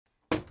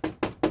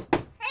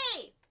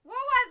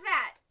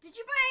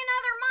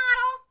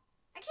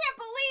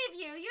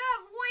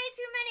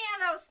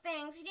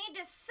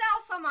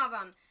some of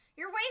them.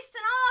 You're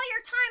wasting all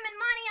your time and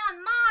money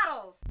on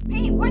models.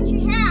 Paint what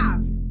you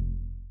have.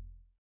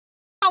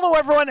 Hello,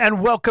 everyone, and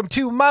welcome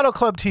to Model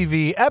Club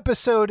TV,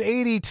 episode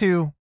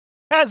 82.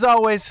 As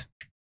always,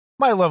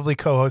 my lovely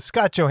co-host,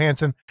 Scott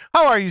Johansson.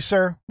 How are you,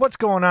 sir? What's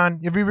going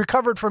on? Have you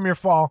recovered from your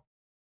fall?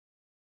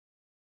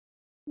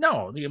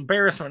 No, the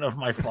embarrassment of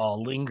my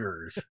fall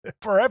lingers.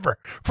 Forever.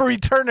 For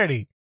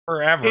eternity.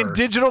 Forever. In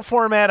digital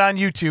format on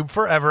YouTube,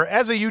 forever.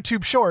 As a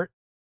YouTube short,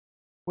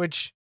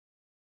 which...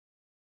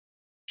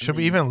 Should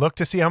we even look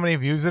to see how many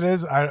views it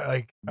is?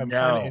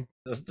 No,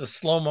 the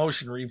slow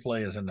motion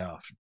replay is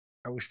enough.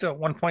 Are we still at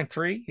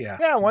 1.3? Yeah.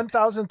 Yeah,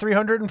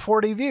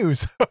 1,340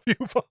 views of you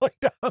falling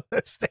down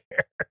the stairs.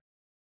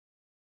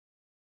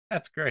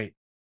 That's great.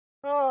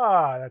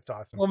 Oh, that's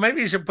awesome. Well, maybe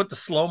you should put the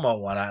slow-mo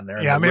one on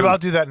there. Yeah, maybe I'll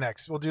do that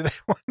next. We'll do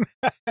that one.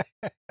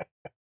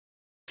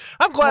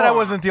 I'm glad I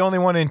wasn't the only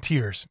one in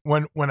tears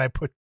when I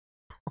put...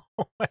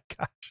 Oh my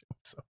gosh,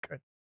 it's so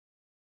good.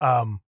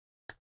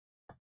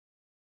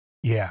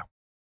 Yeah.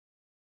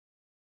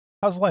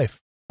 How's life?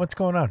 What's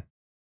going on?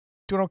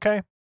 Doing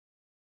okay?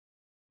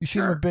 You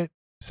seem a bit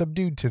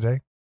subdued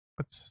today.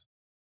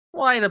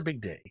 Well, I had a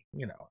big day,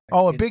 you know.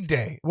 Oh, a big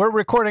day. We're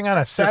recording on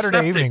a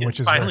Saturday evening, which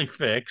is finally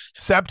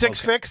fixed. Septic's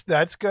fixed.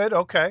 That's good.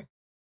 Okay.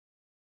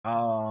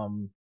 I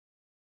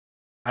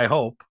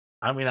hope.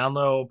 I mean, I'll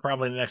know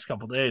probably in the next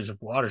couple of days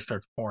if water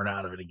starts pouring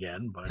out of it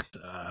again, but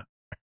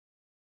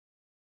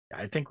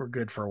I think we're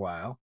good for a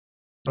while.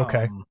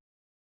 Okay.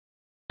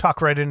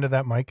 Talk right into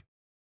that, Mike.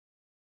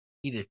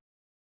 Eat it,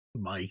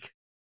 Mike.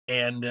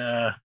 And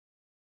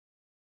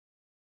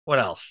what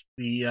else?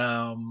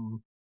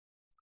 Cleaned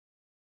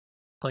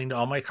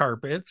all my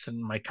carpets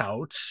and my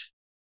couch.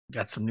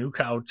 Got some new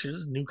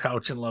couches, new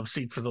couch and love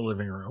seat for the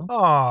living room.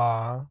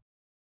 Aww.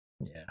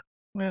 Yeah.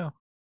 Well,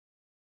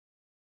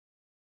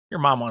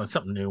 your mom wanted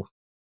something new.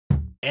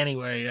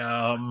 Anyway,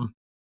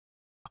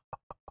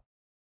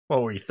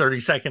 what were you,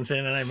 30 seconds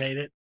in and I made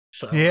it?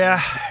 So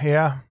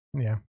Yeah.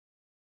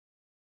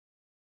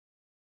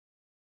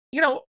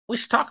 You know, we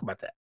should talk about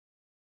that.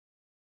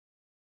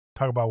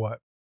 Talk about what?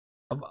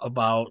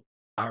 About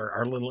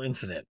our little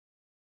incident.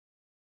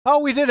 Oh,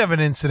 we did have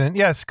an incident.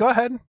 Yes, go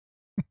ahead.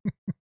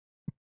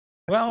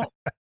 Well,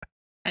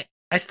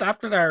 I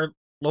stopped at our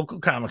local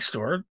comic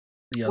store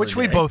the other Which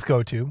we day. both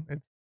go to.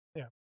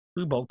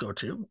 We both go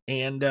to.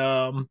 And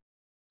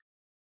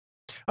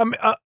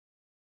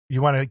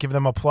you want to give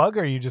them a plug,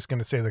 or are you just going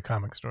to say the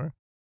comic store?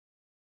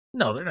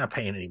 no, they're not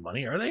paying any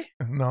money, are they?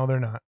 No, they're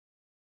not.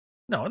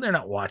 No, they're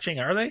not watching,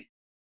 are they?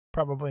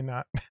 Probably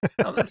not.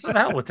 No, that's the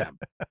hell with them.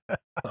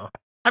 So,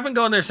 I've been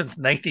going there since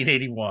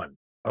 1981.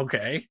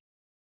 Okay.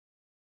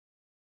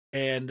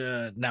 And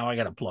now I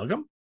got to plug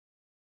them.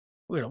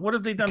 What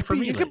have they done for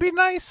me? You could be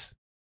nice.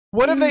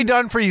 What have they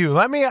done for you?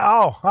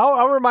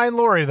 I'll remind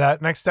Lori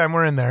that next time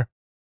we're in there.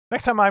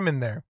 Next time I'm in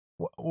there.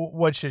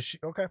 What should she?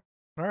 Okay.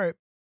 All right.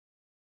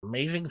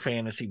 Amazing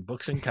Fantasy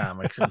Books and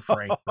Comics in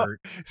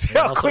Frankfurt. See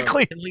how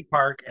quickly Tinley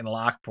Park and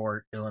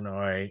Lockport,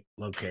 Illinois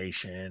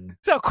location.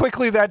 See how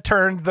quickly that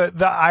turned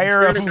the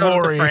ire of Go to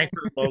Lori. the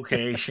Frankfurt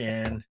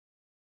location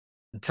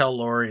and tell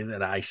Lori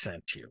that I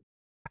sent you,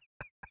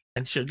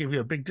 and she'll give you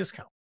a big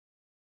discount.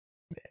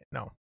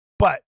 No,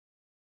 but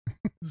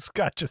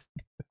Scott just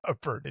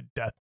averted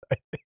death. I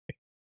think.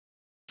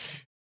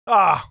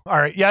 All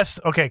right. Yes.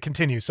 Okay.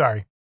 Continue.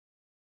 Sorry.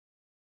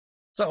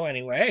 So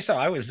anyway,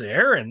 I was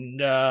there,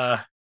 and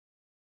I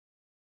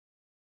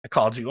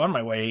called you on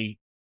my way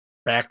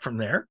back from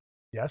there.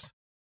 Yes.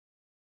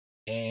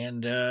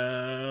 And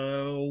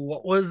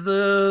what was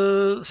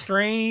the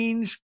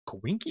strange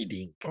quinky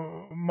dink?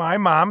 My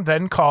mom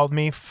then called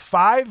me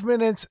 5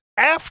 minutes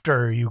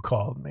after you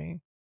called me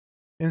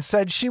and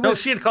said she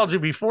had called you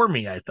before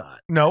me, I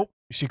thought. Nope.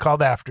 She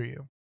called after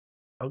you.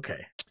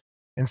 Okay.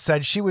 And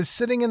said she was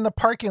sitting in the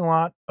parking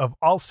lot of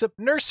Allsip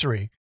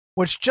Nursery,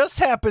 which just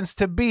happens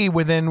to be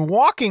within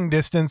walking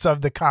distance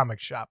of the comic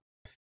shop.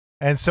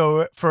 And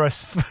so for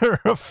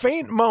a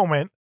faint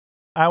moment,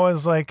 I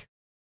was like,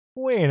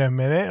 wait a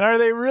minute. Are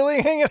they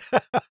really hanging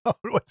out?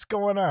 What's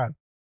going on?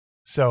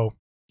 So,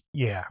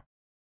 yeah.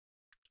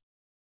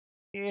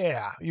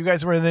 Yeah. You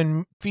guys were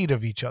within feet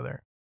of each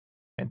other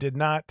and did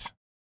not,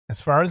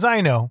 as far as I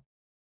know,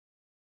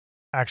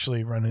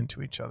 actually run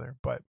into each other.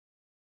 But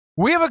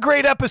we have a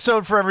great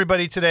episode for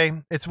everybody today.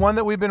 It's one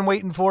that we've been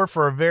waiting for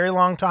a very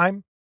long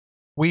time.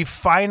 We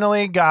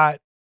finally got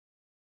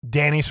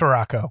Danny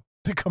Soracco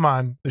to come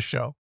on the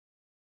show.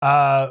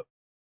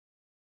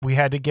 We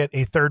had to get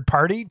a third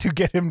party to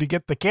get him to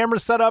get the camera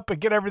set up and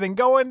get everything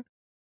going.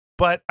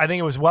 But I think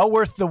it was well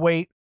worth the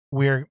wait.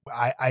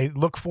 I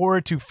look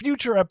forward to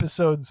future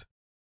episodes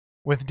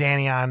with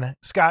Danny on.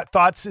 Scott,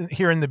 thoughts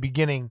here in the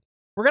beginning?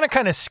 We're going to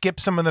kind of skip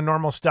some of the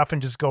normal stuff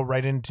and just go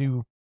right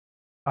into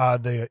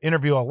the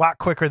interview a lot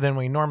quicker than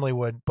we normally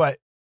would. But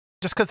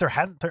just because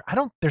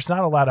there's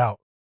not a lot out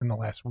in the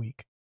last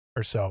week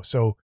or so.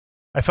 So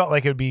I felt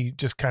like it would be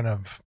just kind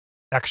of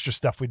extra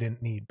stuff we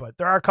didn't need. But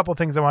there are a couple of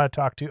things I want to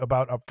talk to you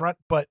about up front,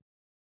 but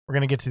we're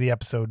going to get to the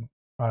episode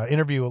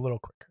interview a little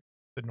quicker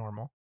than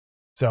normal.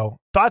 So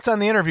thoughts on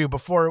the interview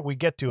before we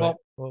get to it a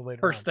little later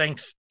first, on.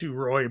 thanks to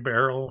Roy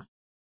Barrow.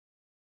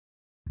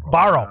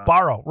 Roy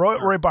Barrow.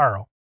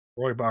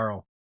 Roy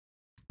Barrow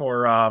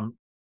for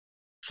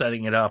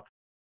setting it up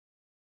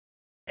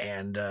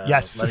and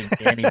yes. letting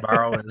Danny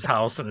borrow his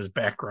house and his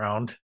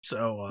background.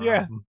 So,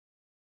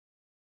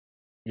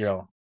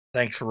 yeah.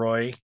 Thanks,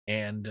 Roy.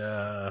 And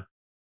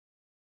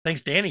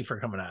thanks, Danny, for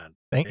coming on.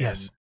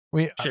 Yes.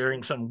 We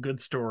sharing some good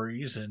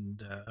stories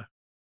and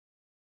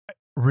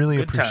really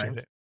good appreciate times.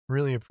 it.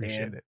 Really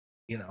appreciate it.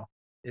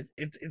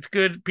 It's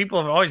good.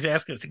 People have always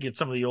asked us to get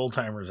some of the old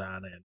timers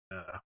on, and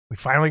we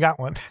finally got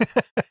one.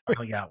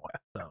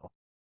 So,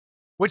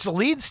 which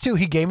leads to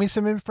he gave me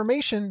some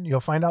information. You'll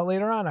find out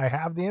later on. I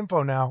have the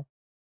info now.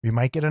 We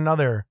might get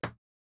another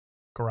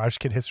Garage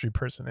Kid history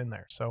person in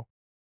there, so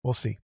we'll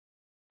see.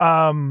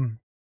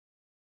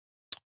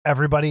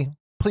 Everybody,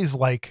 please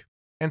like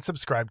and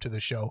subscribe to the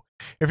show.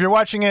 If you're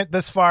watching it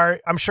this far,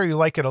 I'm sure you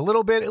like it a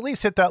little bit. At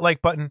least hit that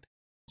like button.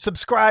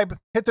 Subscribe,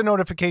 hit the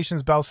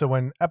notifications bell so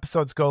when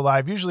episodes go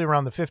live, usually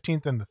around the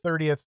 15th and the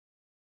 30th,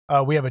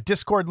 we have a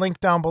Discord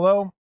link down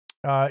below.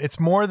 It's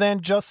more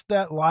than just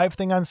that live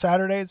thing on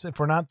Saturdays. If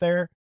we're not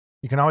there,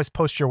 you can always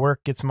post your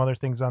work, get some other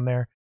things on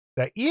there.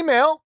 The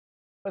email,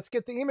 let's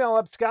get the email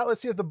up, Scott.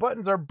 Let's see if the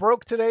buttons are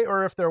broke today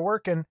or if they're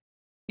working.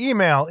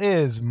 Email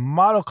is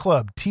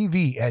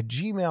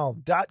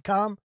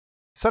modelclubtv@gmail.com.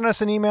 Send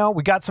us an email.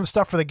 We got some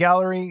stuff for the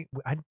gallery.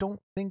 I don't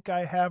think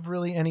I have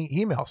really any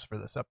emails for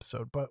this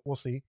episode, but we'll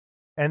see.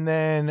 And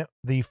then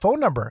the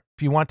phone number,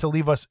 if you want to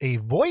leave us a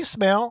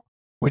voicemail,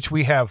 which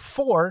we have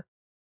 4,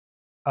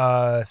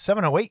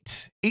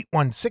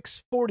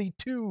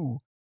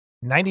 708-816-4299,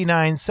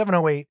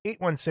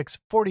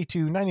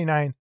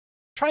 708-816-4299.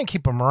 Try and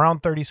keep them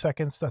around 30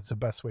 seconds. That's the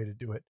best way to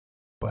do it.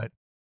 But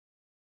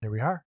there we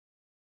are.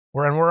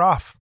 We're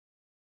off.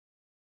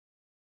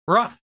 We're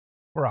off.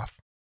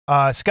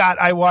 Scott,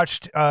 I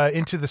watched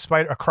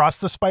Across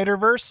the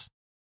Spider-Verse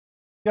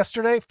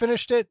yesterday.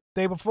 Finished it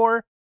day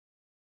before.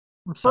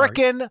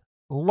 Frickin'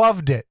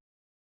 loved it.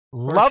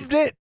 Loved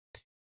it.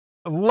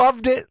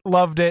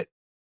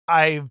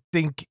 I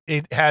think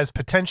it has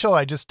potential.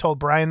 I just told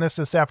Brian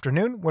this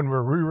afternoon when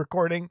we're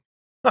re-recording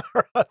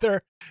our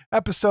other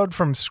episode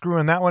from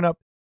screwing that one up.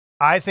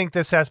 I think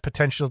this has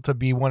potential to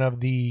be one of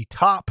the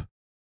top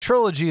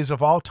trilogies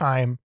of all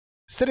time,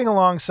 sitting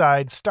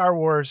alongside Star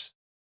Wars,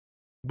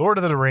 Lord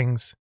of the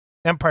Rings,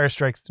 Empire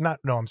Strikes. Lord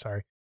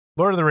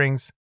of the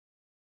Rings,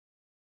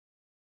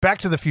 Back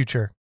to the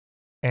Future,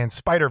 and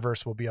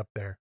Spider-Verse will be up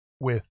there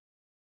with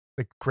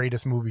the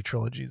greatest movie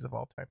trilogies of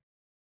all time.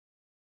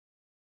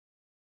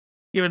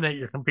 Given that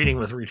you're competing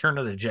with Return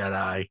of the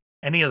Jedi,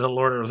 any of the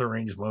Lord of the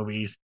Rings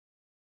movies,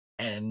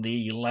 and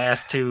the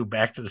last 2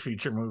 Back to the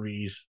Future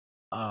movies,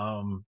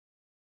 you're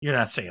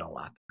not saying a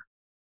lot.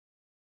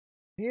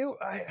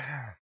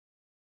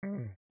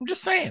 I'm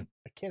just saying.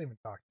 I can't even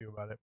talk to you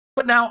about it.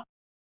 But now,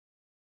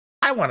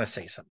 I want to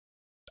say something.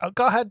 Oh,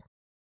 go ahead.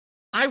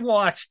 I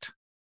watched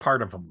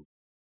part of them.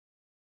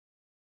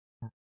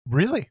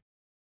 Really?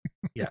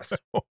 Yes.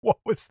 What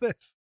was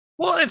this?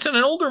 Well, it's an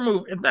older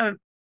movie. Okay.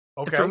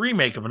 It's a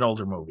remake of an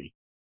older movie.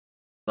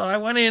 So I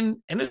went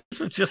in, and this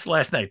was just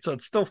last night, so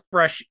it's still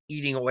fresh,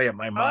 eating away at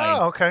my mind.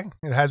 Oh, okay.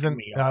 It hasn't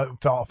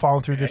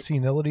fallen through the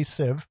senility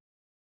sieve.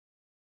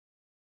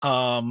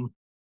 Where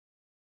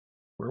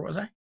was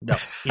I? No.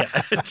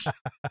 Yeah.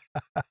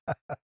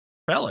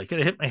 Well, I could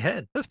have hit my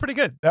head. That's pretty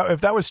good.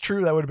 If that was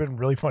true, that would have been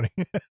really funny.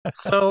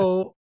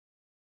 So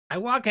I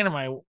walk in and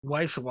my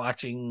wife's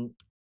watching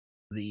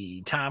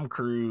the Tom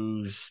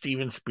Cruise,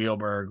 Steven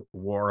Spielberg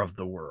War of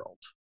the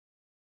Worlds.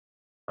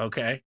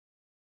 Okay.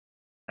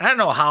 I don't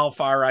know how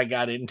far I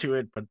got into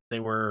it, but they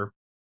were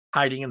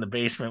hiding in the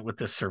basement with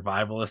this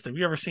survivalist. Have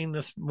you ever seen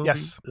this movie?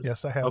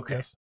 Yes, I have. Okay.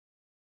 Yes.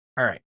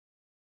 All right.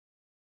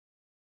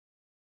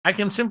 I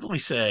can simply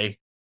say,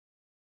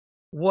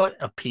 what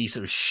a piece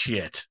of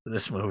shit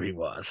this movie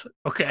was.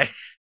 Okay.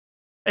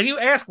 And you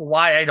ask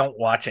why I don't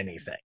watch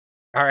anything.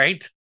 All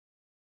right.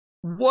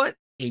 What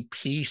a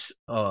piece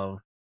of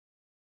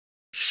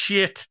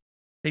shit.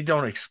 They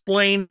don't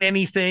explain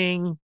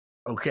anything.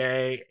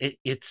 Okay.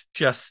 It's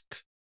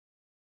just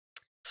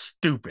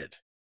stupid.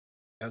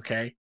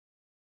 Okay.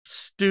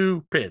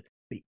 Stupid.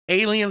 The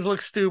aliens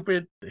look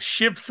stupid. The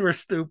ships were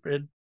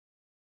stupid.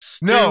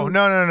 No.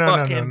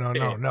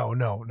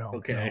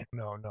 Okay.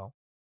 No.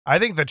 I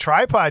think the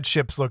tripod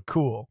ships look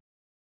cool.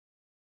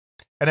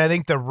 And I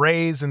think the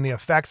rays and the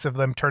effects of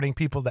them turning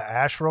people to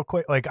ash real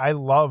quick. I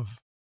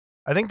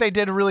think they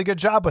did a really good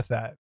job with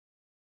that.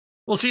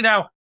 Well, see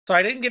now, so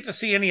I didn't get to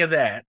see any of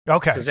that.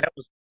 Okay. Because that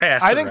was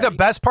past. I think already. the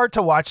best part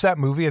to watch that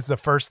movie is the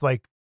first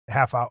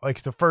half hour,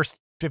 the first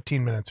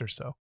 15 minutes or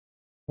so.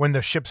 When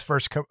the ships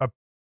first come up.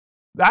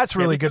 That's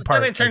really good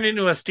part. Then it turned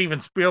into a Steven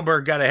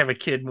Spielberg got to have a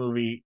kid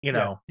movie,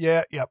 Yeah.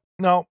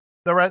 No,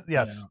 the rest.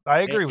 Yes,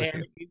 I agree with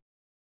you.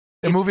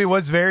 The movie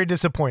was very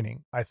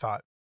disappointing, I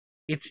thought.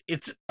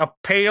 It's a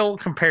pale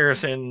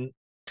comparison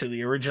to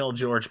the original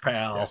George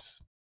Pal.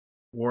 Yes.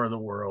 War of the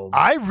Worlds.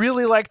 I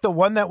really like the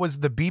one that was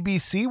the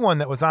BBC one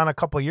that was on a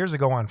couple years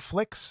ago on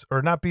Flicks,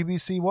 or not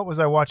BBC. What was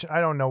I watching? I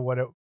don't know what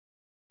it.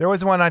 There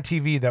was one on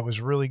TV that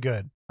was really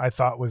good. I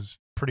thought was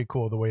pretty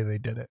cool the way they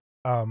did it.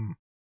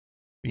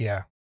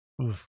 Yeah.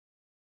 Oof.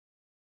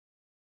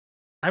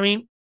 I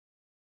mean,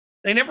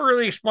 they never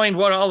really explained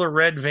what all the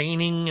red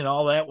veining and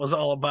all that was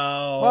all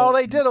about. Well,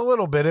 they did a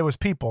little bit. It was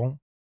people.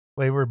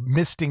 They were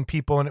misting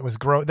people, and it was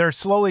They're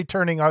slowly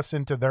turning us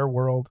into their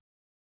world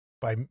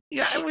by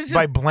it was just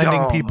by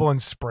blending dumb. people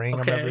and spraying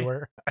them Okay.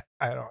 everywhere.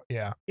 I don't.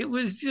 Yeah. It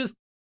was just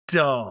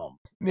dumb.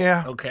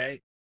 Yeah.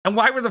 Okay. And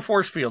why were the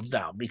force fields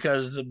down?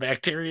 Because the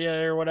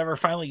bacteria or whatever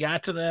finally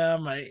got to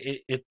them.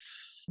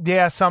 It's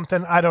Yeah,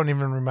 something. I don't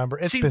even remember.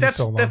 It's been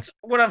so long. That's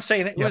what I'm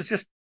saying. It Yep. was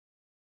just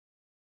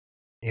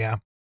Yeah.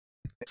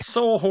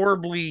 so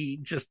horribly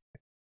just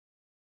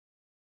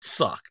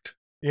sucked.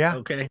 Yeah.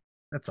 Okay.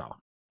 That's all.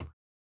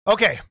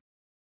 Okay.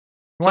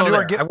 So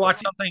I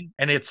watched something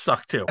and it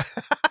sucked too.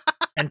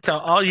 And to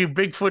all you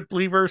Bigfoot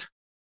believers,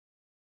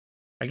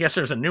 I guess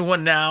there's a new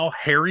one now.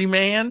 Hairy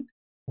Man.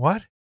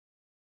 What?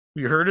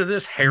 You heard of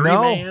this? Hairy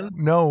Man?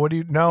 No. What do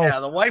you know? Yeah,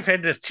 the wife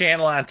had this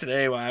channel on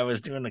today while I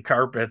was doing the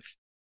carpets.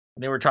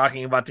 And they were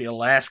talking about the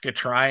Alaska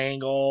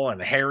Triangle and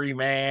Hairy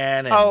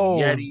Man and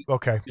Yeti.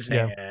 Okay.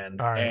 Yeah.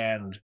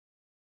 And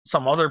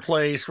some other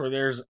place where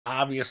there's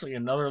obviously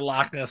another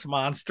Loch Ness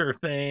Monster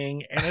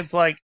thing. And it's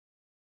like,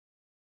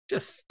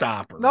 just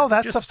stop. No,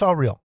 that stuff's all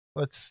real.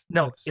 It's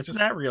not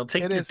real.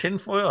 Take your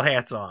tinfoil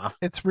hats off.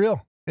 It's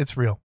real. It's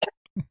real.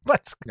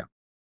 Let's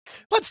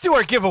do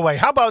our giveaway.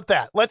 How about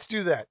that? Let's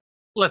do that.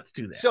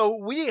 So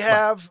we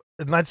have,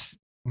 and let's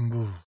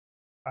move.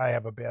 I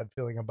have a bad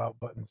feeling about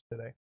buttons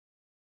today.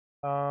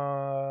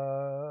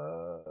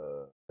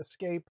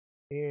 Escape,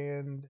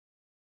 and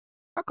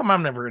how come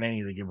I'm never in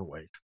any of the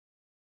giveaways?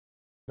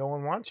 No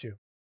one wants you.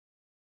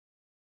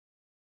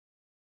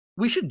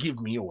 We should give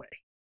me away.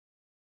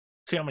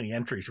 See how many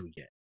entries we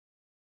get.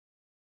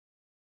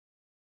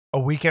 A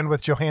weekend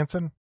with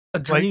Johansson? A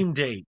dream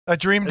date. A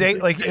dream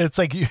date? Like it's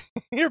like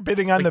you're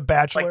bidding on The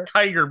Bachelor. Like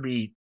Tiger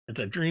Beat. It's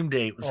a dream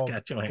date with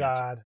Scott Johansson.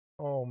 God.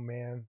 Oh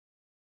man.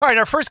 All right,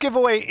 our first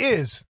giveaway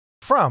is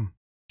from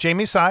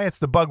Jamie Sy. It's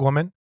the Bug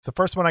Woman. It's the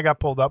first one I got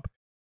pulled up,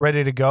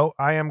 ready to go.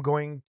 I am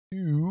going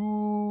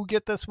to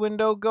get this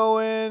window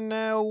going.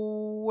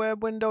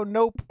 Web window.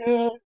 Nope.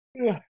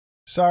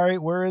 Sorry,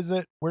 where is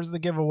it? Where's the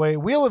giveaway?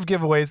 Wheel of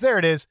giveaways. There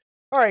it is.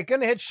 All right,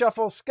 gonna hit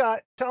shuffle.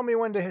 Scott, tell me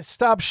when to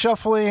stop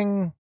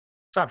shuffling.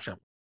 Stop shuffling.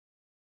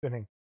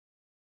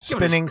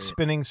 Spinning.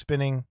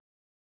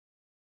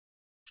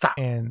 Stop.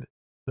 And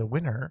the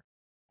winner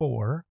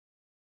for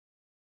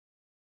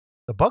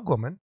the Bug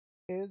Woman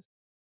is,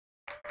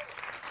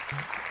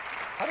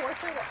 how do I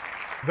say that?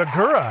 The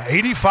Gura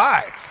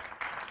 85.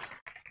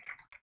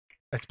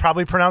 It's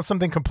probably pronounced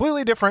something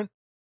completely different.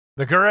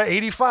 The Gura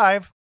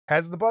 85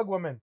 has the Bug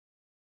Woman.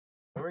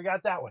 So we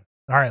got that one.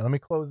 All right, let me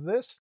close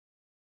this.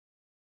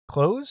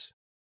 Close.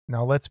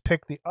 Now let's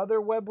pick the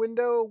other web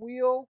window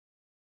wheel.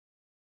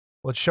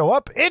 Let's show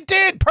up. It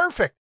did.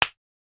 Perfect.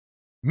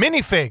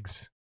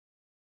 Minifigs.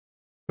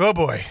 Oh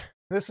boy.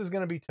 This is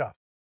going to be tough.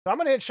 So I'm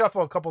going to hit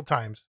shuffle a couple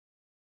times.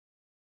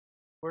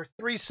 We're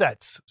 3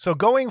 sets. So we're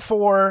going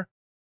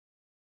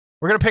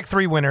to pick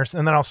 3 winners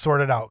and then I'll sort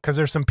it out because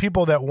there's some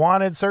people that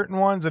wanted certain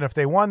ones. And if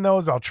they won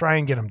those, I'll try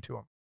and get them to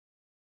them.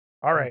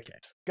 All right. Okay.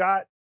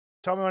 Scott,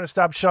 tell me when to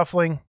stop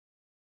shuffling.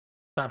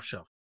 Stop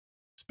shuffling.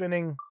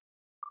 Spinning.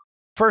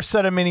 First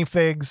set of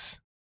minifigs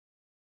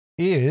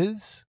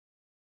is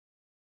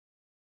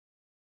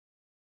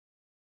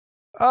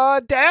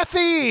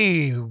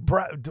Dathy.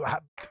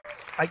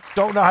 I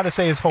don't know how to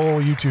say his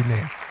whole YouTube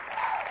name.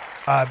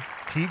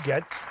 He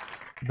gets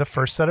the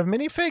first set of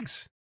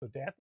minifigs. So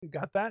Dathy, you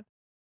got that.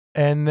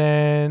 And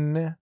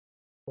then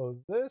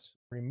close this,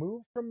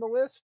 remove from the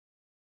list.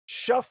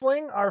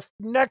 Shuffling. Our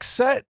next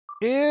set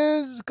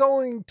is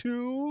going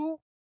to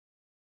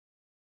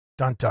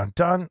dun dun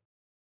dun.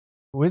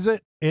 Who is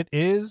it? It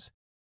is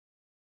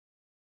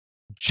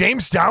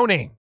James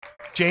Downing.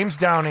 James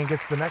Downing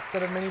gets the next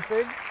set of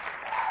minifig.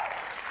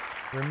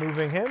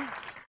 Removing him.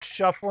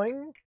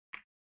 Shuffling.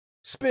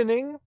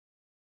 Spinning.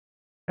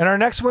 And our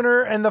next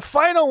winner and the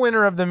final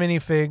winner of the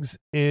minifigs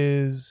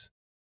is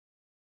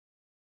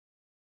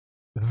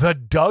the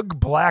Doug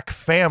Black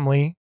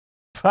Family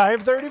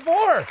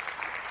 534.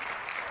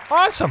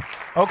 Awesome.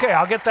 Okay,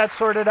 I'll get that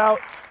sorted out.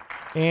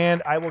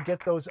 And I will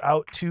get those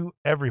out to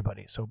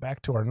everybody. So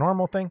back to our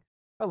normal thing.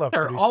 I love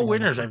They're all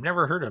winners I've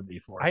never heard of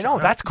before. I know.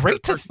 That's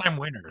great. First-time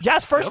winners.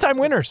 Yes, first-time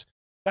winners.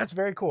 That's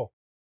very cool.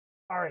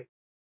 All right.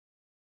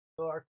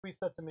 So our 3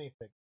 sets of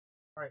minifigs.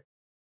 All right.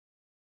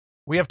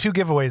 We have 2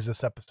 giveaways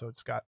this episode,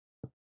 Scott.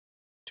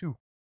 2.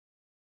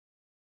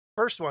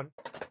 First one,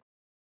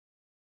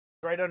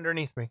 right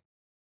underneath me.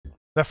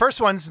 The first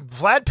one's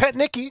Vlad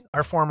Petnicki,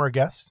 our former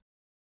guest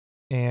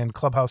and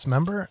Clubhouse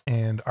member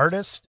and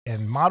artist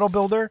and model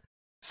builder,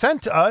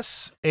 sent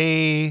us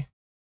a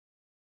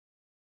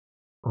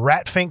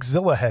Ratfink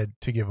Zilla head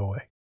to give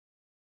away.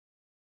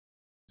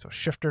 So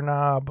shifter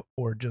knob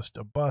or just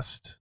a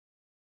bust.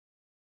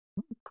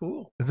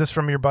 cool. Is this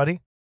from your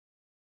buddy?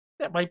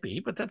 That might be,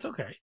 but that's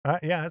okay.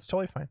 Yeah, that's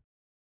totally fine.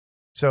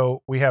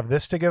 So we have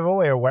this to give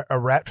away, a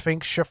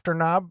Ratfink shifter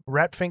knob,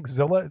 Ratfink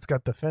Zilla. It's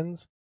got the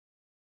fins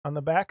on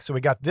the back. So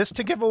we got this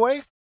to give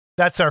away.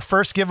 That's our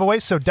first giveaway.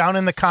 So down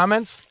in the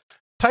comments,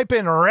 type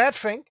in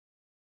Ratfink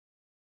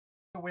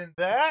to win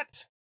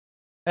that.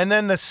 And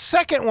then the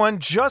second one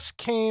just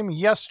came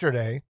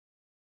yesterday.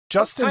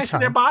 Just in Can I see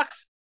time. that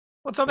box?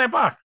 What's on that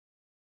box?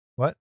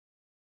 What?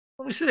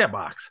 Let me see that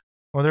box.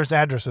 Well, there's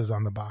addresses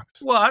on the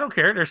box. Well, I don't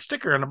care. There's a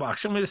sticker on the box.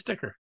 Show me the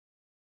sticker.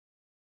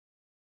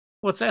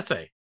 What's that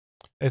say?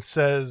 It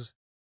says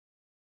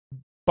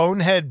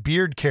Bonehead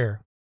Beard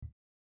Care.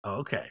 Oh,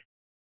 okay.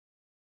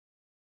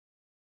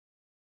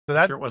 So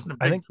that Sure, it wasn't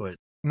a I think- Bigfoot.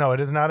 No, it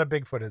is not a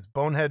Bigfoot. It's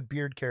Bonehead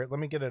Beard Care. Let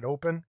me get it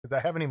open because I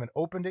haven't even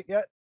opened it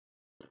yet.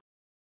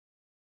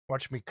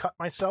 Watch me cut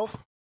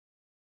myself.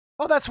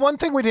 Oh, that's one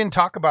thing we didn't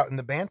talk about in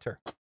the banter.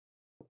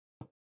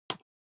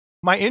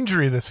 My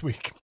injury this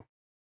week.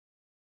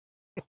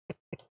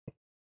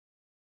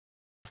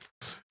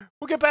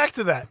 We'll get back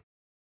to that.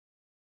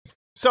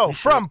 So, You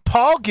sure? from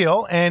Paul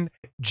Gill and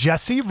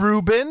Jesse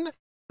Rubin,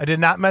 I did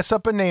not mess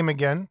up a name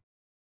again.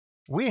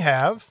 We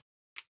have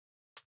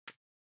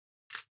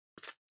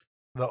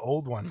the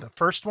old one. The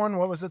first one,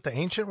 what was it? The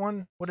ancient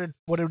one? What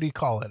did he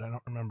call it? I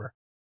don't remember.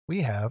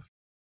 We have.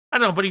 I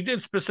know, but he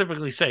did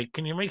specifically say,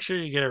 can you make sure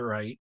you get it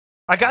right?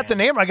 I got the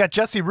name. I got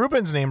Jesse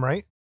Rubin's name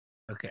right.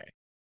 Okay.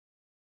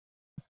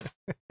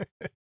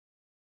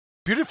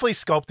 Beautifully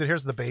sculpted.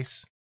 Here's the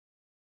base.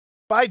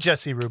 By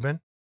Jesse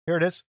Rubin. Here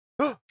it is.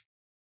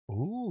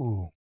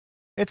 Ooh.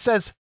 It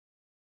says,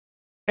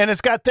 and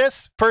it's got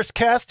this first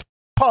cast,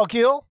 Paul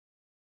Gill.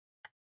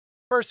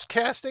 First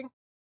casting.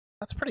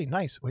 That's pretty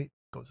nice. Wait, it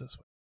goes this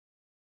way.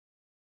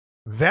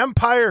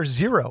 Vampire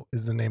Zero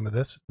is the name of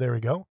this. There we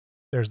go.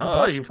 There's the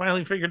bust. You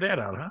finally figured that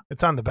out, huh?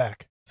 It's on the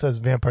back. It says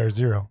Vampire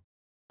Zero.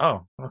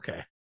 Oh,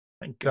 okay.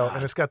 Thank So, God.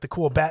 and it's got the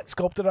cool bat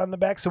sculpted on the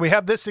back. So we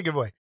have this to give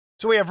away.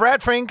 So we have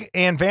Ratfink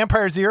and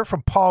Vampire's Ear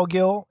from Paul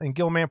Gill and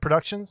Gillman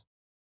Productions.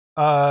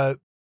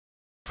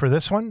 For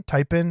this one,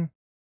 type in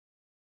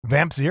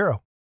Vamp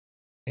Zero,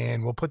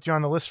 and we'll put you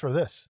on the list for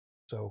this.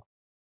 So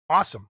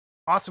awesome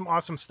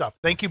stuff.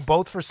 Thank you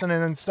both for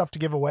sending in stuff to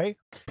give away.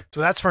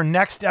 So that's for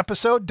next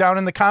episode. Down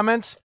in the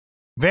comments,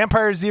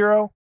 Vampire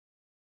Zero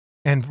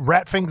and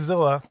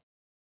Ratfinkzilla,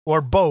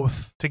 or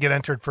both, to get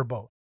entered for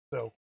both.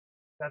 So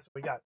that's what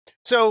we got.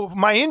 So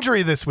my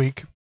injury this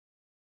week,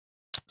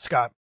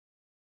 Scott,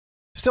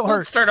 still Let's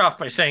hurts. start off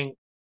by saying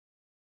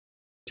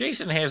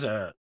Jason has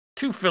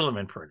two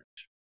filament printers.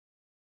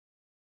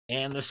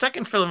 And the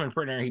second filament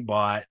printer he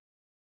bought,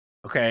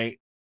 okay,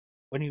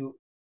 when you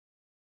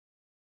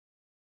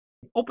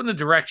open the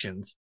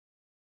directions,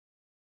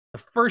 the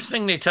first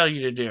thing they tell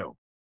you to do.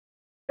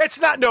 It's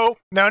not. No.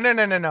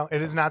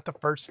 It is not the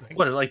first thing.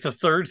 What, like the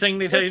third thing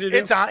they tell you to do?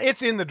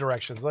 It's in the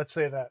directions. Let's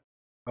say that.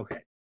 Okay.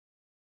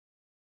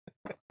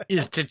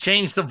 Is to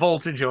change the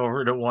voltage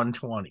over to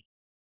 120.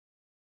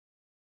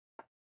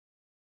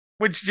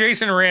 Which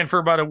Jason ran for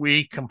about a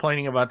week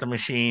complaining about the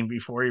machine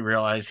before he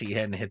realized he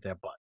hadn't hit that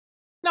button.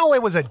 No,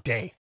 it was a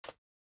day.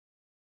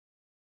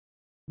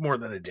 More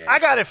than a day. I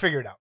got it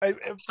figured out.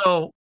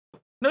 So,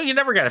 no, you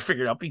never got it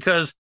figured out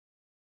because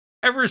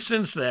ever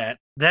since that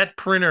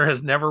printer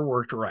has never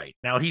worked right.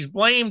 Now, he's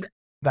blamed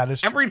That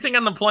is true. everything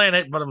on the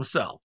planet but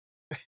himself.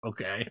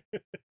 Okay.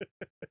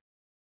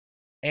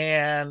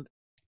 And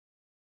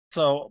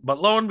so, but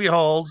lo and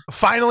behold,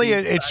 Finally,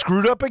 it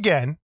screwed up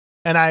again,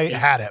 and I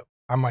had it.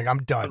 I'm like,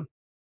 I'm done.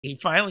 he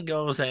finally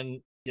goes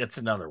and gets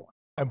another one.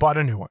 I bought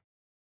a new one.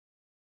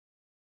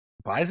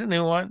 Buys a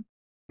new one.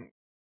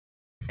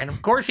 And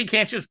of course, he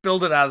can't just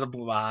build it out of the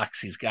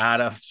box. He's got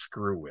to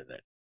screw with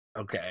it.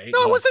 Okay.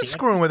 No, I He wasn't can't-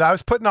 screwing with it. I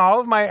was putting all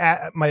of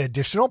my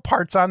additional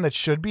parts on that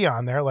should be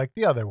on there, like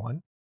the other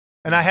one.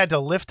 And I had to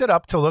lift it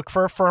up to look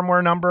for a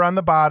firmware number on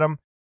the bottom.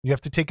 You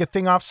have to take a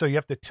thing off, so you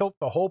have to tilt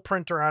the whole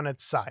printer on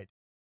its side.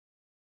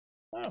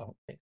 Oh,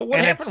 okay. So what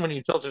And happened it's- when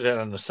you tilted it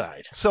on the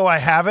side? So I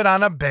have it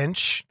on a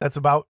bench that's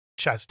about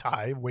chest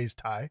high,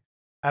 waist high.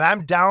 And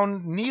I'm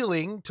down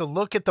kneeling to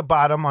look at the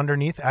bottom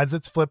underneath as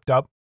it's flipped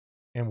up.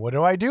 And what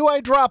do? I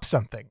drop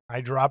something.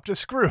 I dropped a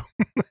screw.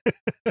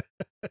 Of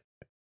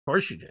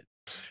course you did.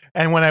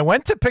 And when I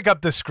went to pick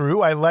up the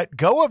screw, I let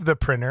go of the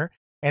printer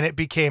and it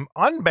became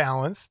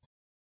unbalanced.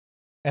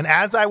 And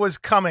as I was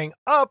coming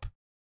up,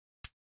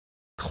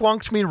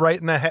 clunked me right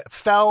in the head,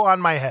 fell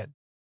on my head.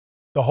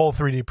 The whole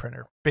 3D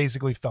printer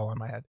basically fell on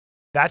my head.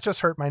 That just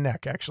hurt my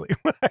neck, actually,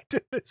 when I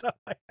did this on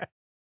my head.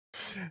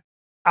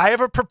 I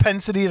have a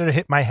propensity to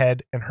hit my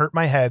head and hurt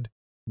my head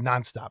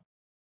nonstop.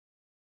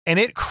 And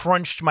it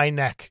crunched my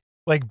neck.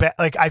 Like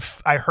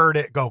I heard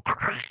it go.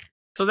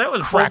 So that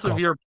was Crackle. both of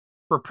your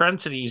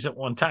propensities at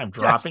one time,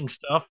 dropping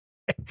stuff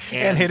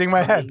And hitting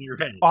my head. hitting your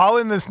head. All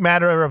in this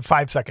matter of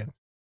 5 seconds.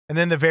 And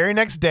then the very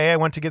next day, I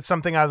went to get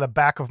something out of the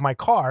back of my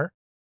car.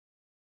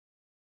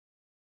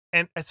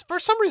 And it's, for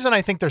some reason,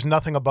 I think there's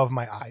nothing above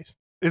my eyes,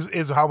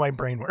 is how my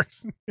brain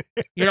works.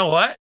 You know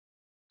what?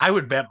 I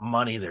would bet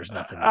money there's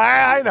nothing.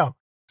 I know.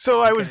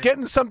 So I was Okay.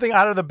 getting something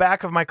out of the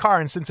back of my car,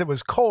 and since it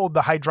was cold,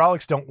 the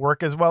hydraulics don't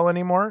work as well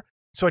anymore.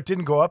 So it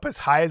didn't go up as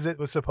high as it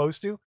was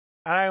supposed to.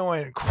 And I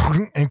went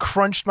and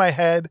crunched my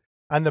head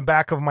on the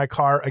back of my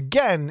car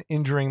again,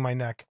 injuring my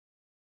neck.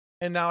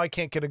 And now I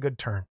can't get a good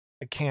turn.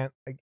 I can't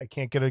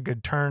get a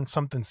good turn.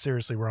 Something's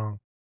seriously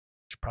wrong.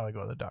 Should probably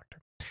go to the doctor.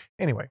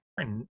 Anyway.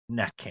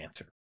 Neck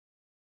cancer.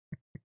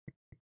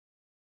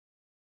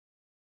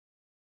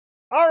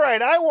 All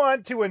right. I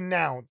want to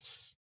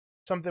announce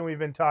something we've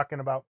been talking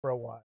about for a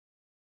while.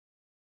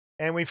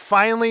 And we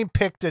finally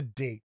picked a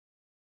date.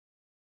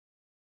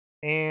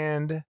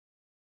 And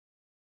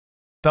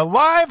the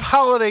live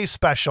holiday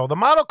special, the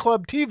Model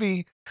Club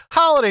TV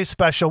holiday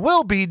special,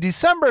 will be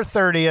December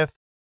 30th,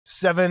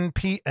 7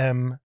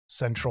 p.m.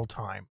 Central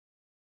Time.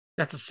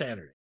 That's a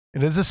Saturday.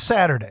 It is a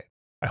Saturday.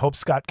 I hope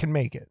Scott can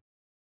make it.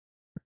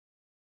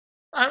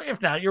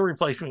 If not, you'll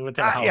replace me with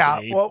that house. Yeah,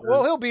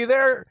 well, he'll be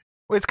there.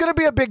 It's going to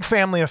be a big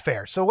family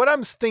affair. So what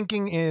I'm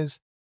thinking is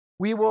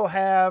we will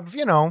have,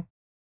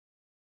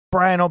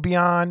 Brian will be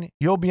on,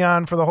 you'll be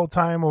on for the whole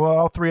time. Well,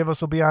 all three of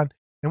us will be on.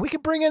 And we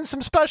could bring in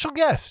some special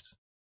guests.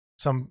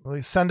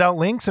 We send out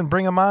links and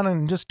bring them on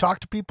and just talk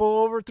to people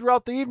over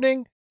throughout the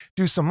evening.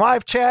 Do some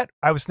live chat.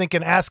 I was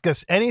thinking ask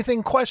us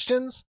anything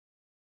questions.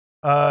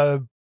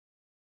 Go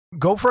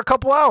for a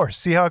couple hours.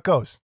 See how it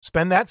goes.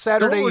 Spend that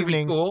Saturday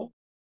evening. Cool.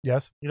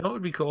 Yes. You know what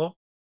would be cool?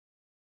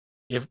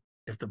 If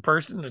the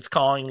person that's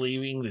calling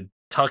leaving the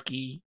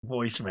Tucky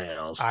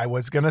voicemails. I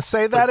was going to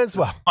say that as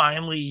well.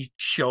 Finally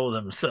show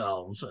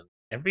themselves.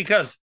 And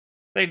because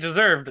they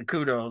deserve the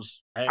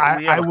kudos. We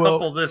have a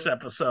couple this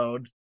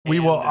episode. We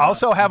will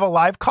also have a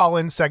live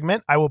call-in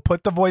segment. I will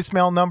put the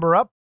voicemail number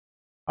up.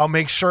 I'll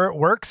make sure it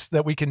works,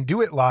 that we can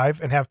do it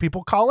live and have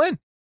people call in.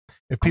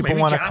 If people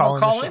want to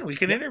call in, we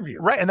can interview.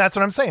 Right, and that's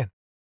what I'm saying.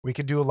 We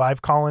could do a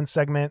live call-in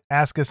segment.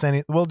 Ask us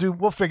any. We'll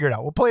figure it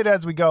out. We'll play it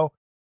as we go.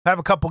 Have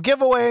a couple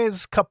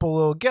giveaways. Couple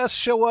little guests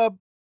show up.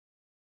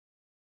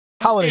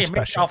 Holiday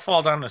special. I'll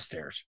fall down the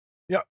stairs.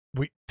 Yeah,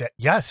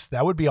 yes,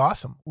 that would be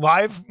awesome.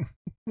 Live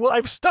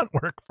stunt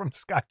work from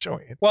Scott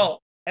Joanne.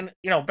 Well, and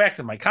back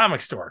to my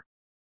comic store.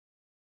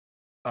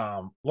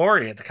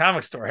 Lori at the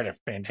comic store had a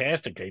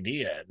fantastic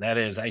idea, and that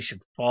is I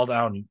should fall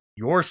down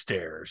your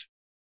stairs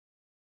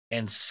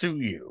and sue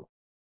you.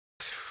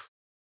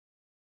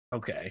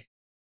 Okay.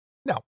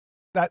 No,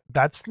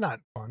 that's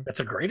not fun.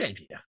 That's a great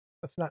idea.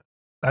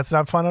 That's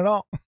not fun at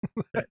all.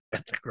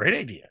 That's a great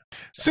idea.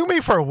 Sue me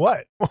for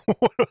what?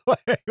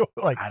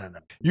 Like, I don't know.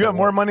 You have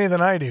more money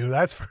than I do.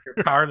 That's for your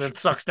car that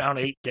sucks down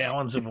 8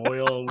 gallons of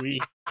oil a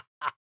week.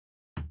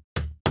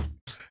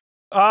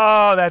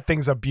 Oh, that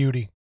thing's a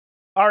beauty.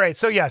 All right.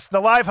 So yes, the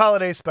live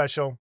holiday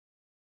special,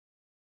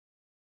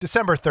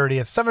 December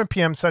 30th, 7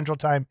 p.m. Central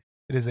Time.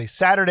 It is a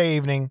Saturday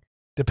evening,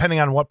 depending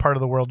on what part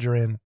of the world you're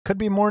in. Could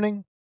be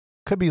morning,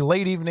 could be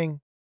late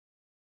evening.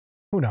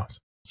 Who knows?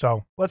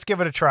 So let's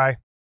give it a try.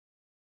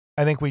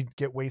 I think we'd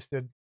get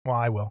wasted. Well,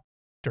 I will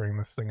during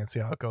this thing and see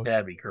how it goes.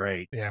 That'd be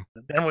great. Yeah.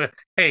 Then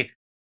hey,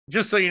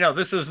 just so you know,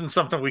 this isn't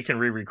something we can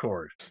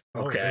re-record.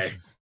 Okay.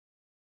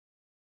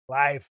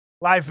 Live,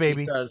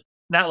 baby. Because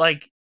not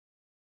like,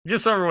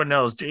 just so everyone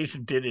knows,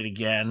 Jason did it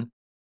again.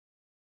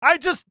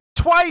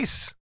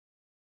 Twice.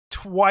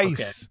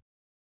 Okay.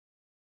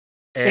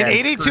 In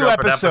 82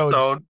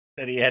 episodes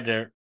that he had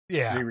to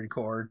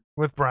re-record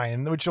with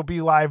Brian, which will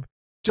be live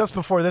just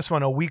before this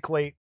one, a week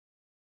late.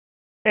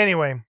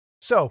 Anyway,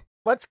 so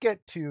let's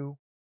get to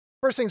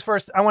first things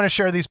first. I want to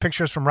share these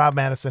pictures from Rob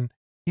Madison.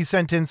 He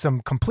sent in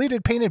some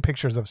completed painted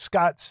pictures of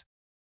Scott's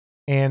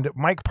and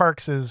Mike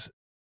Parks's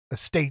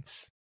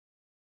estate's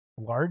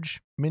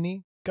large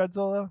mini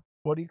Godzilla.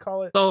 What do you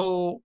call it?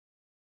 So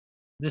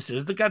this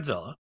is the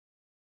Godzilla.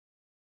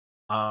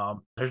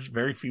 There's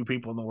very few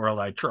people in the world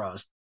I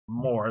trust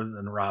more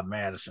than Rob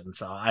Madison.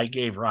 So I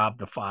gave Rob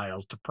the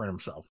files to print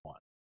himself one.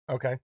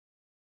 Okay.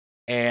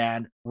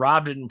 And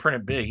Rob didn't print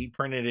it big. He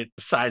printed it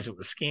the size it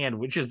was scanned,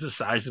 which is the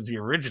size of the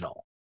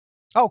original.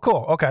 Oh,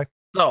 cool. Okay.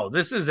 So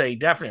this is a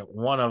definite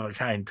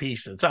one-of-a-kind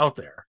piece that's out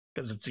there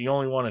because it's the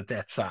only one at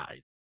that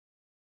size.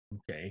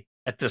 Okay.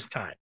 At this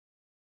time.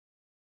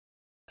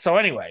 So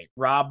anyway,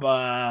 Rob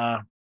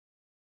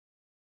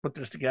put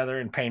this together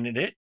and painted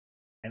it.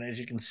 And as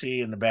you can see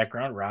in the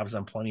background, Rob's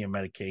on plenty of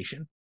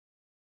medication.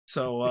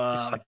 So,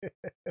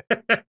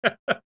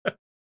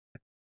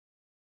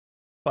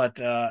 but,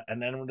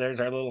 and then there's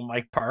our little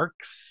Mike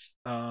Parks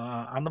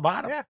on the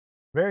bottom. Yeah.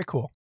 Very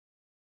cool.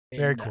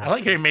 Very cool. I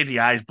like how he made the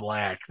eyes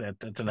black.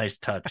 That's a nice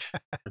touch.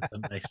 That's a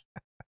nice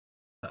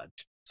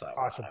touch. So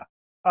awesome.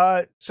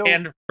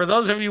 And for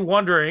those of you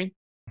wondering,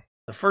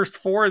 the first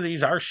 4 of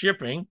these are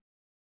shipping.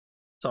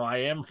 So I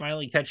am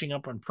finally catching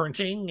up on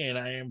printing, and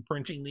I am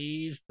printing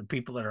these. The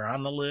people that are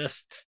on the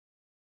list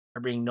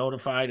are being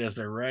notified as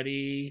they're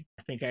ready.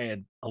 I think I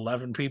had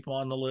 11 people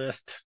on the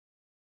list.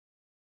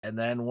 And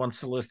then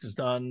once the list is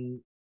done,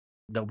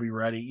 they'll be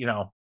ready.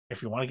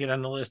 If you want to get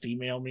on the list,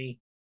 email me,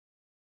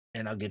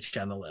 and I'll get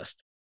you on the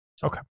list.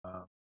 So, okay.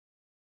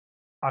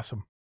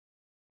 Awesome.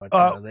 But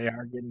they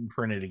are getting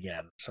printed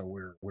again, so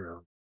we're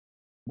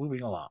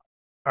moving along.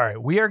 All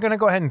right, we are going to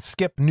go ahead and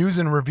skip news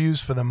and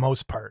reviews for the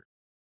most part,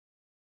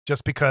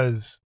 just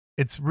because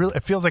it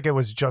feels like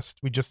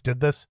we just did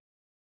this.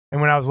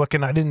 And when I was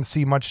looking, I didn't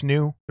see much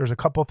new. There's a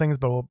couple things,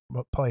 but we'll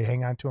probably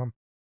hang on to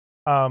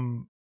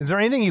them. Is there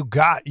anything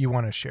you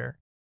want to share?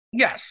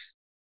 Yes.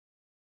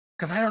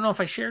 Because I don't know if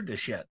I shared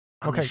this yet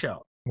on the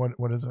show.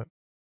 What is it?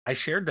 I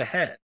shared the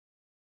head.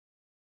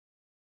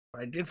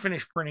 But I did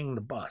finish printing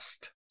the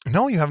bust.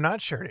 No, you have not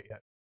shared it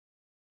yet.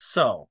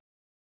 So,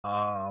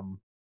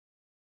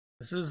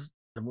 this is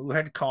the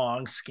Moohead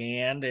Kong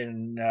scanned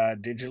and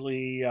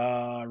digitally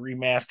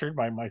remastered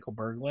by Michael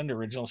Berglund,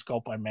 original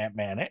sculpt by Matt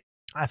Mannett.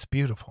 That's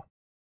beautiful.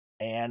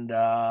 And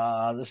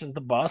this is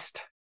the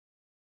bust.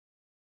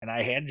 And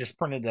I had just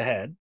printed the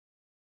head.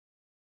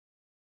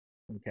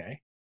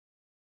 Okay.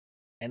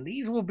 And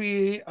these will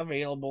be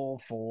available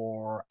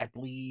for, I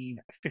believe,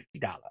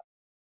 $50.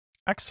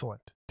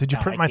 Excellent. Did you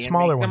print my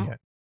smaller one yet?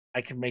 I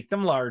can make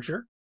them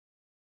larger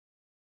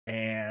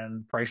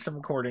and price them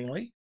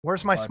accordingly.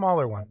 Where's my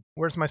smaller one?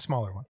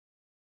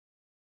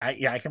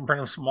 I can print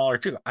them smaller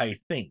too. I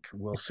think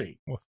we'll see.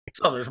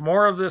 So there's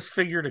more of this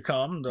figure to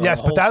come.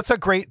 Yes, but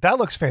that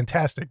looks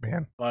fantastic,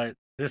 man. But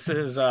this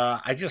is,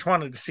 I just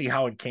wanted to see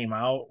how it came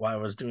out while I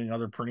was doing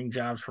other printing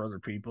jobs for other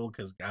people,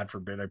 because God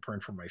forbid I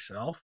print for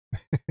myself.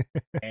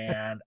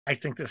 And I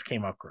think this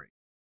came out great.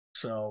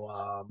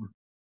 So,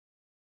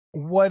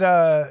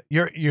 what,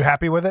 you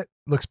happy with it?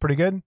 Looks pretty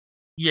good.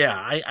 Yeah,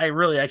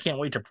 I can't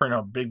wait to print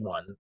a big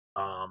one.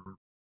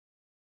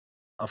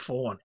 A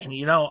full one. And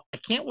I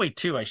can't wait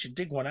too. I should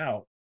dig one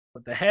out.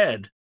 But the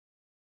head,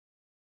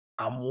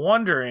 I'm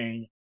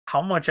wondering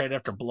how much I'd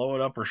have to blow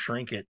it up or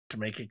shrink it to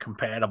make it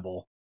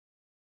compatible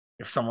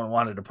if someone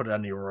wanted to put it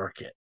on the Aurora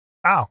kit.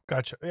 Oh,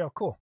 gotcha. Yeah,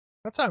 cool.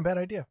 That's not a bad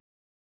idea.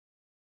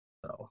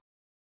 So,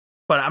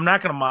 but I'm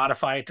not going to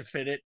modify it to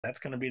fit it. That's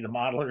going to be the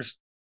modeler's.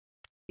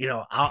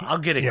 I'll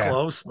get it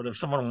close, but if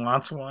someone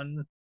wants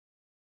one,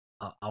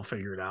 I'll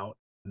figure it out.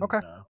 Okay.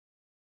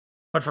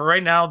 But for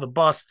right now, the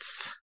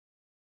busts,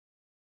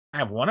 I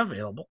have one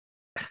available.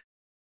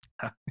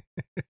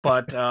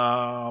 But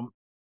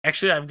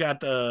actually, I've got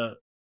the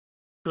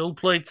build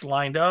plates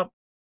lined up,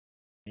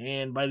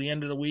 and by the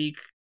end of the week,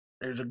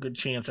 there's a good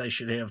chance I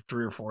should have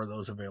 3 or 4 of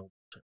those available.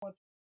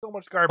 So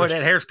much garbage. But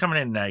that hair's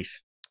coming in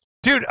nice.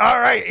 Dude, all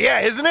right. Yeah,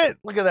 isn't it?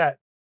 Look at that.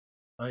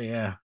 Oh,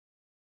 yeah.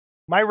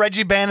 My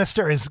Reggie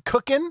Bannister is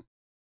cooking.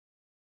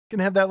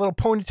 Gonna have that little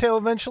ponytail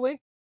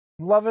eventually.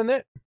 Loving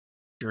it.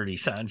 Dirty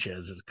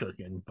Sanchez is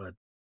cooking, but...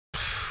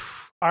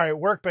 All right,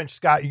 workbench,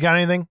 Scott. You got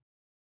anything?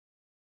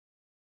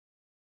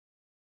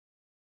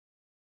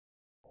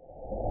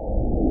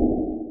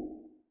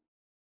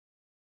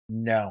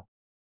 No.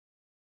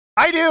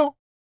 I do.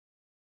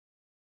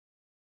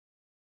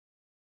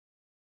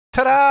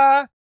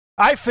 Ta-da!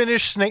 I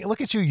finished Snake. Look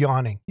at you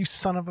yawning. You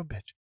son of a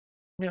bitch.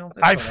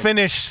 I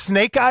finished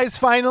Snake Eyes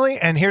finally,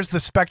 and here's the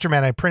Spectrum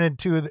Man. I painted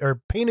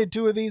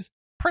 2 of these.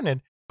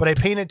 But I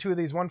painted 2 of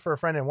these, one for a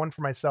friend and one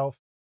for myself.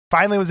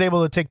 Finally was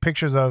able to take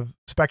pictures of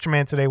Spectrum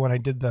Man today when I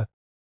did the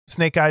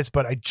Snake Eyes,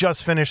 but I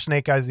just finished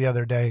Snake Eyes the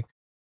other day,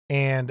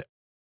 and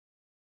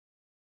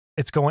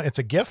it's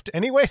a gift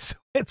anyway, so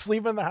it's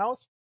leaving the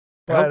house.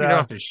 But, I hope you don't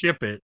have to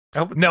ship it.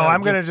 No,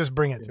 I'm going to just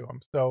bring it to him.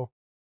 So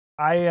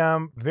I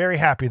am very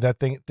happy that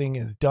thing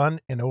is done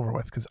and over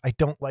with, because I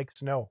don't like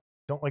snow.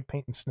 Don't like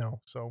painting snow.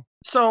 So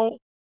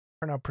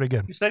turned out pretty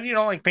good. You said you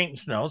don't like painting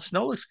snow.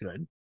 Snow looks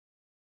good.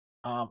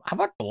 How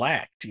about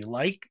black? Do you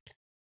like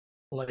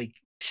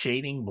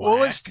shading black?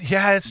 Well,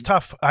 it's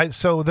tough.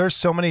 So there's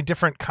so many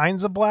different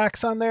kinds of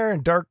blacks on there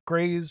and dark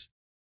grays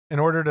in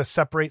order to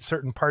separate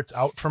certain parts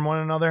out from one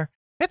another.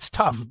 It's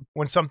tough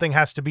when something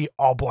has to be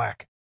all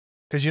black,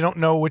 because you don't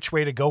know which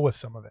way to go with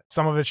some of it.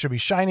 Some of it should be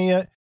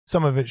shiny,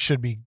 some of it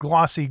should be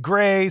glossy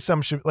gray,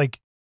 some should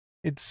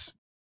it's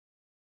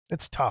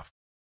tough.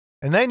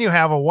 And then you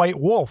have a white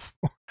wolf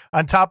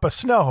on top of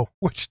snow,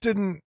 which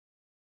you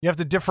have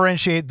to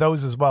differentiate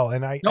those as well.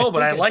 And I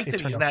like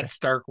that he's not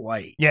stark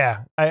white.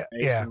 Yeah.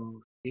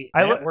 So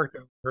that worked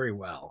out very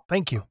well.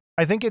 Thank you.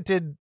 I think it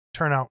did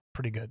turn out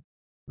pretty good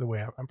the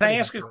way I'm. Can I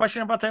ask a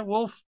question about that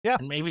wolf? Yeah.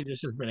 And maybe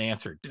this has been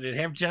answered. Did it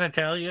have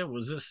genitalia?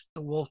 Was this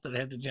the wolf that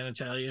had the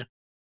genitalia?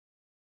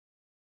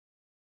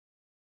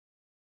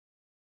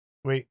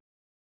 Wait.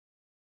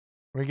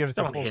 Let me get it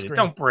to full screen.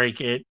 Don't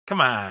break it.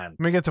 Come on. Let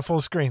me get to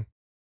full screen.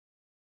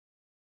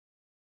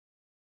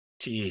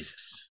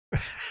 Jesus.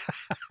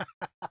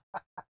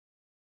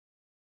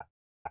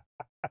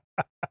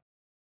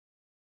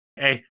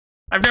 Hey,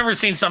 I've never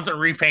seen something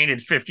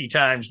repainted 50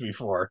 times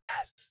before.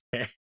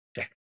 Yes.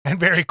 And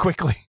very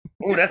quickly.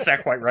 Oh, that's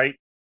not quite right.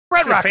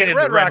 Red Rocket.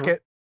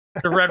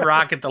 The red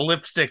rocket, the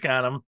lipstick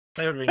on him.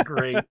 That would have been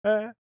great.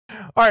 All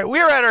right,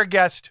 we are at our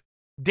guest,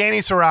 Danny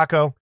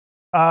Soracco.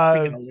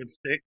 Speaking of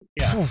lipstick.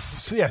 Yeah.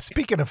 So yeah,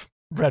 speaking of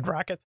red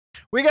rockets,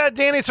 we got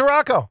Danny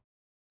Soracco,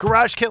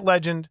 garage kit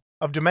legend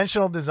of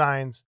dimensional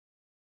designs,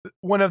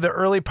 one of the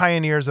early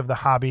pioneers of the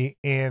hobby,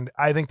 and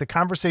I think the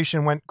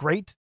conversation went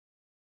great,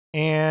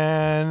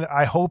 and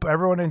I hope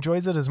everyone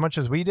enjoys it as much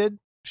as we did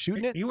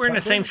shooting it. You wearing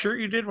the same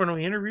shirt you did when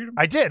we interviewed him?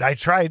 I did. I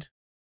tried.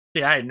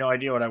 Yeah, I had no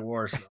idea what I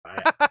wore, so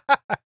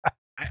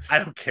I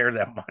don't care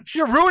that much.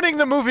 You're ruining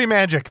the movie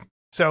magic.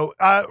 So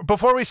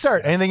before we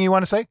start, anything you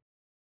want to say?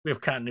 We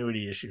have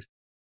continuity issues.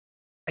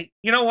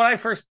 When I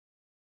first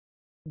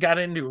got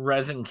into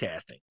resin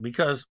casting,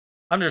 because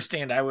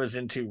understand I was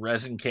into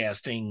resin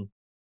casting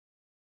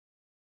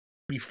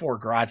before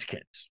Garage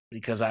Kids,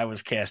 because I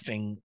was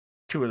casting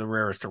two of the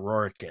rarest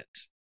Aurora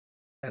kits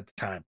at the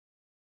time.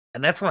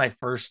 And that's when I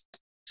first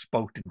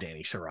spoke to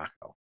Danny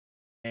Soracco.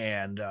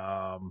 And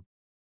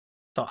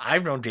so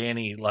I've known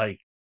Danny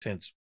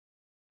since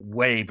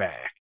way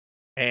back.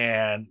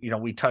 And,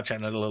 we touch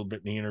on it a little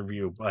bit in the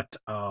interview, but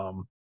I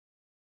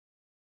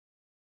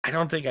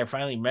don't think I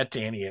finally met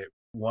Danny at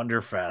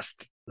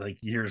Wonderfest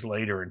years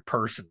later in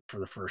person for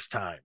the first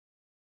time.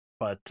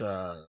 But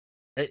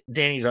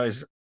Danny's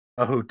always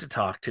a hoot to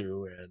talk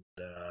to,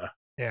 and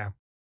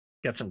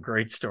got some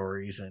great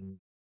stories. And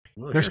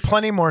there's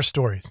plenty more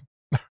stories.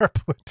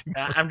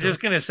 I'm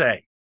just gonna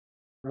say,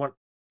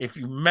 if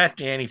you met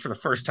Danny for the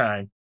first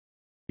time,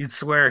 you'd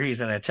swear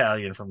he's an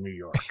Italian from New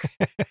York.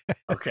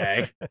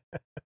 Okay.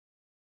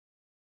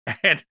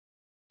 And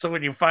so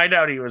when you find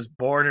out he was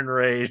born and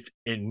raised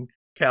in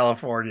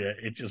California,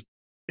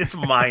 it's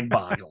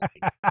mind-boggling.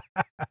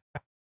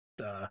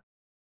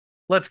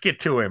 Let's get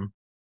to him.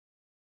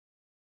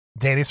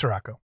 Danny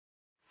Soracco.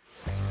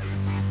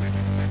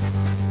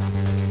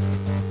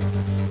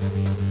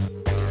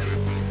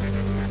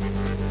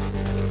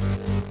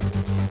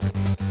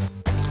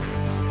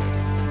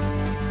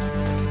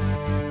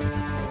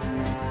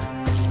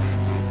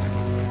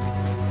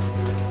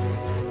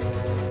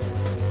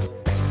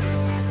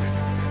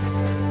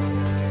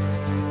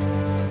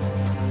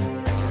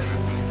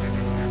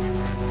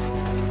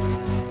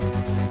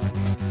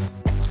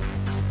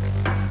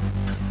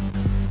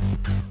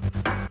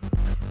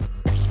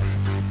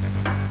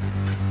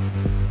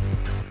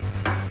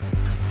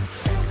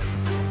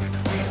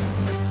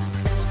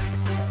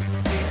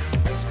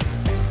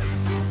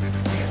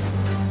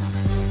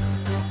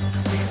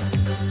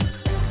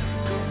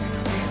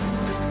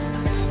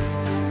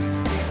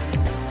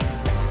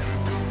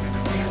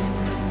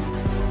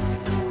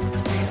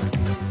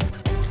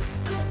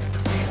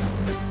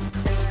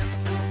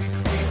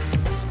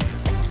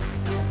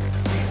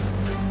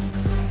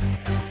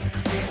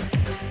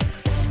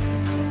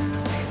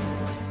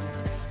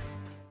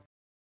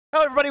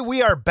 Hello, everybody.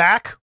 We are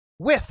back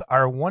with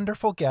our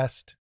wonderful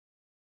guest,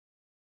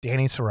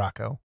 Danny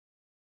Soracco.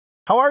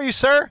 How are you,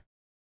 sir?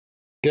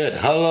 Good.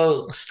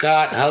 Hello,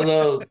 Scott.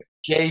 Hello,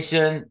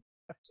 Jason.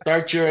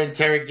 Start your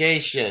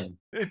interrogation.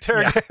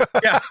 Yeah,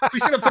 we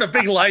should have put a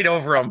big light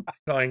over him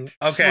going,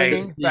 okay.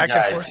 Swinging back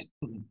and forth.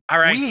 All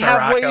right, we Soracco.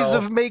 have ways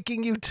of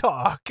making you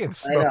talk and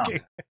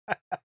smoking.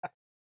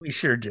 We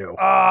sure do.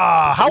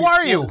 How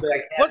are you?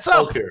 What's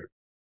up? Good.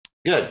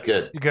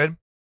 You good?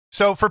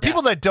 So for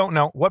people that don't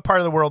know, what part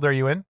of the world are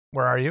you in?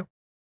 Where are you?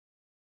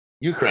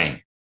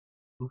 Ukraine.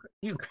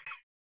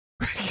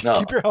 No.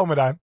 Keep your helmet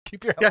on.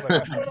 Keep your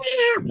helmet on.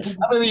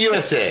 I'm in the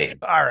USA.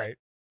 All right.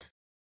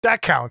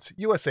 That counts.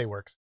 USA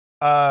works.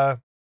 My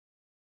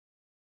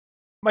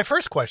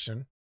first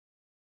question,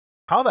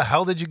 how the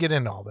hell did you get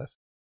into all this?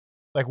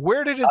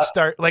 Where did it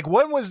start?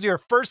 When was your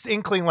first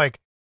inkling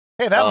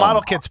hey, that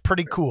model kit's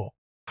pretty cool?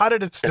 How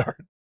did it start?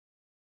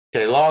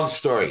 Okay, long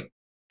story.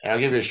 I'll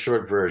give you a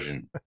short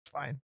version. That's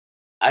fine.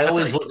 I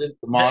always looked into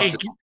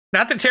monsters.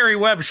 Not the Terry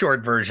Webb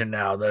short version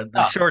now, the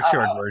short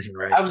version,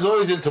 right? I was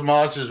always into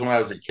monsters when I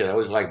was a kid. I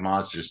always liked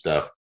monster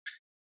stuff.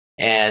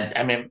 And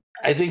I mean,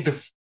 I think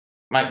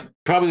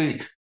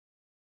probably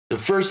the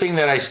first thing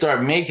that I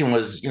started making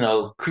was,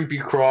 creepy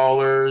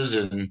crawlers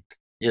and,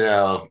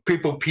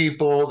 people,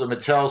 the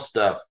Mattel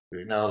stuff,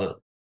 the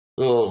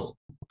little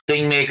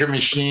thing maker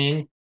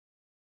machine.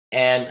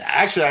 And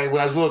actually,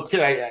 when I was a little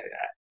kid,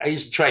 I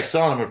used to try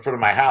selling them in front of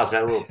my house. I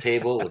had a little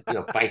table with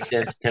 5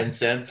 cents, 10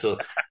 cents. So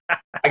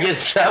I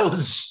guess that was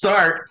the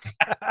start.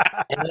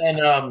 And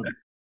then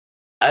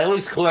I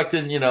always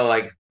collected,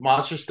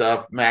 monster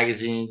stuff,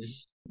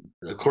 magazines,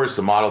 of course,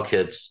 the model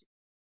kits.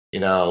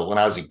 When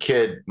I was a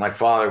kid, my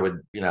father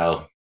would,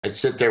 I'd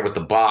sit there with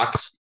the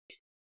box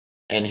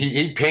and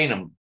he'd paint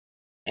them.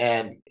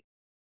 And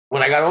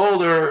when I got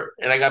older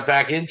and I got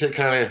back into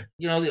kind of,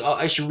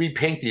 I should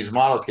repaint these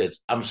model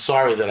kits. I'm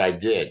sorry that I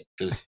did,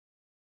 because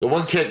the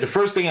one kid, the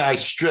first thing I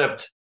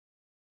stripped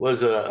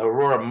was a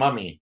Aurora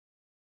mummy,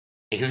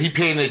 because he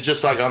painted it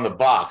just like on the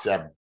box,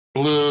 that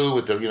blue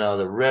with the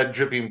the red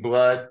dripping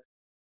blood,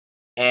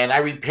 and I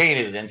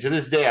repainted it. And to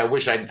this day, I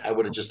wish I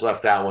would have just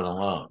left that one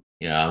alone.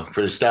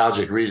 For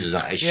nostalgic reasons,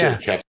 I should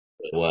have kept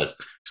it was.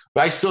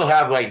 But I still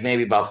have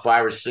maybe about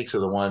 5 or 6 of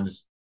the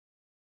ones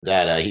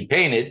that he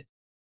painted.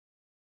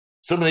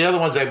 Some of the other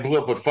ones I blew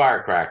up with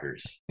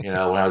firecrackers, when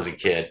I was a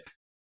kid.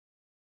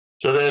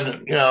 So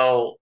then,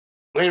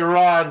 later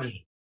on,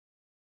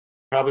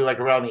 probably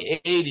around the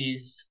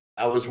 80s,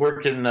 I was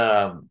working,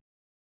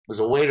 was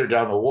a waiter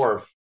down the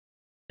wharf.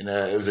 And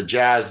it was a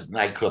jazz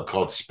nightclub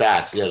called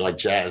Spats. It had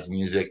jazz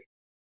music,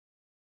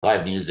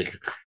 live music.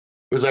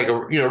 It was a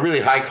really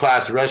high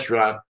class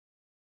restaurant.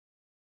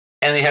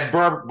 and they had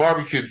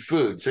barbecued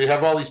food. So you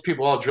have all these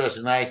people all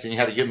dressed nice, and you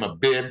had to give them a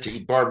bib to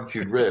eat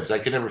barbecued ribs. I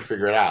could never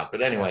figure it out.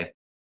 But anyway,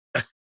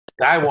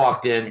 guy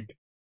walked in. It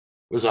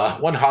was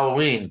one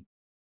Halloween.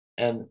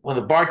 And one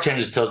of the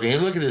bartenders tells me, hey,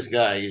 look at this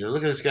guy.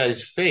 Look at this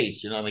guy's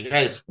face. The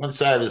guy's one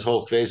side of his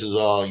whole face was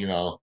all,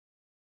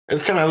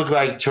 it kind of looked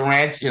like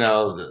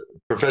the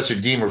Professor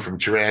Deemer from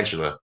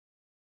Tarantula.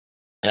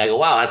 And I go,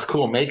 wow, that's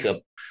cool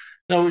makeup.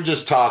 No, we're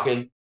just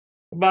talking.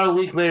 About a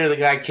week later, the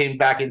guy came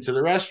back into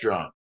the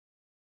restaurant.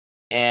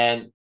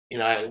 And,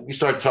 we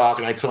started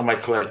talking. I told him I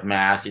collect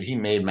masks, and he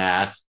made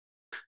masks.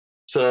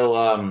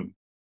 So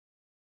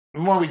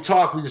when we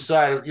talked, we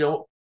decided,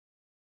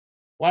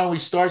 why don't we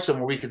start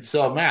somewhere we could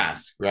sell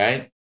masks,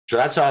 right? So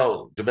that's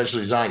how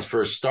Dimensional Designs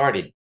first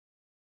started.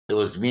 It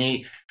was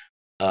me.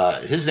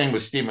 His name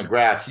was Steve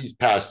McGrath. He's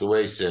passed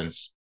away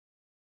since.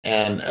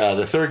 And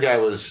the third guy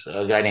was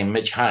a guy named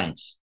Mitch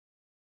Heinz.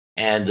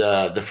 And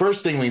the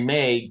first thing we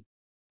made,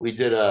 we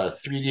did a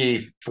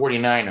 3D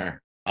 49er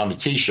on the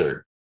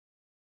T-shirt.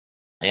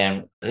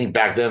 And I think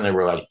back then they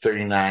were like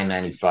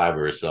 $39.95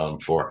 we were selling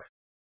for.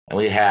 And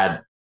we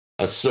had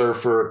a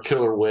surfer, a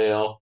killer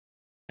whale.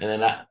 And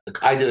then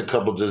I did a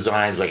couple of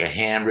designs, like a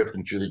hand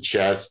ripping through the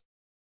chest.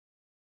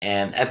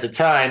 And at the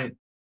time,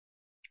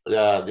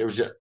 there was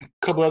a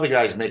couple other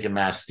guys making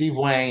masks, Steve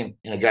Wayne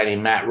and a guy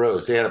named Matt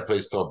Rose. They had a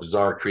place called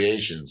Bizarre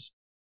Creations.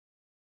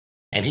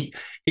 And he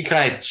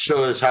kind of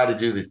showed us how to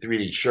do the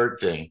 3D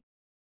shirt thing.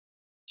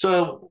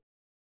 So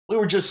we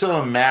were just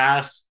selling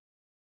masks,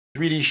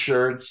 3D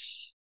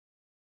shirts,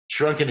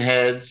 shrunken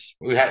heads.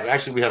 We had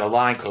a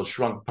line called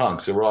Shrunk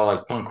Punks. They were all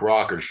like punk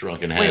rockers,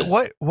 shrunken heads.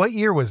 Wait, what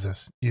year was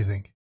this, do you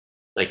think?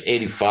 Like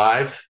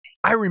 85.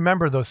 I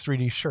remember those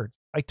 3D shirts.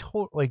 I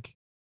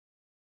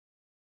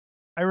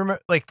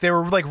remember they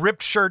were like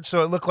ripped shirts,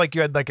 so it looked like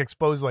you had like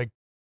exposed like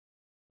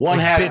the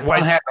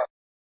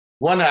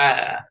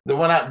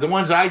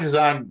ones I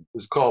designed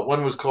was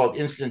called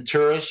Instant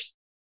Tourist,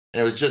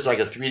 and it was just like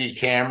a 3D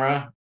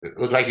camera. It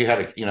looked like you had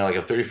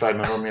a 35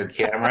 millimeter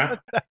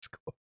camera. That's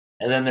cool.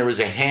 And then there was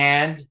a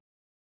hand,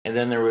 and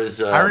then there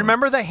was. I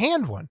remember the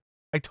hand one.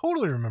 I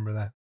totally remember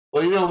that.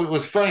 Well, it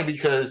was funny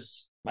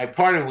because my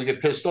partner would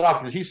get pissed off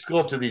because he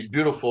sculpted these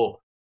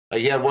beautiful. Like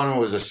he had one that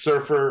was a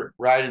surfer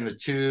riding the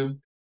tube,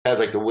 had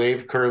like the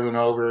wave curling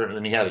over, and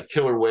then he had a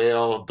killer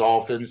whale,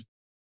 dolphins.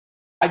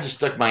 I just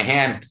stuck my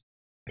hand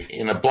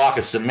in a block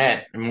of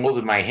cement and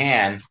molded my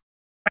hand,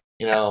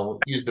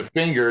 used the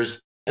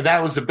fingers, and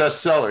that was the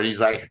best seller.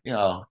 He's like, you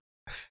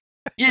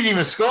didn't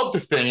even sculpt the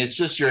thing, it's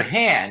just your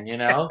hand,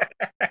 And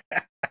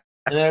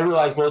then I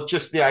realized, well,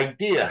 just the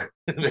idea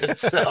that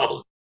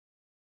sells.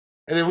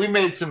 And then we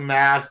made some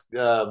masks.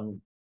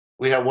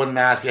 We had one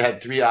mask that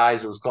had 3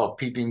 eyes. It was called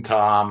Peeping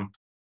Tom.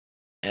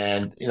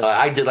 And,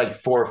 I did like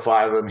 4 or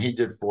 5 of them. He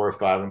did 4 or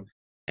 5 of them.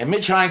 And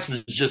Mitch Heinz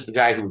was just the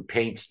guy who would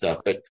paint stuff.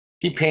 But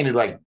he painted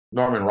like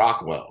Norman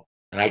Rockwell.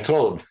 And I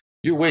told him,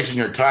 you're wasting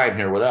your time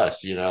here with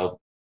us, You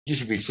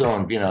should be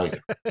selling,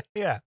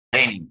 yeah,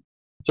 painting.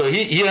 So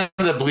he ended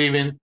up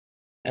leaving.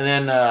 And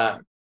then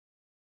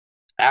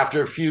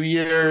after a few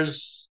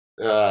years,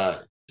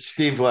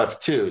 Steve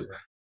left too.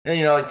 And,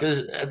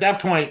 at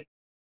that point,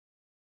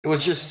 it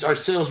was just our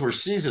sales were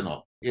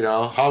seasonal,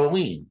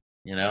 Halloween,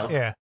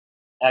 Yeah.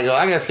 I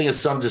got to think of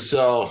something to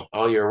sell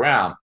all year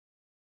round.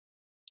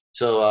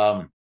 So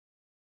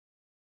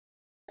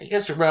I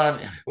guess it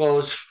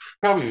was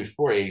probably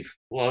before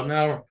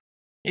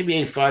maybe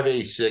 85,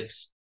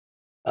 86.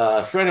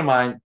 A friend of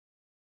mine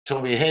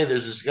told me, hey,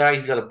 there's this guy,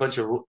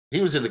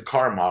 he was into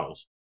car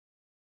models.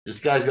 This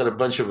guy's got a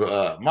bunch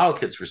of model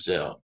kits for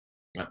sale.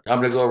 I'm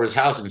going to go over his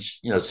house and,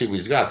 see what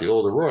he's got, the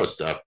old Aurora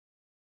stuff.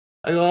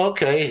 I go,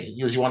 okay. He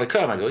goes, you want to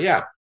come? I go,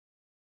 yeah.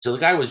 So the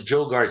guy was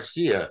Joe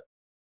Garcia,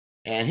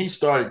 and he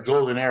started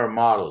Golden Era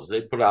Models.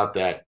 They put out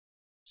that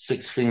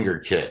 6-finger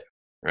kit,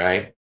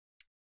 right?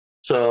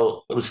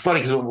 So it was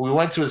funny because when we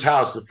went to his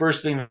house, the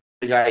first thing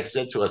the guy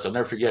said to us, I'll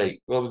never forget,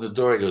 he opened the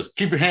door, he goes,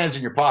 keep your hands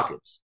in your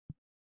pockets.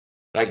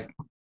 Like,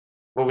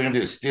 what are we going to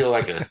do, steal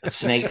like a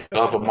snake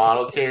off a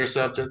model kit or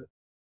something?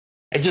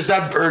 It just,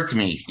 that irked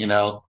me,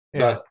 Yeah.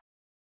 But,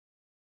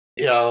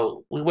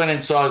 we went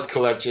and saw his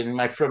collection.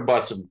 My friend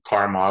bought some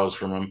car models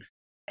from him,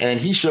 and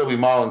he showed me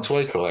Model and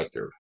Toy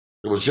Collector.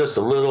 It was just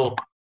a little,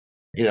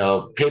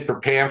 paper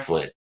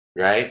pamphlet,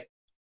 right?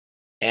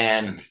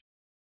 And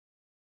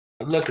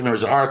I looked, and there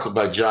was an article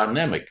by John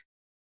Nemec,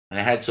 and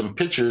I had some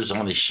pictures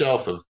on the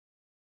shelf of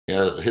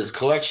his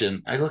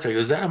collection. I go,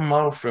 is that a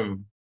model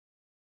from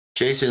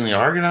Jason and the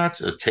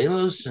Argonauts,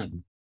 Talos?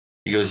 And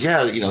he goes,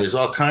 yeah, there's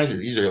all kinds of,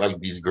 these are like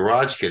these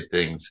garage kit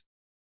things.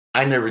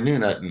 I never knew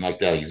nothing like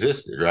that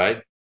existed,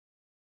 right?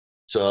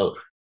 So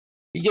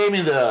he gave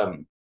me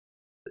the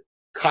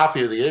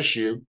copy of the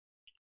issue.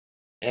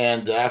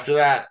 And after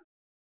that,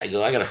 I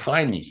go, I got to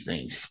find these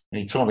things.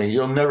 And he told me,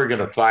 you're never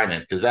going to find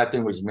it because that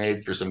thing was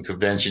made for some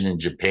convention in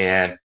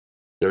Japan.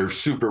 They're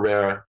super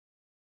rare.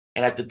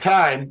 And at the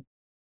time,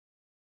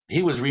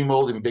 he was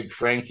remolding Big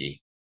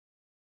Frankie.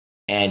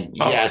 And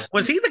yes.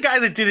 Was he the guy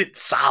that did it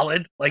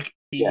solid? Like,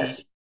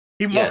 yes.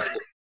 He yes.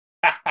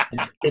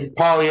 in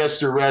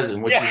polyester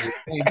resin, which Yeah. is the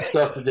same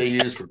stuff that they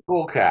use for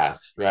cool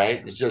casts,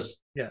 right? It's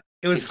just Yeah,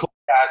 it in was. cool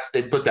casts,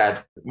 they put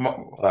that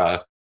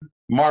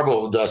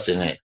marble dust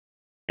in it.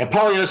 And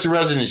polyester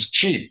resin is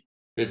cheap.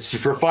 It's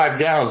for 5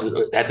 gallons.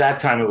 At that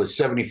time, it was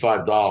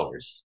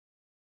 $75.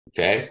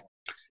 Okay.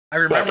 I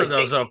remember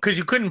those though, because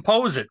you couldn't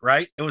pose it,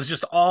 right? It was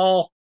just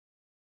all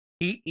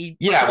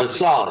Yeah, it was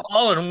solid.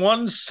 all in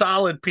one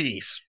solid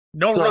piece.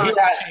 No So rod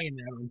chain,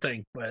 I don't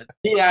think. But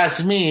he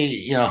asked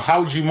me,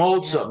 how would you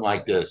mold something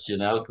like this?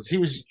 Because he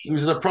was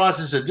in the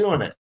process of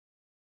doing it.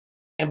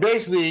 And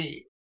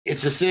basically,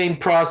 it's the same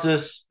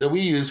process that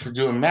we use for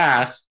doing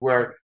masks,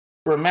 where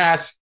for a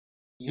mask,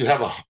 you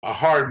have a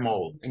hard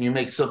mold and you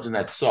make something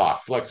that's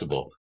soft,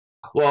 flexible.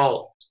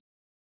 Well,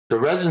 the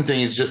resin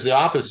thing is just the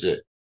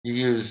opposite. You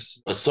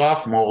use a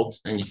soft mold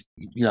and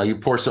you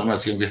pour something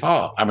that's going to be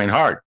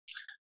hard.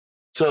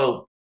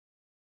 So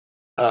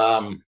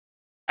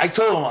I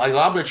told him, I'm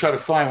going to try to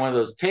find one of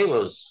those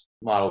Talos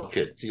model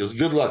kits. He goes,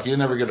 good luck. You're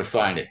never going to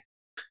find it.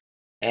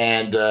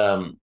 And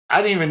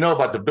I didn't even know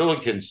about the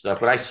Billiken stuff,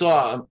 but I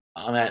saw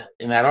in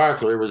that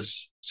article, there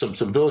was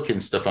some Billiken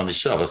stuff on the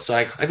shelf.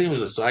 I think it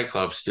was a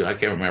Cyclops too. I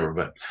can't remember,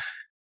 but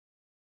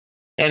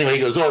anyway, he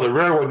goes, "Oh, the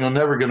rare one you're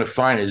never going to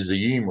find is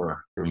the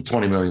Ymir from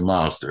 20 Million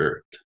Miles to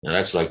Earth.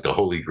 That's like the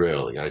holy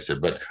grail." I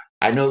said, "But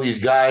I know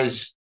these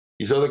guys,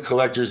 these other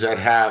collectors that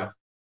have,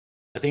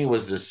 I think it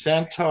was the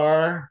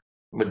Centaur,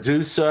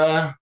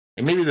 Medusa,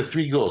 and maybe the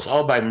Three Ghouls,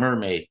 all by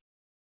Mermaid."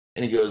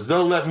 And he goes,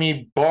 "They'll let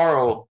me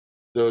borrow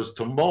those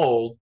to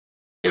mold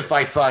if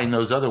I find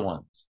those other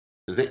ones.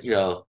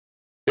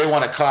 They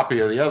want a copy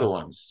of the other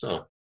ones."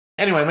 So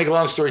anyway, make a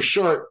long story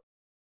short,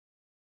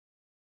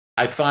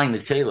 I find the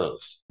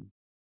Talos.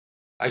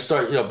 I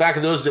started, back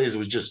in those days, it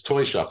was just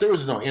toy shop. There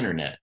was no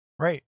internet.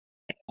 Right.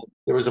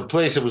 There was a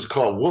place that was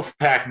called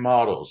Wolfpack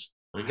Models.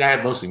 The guy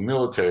had mostly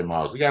military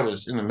models. The guy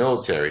was in the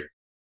military,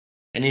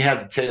 and he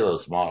had the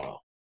Talos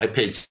model. I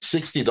paid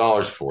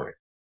 $60 for it.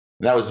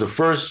 And that was the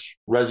first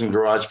resin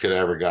garage kit I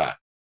ever got.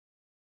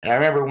 And I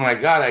remember when I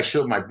got it, I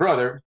showed my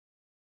brother,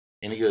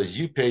 and he goes,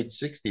 "You paid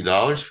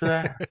 $60 for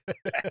that?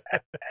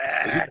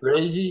 Are you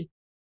crazy?"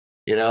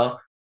 So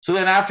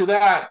then after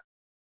that,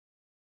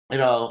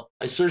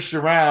 I searched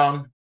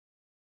around,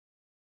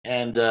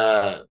 and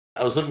I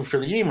was looking for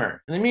the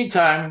Ymir. In the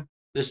meantime,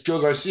 this Joe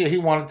Garcia, he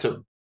wanted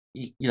to,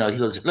 he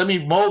goes, "Let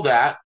me mold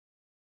that,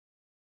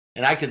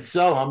 and I could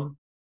sell them."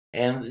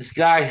 And this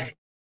guy,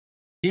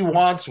 he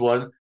wants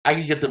one. I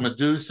can get the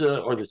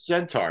Medusa or the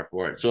Centaur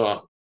for it.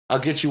 So I'll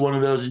get you one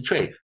of those in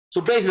trade.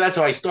 So basically, that's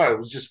how I started. It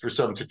was just for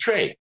something to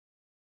trade.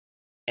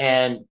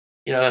 And,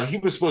 he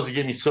was supposed to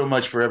give me so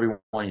much for every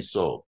one he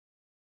sold.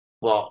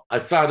 Well, I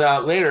found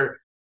out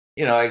later,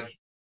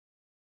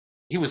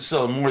 he was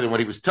selling more than what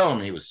he was telling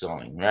me he was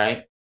selling,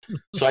 right?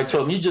 So I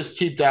told him, "You just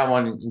keep that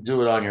one and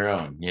do it on your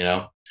own,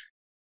 But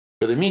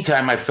in the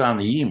meantime, I found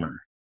the Ymir.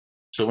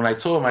 So when I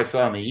told him I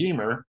found the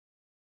Ymir,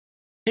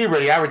 he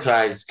already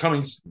advertised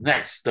coming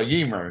next, the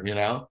Ymir,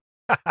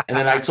 And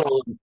then I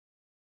told him,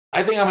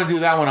 "I think I'm going to do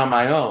that one on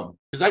my own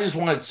because I just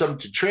wanted something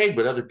to trade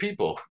with other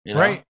people,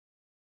 Right.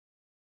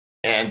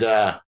 And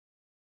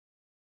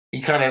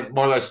he kind of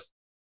more or less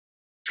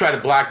tried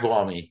to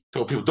blackball me.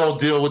 Told people, "Don't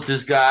deal with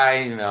this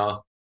guy,"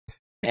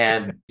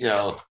 And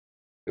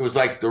it was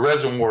like the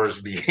resin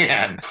wars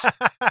began.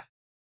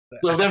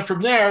 So then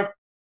from there,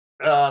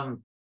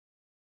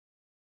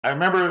 I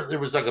remember there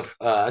was like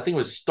I think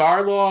it was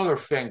Starlog or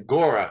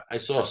Fangora. I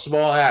saw a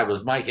small ad. It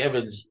was Mike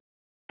Evans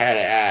had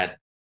an ad,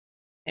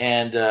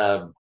 and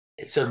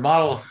it said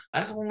model.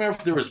 I don't remember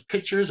if there was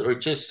pictures or it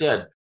just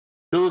said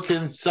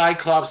Billiken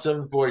Cyclops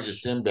 7 Voyage of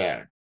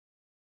Sinbad.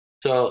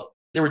 So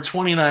they were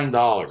 $29,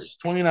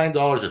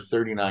 $29 or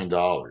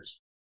 $39.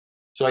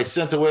 So I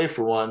sent away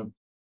for one.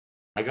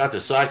 I got the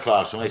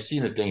Cyclops. When I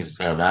seen the things,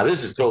 now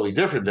this is totally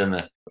different than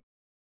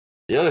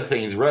the other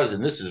thing is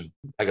resin. This is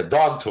like a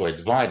dog toy.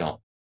 It's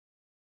vinyl.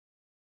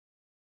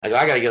 I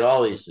got to get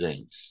all these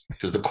things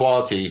because the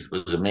quality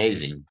was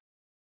amazing.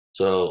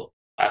 So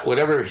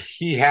whatever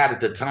he had at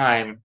the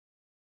time,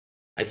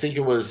 I think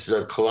it was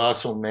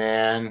Colossal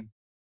Man.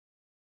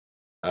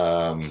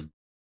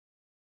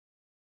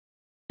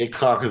 It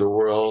Conquered the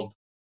World.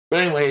 But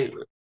anyway,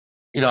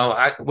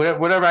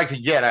 whatever I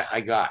could get,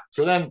 I got.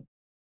 So then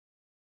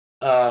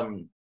I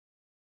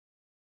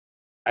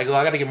go,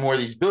 I got to get more of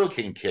these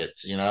Billiken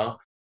kits,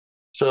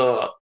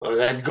 So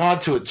I'd gone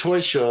to a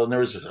toy show, and there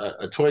was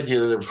a toy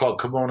dealer that was called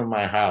Come On to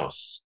My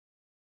House.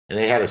 And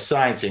they had a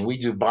sign saying, "We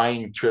do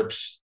buying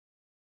trips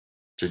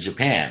to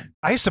Japan."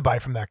 I used to buy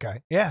from that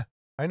guy. Yeah,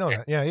 I know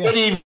that. Yeah. I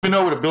didn't even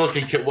know what a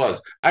Billiken kit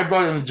was. I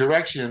brought in the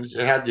directions.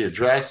 It had the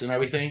address and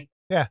everything.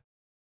 Yeah.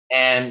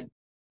 And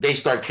they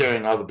start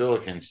carrying all the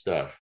Billiken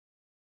stuff.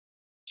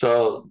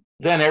 So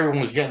then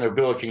everyone was getting their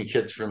Billiken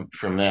kits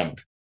from them.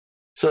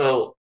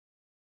 So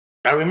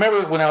I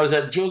remember when I was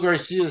at Joe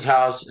Garcia's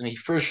house and he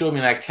first showed me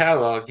that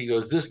catalog, he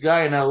goes, "This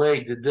guy in LA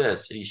did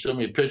this." And he showed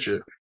me a picture,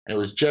 and it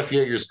was Jeff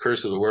Yeager's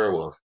Curse of the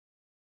Werewolf.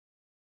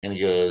 And he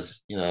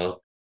goes,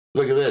 "Look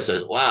at this." I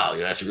said, "Wow,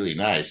 that's really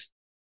nice."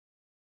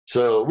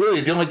 So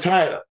really, the only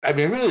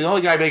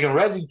guy making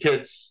resin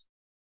kits,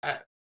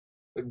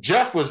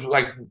 Jeff was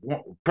like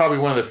probably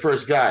one of the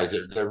first guys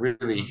that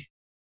really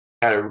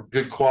had a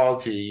good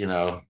quality,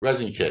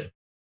 resin kit.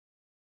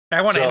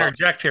 I want to So-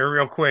 interject here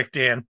real quick,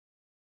 Dan.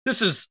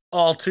 This is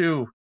all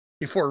too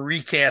before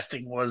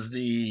recasting was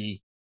the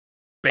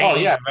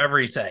bane of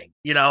everything.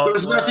 There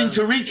was nothing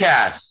to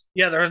recast.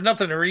 Yeah, there was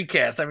nothing to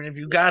recast. I mean, if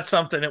you got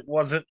something, it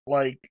wasn't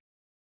like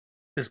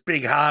this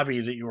big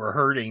hobby that you were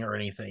hurting or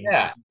anything.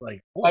 Yeah.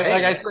 Like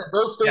I said,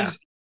 those things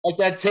like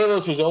that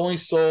Talos was only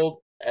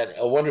sold at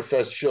a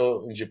Wonderfest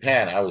show in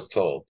Japan, I was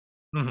told.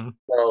 Mm-hmm.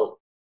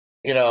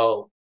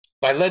 So,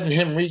 by letting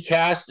him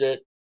recast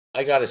it,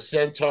 I got a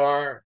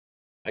Centaur,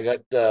 I got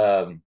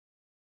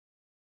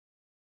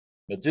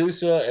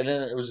Medusa, and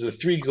then it was the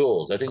 3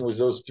 ghouls. I think it was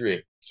those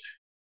 3.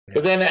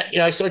 But then,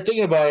 I started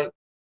thinking about,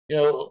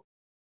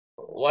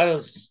 why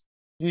don't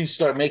we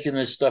start making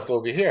this stuff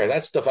over here?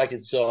 That stuff I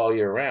could sell all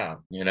year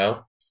round,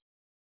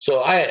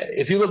 So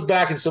if you look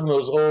back at some of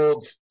those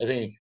old, I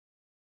think,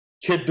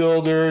 Kid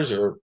Builders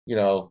or,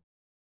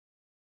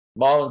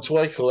 Mall and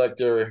Toy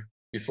Collector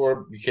before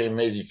it became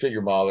Maisie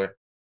Figure Mauler,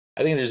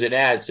 I think there's an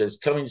ad that says,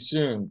 coming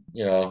soon,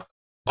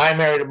 I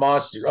Married a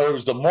Monster. Oh, it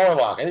was the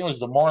Morlock. I think it was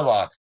the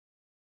Morlock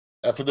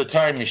for the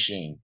Time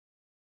Machine.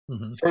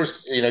 Mm-hmm.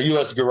 First,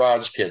 U.S.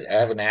 Garage Kit. I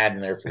have an ad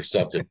in there for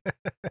something.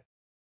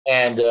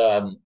 And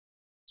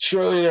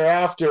shortly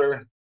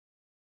thereafter,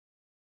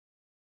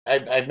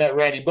 I met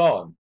Randy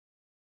Bowen.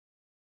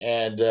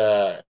 And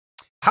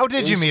how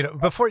did you meet him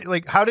before?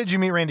 Like, how did you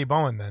meet Randy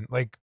Bowen then?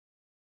 Like,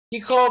 he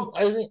called.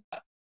 I think,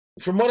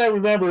 from what I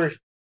remember,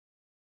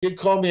 he'd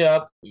called me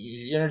up.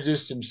 He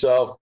introduced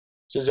himself.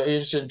 Says, "Are you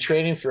interested in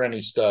training for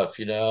any stuff?"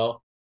 And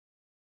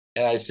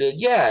I said,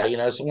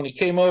 "Yeah." So when he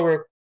came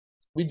over,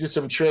 we did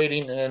some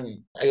trading,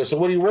 and I go, "So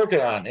what are you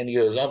working on?" And he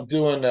goes, "I'm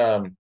doing."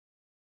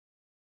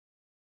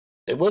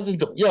 It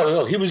wasn't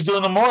he was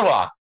doing the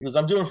Morlock. He goes,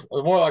 "I'm doing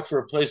a Morlock for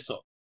a place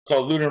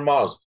called Lunar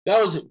Models."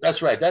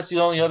 That's right. That's the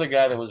only other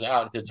guy that was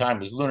out at the time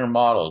was Lunar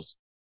Models.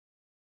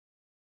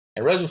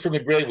 And Resin from the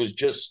Grave was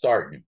just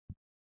starting.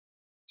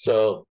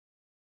 So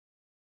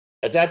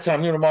at that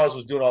time, Lunar Models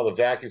was doing all the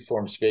vacuum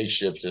form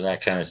spaceships and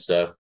that kind of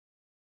stuff.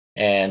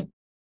 And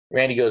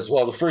Randy goes,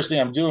 "Well, the first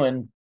thing I'm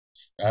doing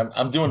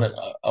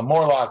a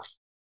Morlock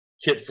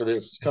kit for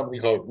this company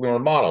called Lunar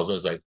Models." I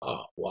was like,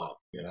 "Oh, wow."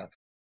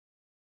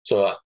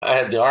 So I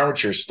had the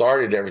armature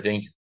started,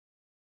 everything,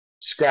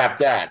 scrap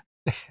that.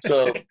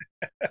 So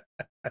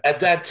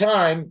at that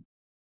time,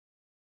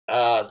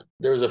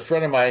 there was a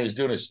friend of mine who was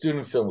doing a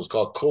student film. It was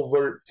called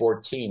Covert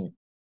 14.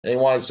 And they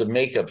wanted some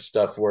makeup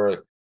stuff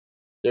where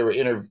they were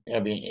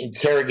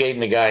interrogating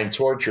the guy and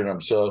torturing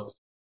him. So,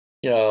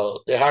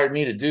 they hired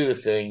me to do the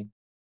thing.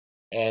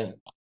 And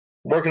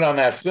working on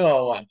that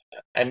film,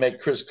 I met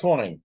Chris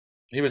Koenig.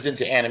 He was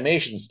into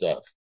animation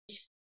stuff.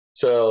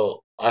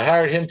 So I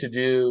hired him to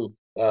do,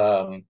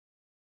 I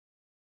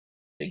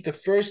think the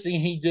first thing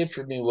he did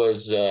for me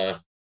was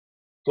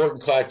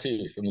Gordon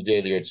Klaatu from The Day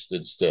the Earth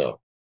Stood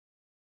Still.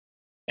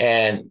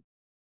 And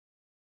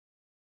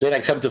then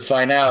I come to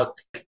find out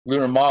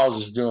Lunar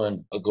Models is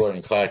doing a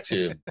Gordon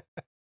Klaatu.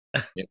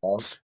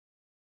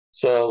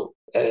 So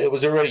it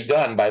was already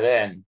done by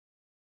then.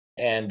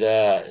 And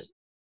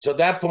so at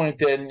that point,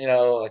 then,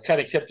 I kind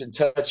of kept in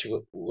touch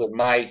with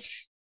Mike.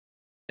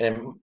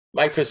 And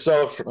Mike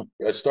Fasella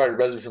started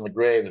Resin from the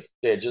Grave.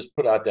 They had just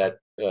put out that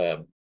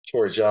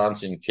Tor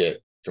Johnson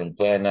kit from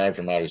Plan 9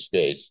 from Outer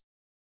Space.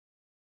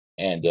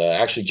 And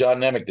actually, John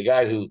Nemec, the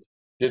guy who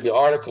did the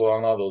article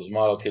on all those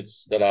model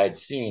kits that I had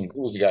seen,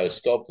 who was the guy who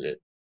sculpted it.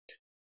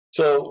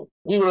 So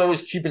we would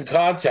always keep in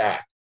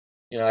contact.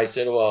 I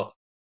said, "Well,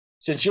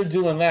 since you're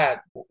doing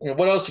that,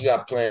 what else you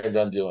got planned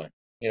on doing?"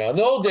 In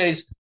the old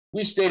days,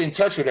 we stayed in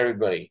touch with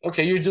everybody.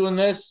 "Okay, you're doing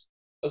this?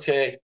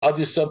 Okay, I'll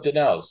do something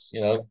else,"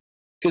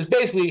 because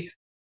basically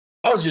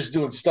I was just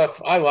doing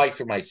stuff I like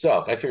for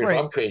myself. I figured if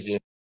I'm crazy,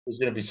 there's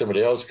going to be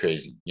somebody else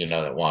crazy,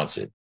 that wants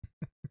it.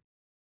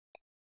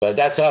 But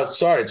that's how it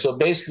started. So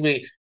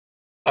basically,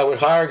 I would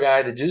hire a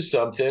guy to do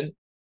something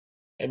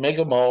and make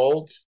a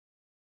mold,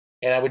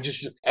 and I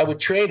would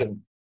trade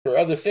him for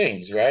other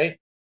things, right?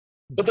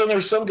 But then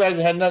there's some guys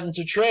that had nothing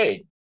to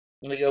trade.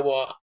 And they go,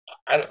 "Well,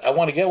 I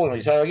want to get one of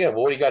these. How do I get it?"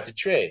 "Well, what do you got to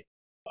trade?"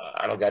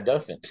 "I don't got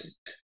nothing."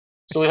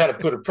 So we had to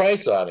put a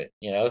price on it,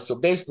 So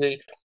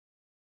basically,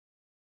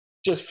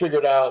 just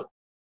figured out,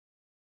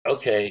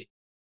 okay,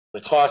 the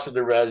cost of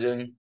the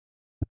resin,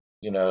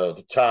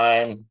 the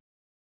time,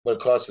 what it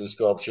costs for the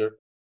sculpture.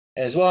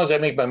 And as long as I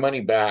make my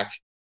money back,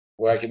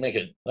 where I can make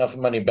enough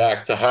money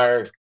back to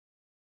hire a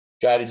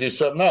guy to do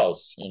something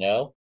else,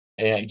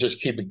 and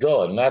just keep it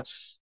going. And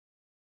that's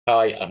how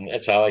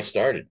I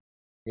started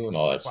doing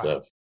all that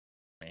stuff.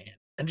 Man.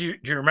 And do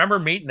you remember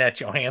meeting that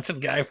Johansson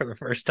guy for the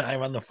first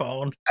time on the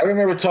phone? I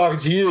remember talking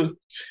to you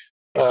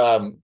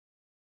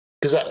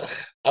because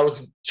I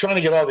was trying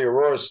to get all the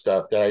Aurora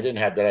stuff that I didn't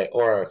have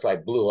or if I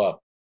blew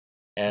up.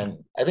 And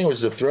I think it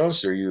was the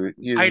Thronester.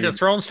 I had a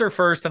Thronester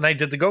first, and I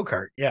did the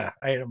go-kart. Yeah,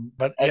 I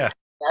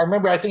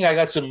remember. I think I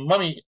got some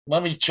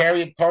mummy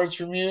chariot parts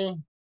from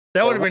you.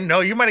 That would have been,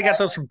 no, you might have got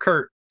those from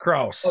Kurt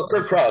Kraus. Oh,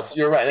 Kurt Kraus.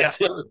 You're right. That's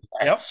Yeah. the other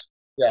guy. Yep.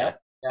 Yeah.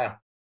 Yeah.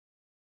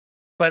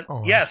 But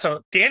Oh, wow. yeah,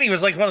 so Danny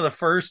was like one of the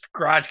first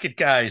Garage Kid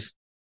guys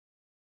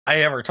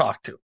I ever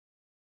talked to.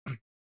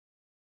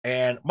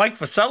 And Mike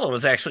Vasella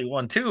was actually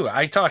one too.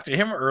 I talked to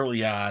him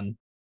early on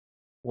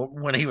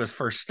when he was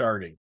first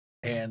starting.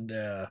 And,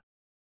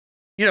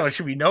 you know, it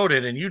should be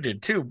noted, and you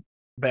did too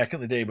back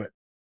in the day, but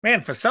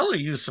man, Vasella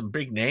used some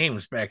big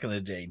names back in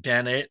the day.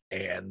 Dennett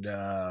and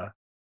I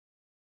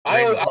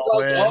Randy liked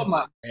Baldwin, all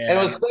my, and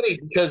it was funny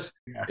because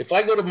Yeah. if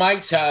I go to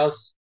Mike's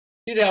house,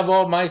 he'd have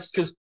all my,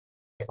 because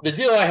the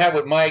deal I had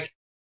with Mike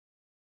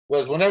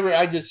was whenever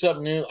I did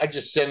something new, I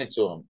just sent it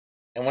to him.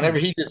 And whenever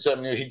he did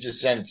something new, he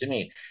just sent it to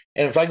me.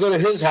 And if I go to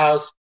his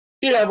house,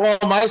 he'd have all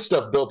my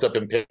stuff built up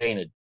and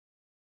painted.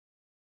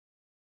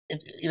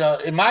 And, you know,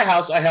 in my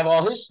house, I have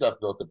all his stuff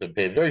built up and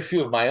painted. Very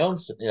few of my own,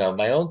 you know,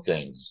 my own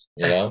things,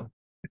 you know.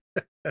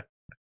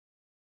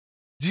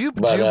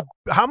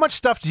 How much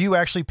stuff do you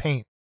actually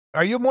paint?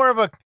 Are you more of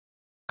a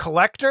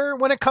collector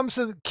when it comes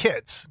to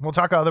kits? We'll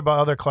talk about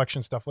other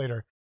collection stuff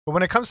later. But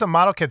when it comes to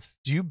model kits,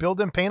 do you build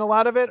and paint a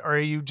lot of it, or are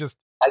you just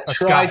I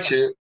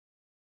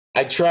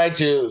try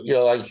to, you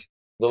know, like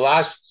the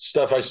last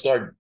stuff I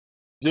started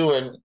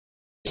doing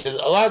is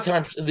a lot of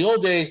times in the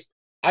old days,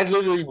 I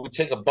literally would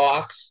take a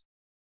box.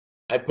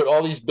 I put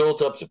all these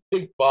build-ups, a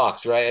big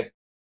box, right? I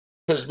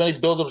put as many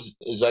build-ups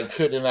as I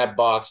could in that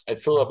box. I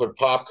fill it up with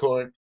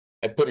popcorn.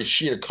 I put a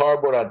sheet of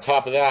cardboard on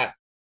top of that,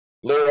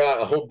 layer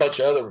out a whole bunch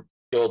of other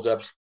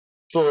build-ups,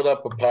 fill it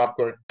up with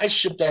popcorn. I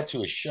shipped that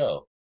to a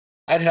show.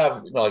 I'd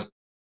have, you know, like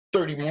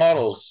 30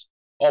 models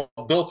all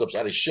built ups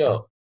at a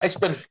show. I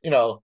spent, you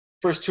know,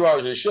 first 2 hours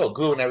of the show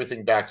gluing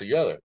everything back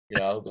together, you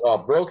know, they're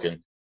all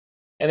broken.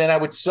 And then I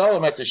would sell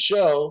them at the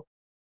show.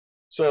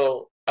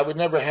 So I would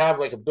never have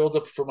like a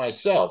buildup for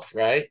myself,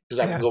 right? Because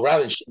I would go,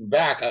 rather than ship them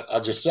back,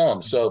 I'll just sell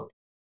them. So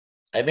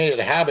I made it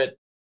a habit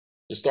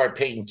to start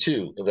painting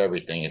two of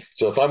everything.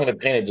 So if I'm going to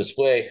paint a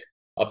display,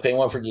 I'll paint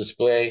one for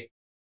display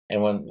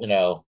and one, you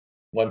know,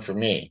 one for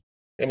me.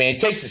 I mean, it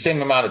takes the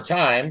same amount of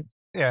time.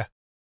 Yeah.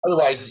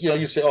 Otherwise, you know,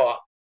 you say, oh,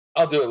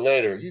 I'll do it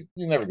later. You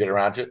never get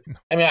around to it.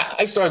 I mean,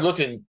 I started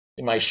looking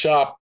in my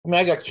shop. I mean,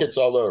 I got kits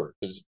all over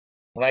because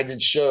when I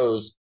did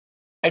shows,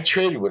 I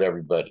traded with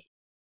everybody.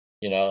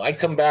 You know, I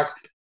come back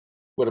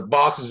with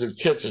boxes of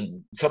kits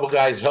and a couple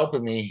guys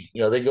helping me.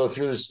 You know, they go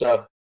through this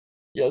stuff.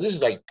 You know, this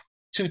is like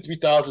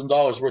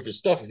 $2,000-$3,000 worth of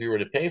stuff if you were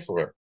to pay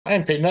for it. I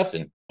didn't pay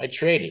nothing. I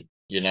traded,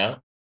 you know?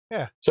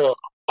 Yeah. So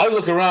I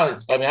look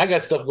around. I mean, I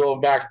got stuff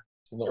going back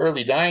from the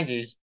early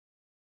 90s.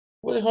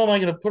 Where the hell am I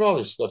going to put all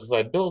this stuff if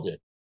I build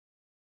it?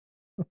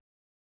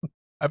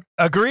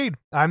 Agreed.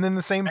 I'm in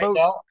the same boat.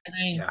 I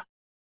mean,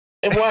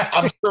 and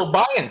I'm still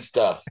buying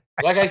stuff.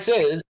 Like I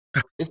said,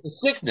 it's a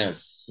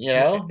sickness, you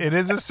know? It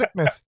is a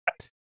sickness.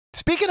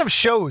 Speaking of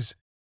shows,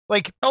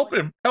 like help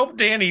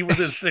Danny with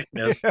his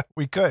sickness. Yeah,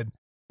 we could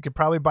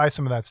probably buy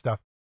some of that stuff.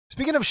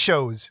 Speaking of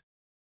shows,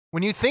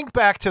 when you think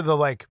back to the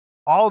like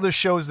all the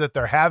shows that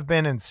there have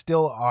been and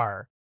still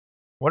are,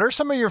 what are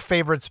some of your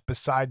favorites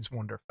besides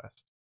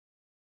Wonderfest?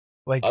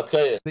 Like, I'll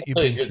tell you, that you've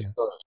a been good to.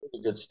 story. A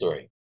good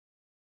story.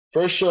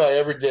 First show I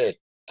ever did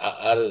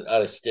out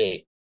of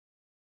state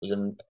was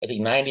in, I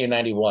think, 90 or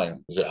 91. It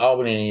was at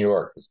Albany, New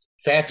York. It was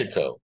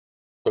Fantico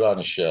put on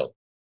a show.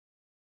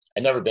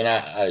 I'd never been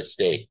out of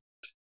state.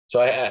 So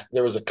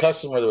there was a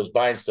customer that was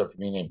buying stuff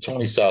from me named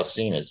Tony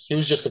Salsinas. He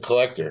was just a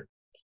collector.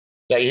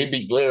 That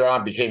later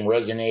on became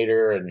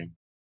Resinator and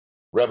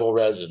Rebel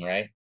Resin,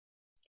 right?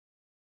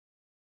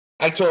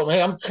 I told him,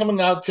 hey, I'm coming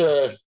out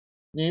to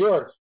New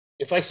York.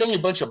 If I send you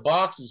a bunch of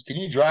boxes, can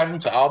you drive them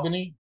to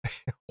Albany?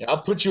 And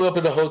I'll put you up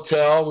in a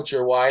hotel with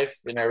your wife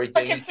and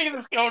everything. I can see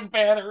this going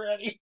bad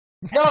already.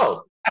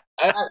 No,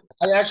 I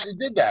actually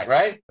did that,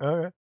 right?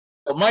 Okay.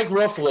 But Mike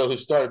Ruffalo, who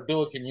started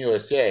Billiken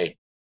USA,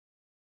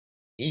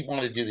 he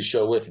wanted to do the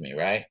show with me,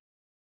 right?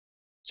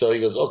 So he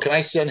goes, oh, can I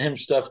send him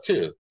stuff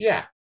too?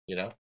 Yeah, you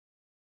know.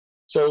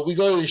 So we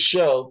go to the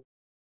show.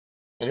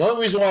 And the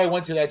only reason why I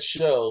went to that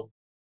show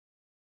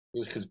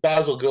was because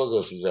Basil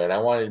Gilgos was there. And I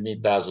wanted to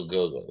meet Basil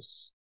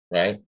Gilgos,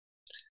 right?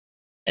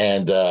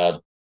 And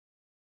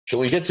so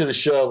we get to the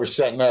show. We're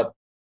setting up.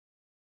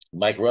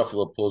 Mike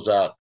Ruffalo pulls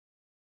out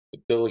the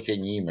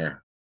Billiken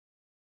Yeamer.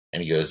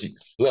 And he goes,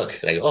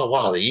 look. And I go, oh,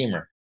 wow, the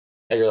Yeamer.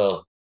 I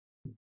go,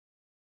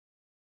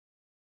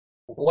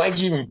 why'd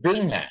you even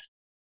bring that?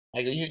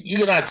 I go, you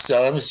cannot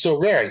sell them. It's so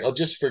rare. I go,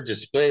 just for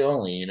display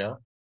only, you know?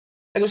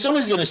 I go,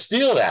 somebody's going to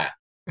steal that,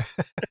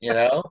 you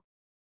know?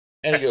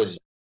 And he goes,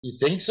 you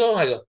think so?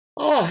 I go,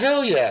 oh,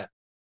 hell yeah.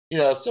 You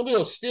know, somebody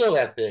will steal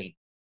that thing.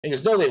 He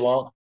goes, no, they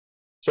won't.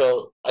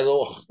 So I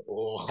go,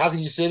 well, how can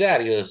you say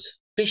that? He goes,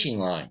 fishing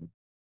line.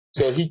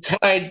 So he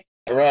tied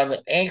around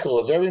the ankle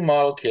of every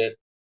model kit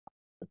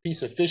a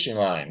piece of fishing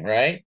line,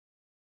 right?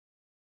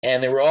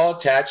 And they were all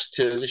attached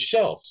to the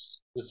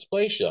shelves,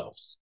 display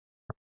shelves.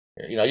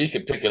 You know, you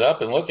could pick it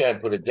up and look at it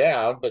and put it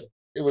down, but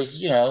it was,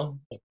 you know,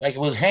 like it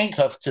was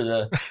handcuffed to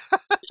the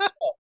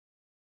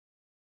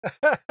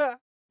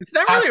It's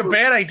not really a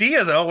bad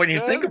idea, though, when you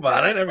think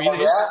about it. I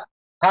mean,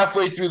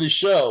 halfway through the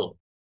show,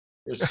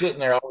 we're sitting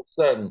there, all of a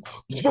sudden,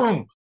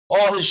 boom,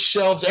 all his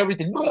shelves,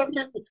 everything.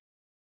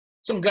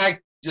 Some guy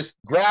just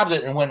grabbed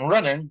it and went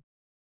running.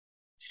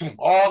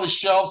 All the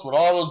shelves with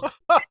all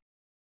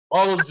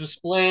those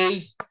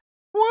displays.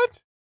 What?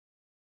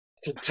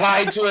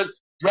 Tied to it,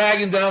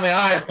 dragging down the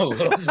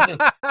aisle.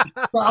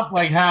 Stopped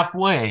like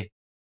halfway.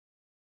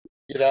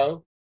 You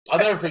know? I'll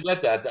never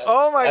forget that.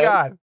 Oh my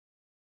God.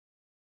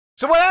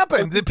 So what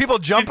happened? Did people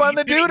jump on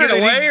the dude? Did he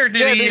get away, or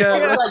did he?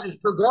 I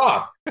just took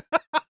off.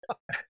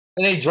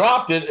 And he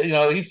dropped it. You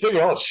know, he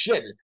figured, oh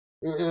shit.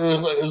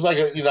 It was like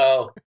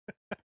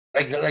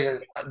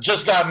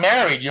just got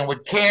married, you know,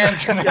 with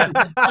cans.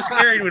 Just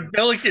married with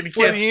Billiken kids.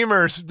 With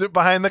Eamers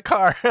behind the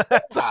car.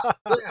 That's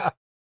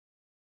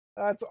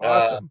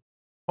awesome.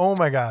 Oh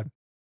my God.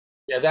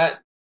 Yeah,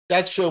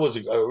 that show was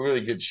a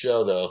really good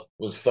show, though. It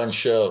was a fun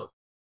show.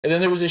 And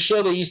then there was a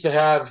show they used to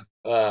have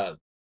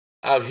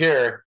out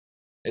here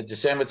at the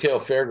San Mateo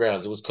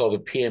Fairgrounds. It was called the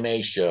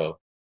PMA show.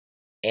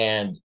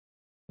 And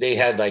they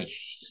had like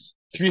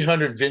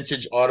 300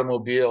 vintage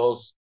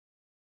automobiles.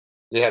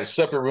 They had a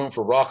separate room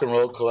for rock and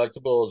roll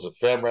collectibles,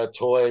 ephemera,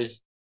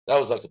 toys. That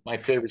was like my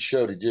favorite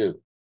show to do.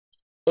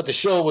 But the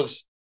show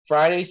was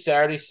Friday,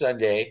 Saturday,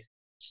 Sunday.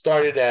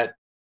 Started at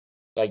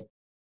like,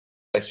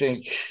 I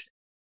think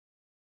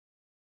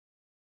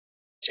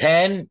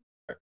 10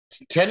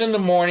 in the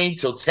morning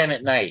till 10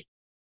 at night.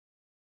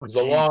 It was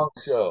a long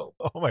show.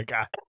 Oh my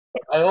God.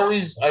 I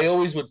always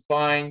would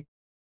find,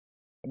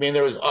 I mean,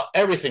 there was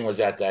everything was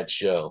at that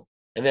show.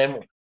 And then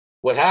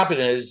what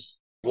happened is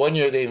one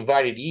year they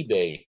invited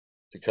eBay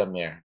to come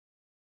there.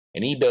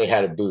 And eBay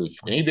had a booth.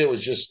 And eBay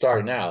was just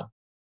starting out.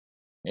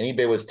 And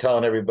eBay was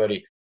telling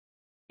everybody,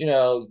 you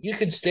know, you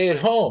can stay at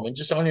home and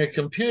just on your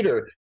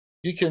computer,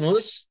 you can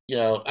list, you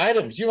know,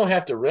 items. You don't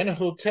have to rent a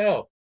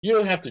hotel. You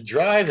don't have to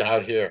drive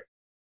out here.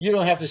 You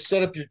don't have to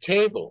set up your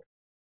table.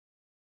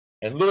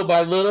 And little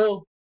by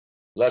little,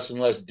 less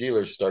and less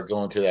dealers start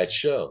going to that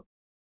show.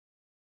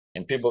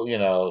 And people, you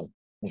know,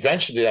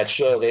 eventually that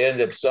show, they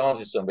ended up selling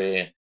to somebody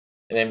and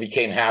then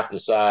became half the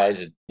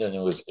size. And then it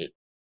was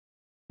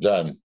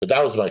done. But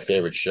that was my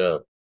favorite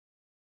show.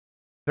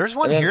 There's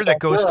one here that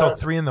goes till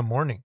 3 in the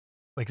morning.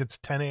 Like it's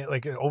 10 a.m.,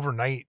 like an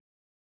overnight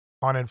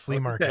haunted flea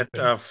market.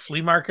 That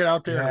flea market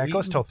out there. Yeah, it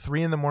goes till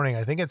 3 in the morning.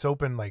 I think it's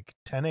open like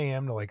 10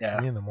 a.m. to like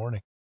 3 in the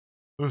morning.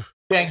 Oof.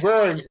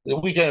 Bangor, the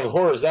Weekend of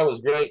Horrors, that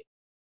was great.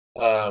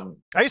 I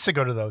used to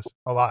go to those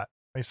a lot.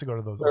 A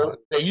lot.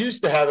 They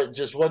used to have it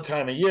just one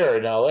time a year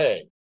in LA.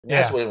 And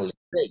that's when it was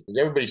great because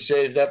everybody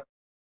saved up,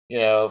 you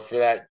know, for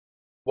that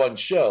one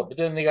show. But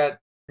then they got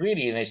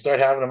greedy and they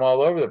started having them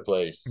all over the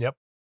place. Yep.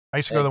 I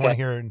used to go to the one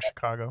here in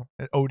Chicago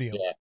at Odeon.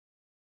 Yeah.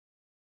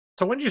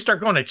 So when did you start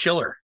going to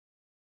Chiller?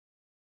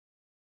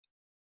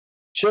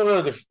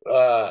 Chiller,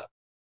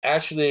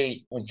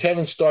 actually, when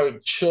Kevin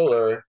started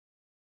Chiller,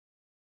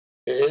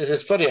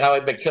 it's funny how I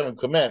met Kevin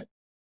Clement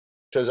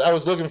because I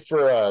was looking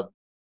for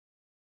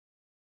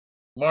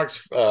Mark's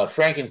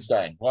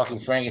Frankenstein, Walking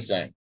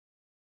Frankenstein.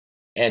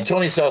 And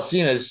Tony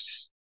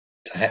Salsinas,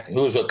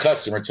 who was a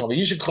customer, told me,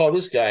 you should call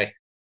this guy.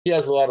 He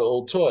has a lot of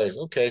old toys.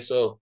 Okay,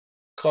 so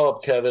call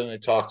up Kevin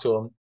and talk to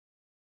him.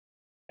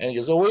 And he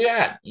goes, oh, where you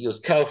at? He goes,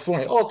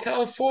 California. Oh,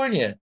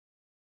 California.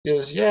 He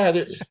goes, yeah,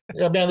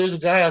 man, there's a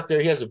guy out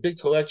there. He has a big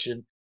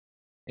collection.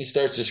 He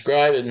starts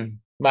describing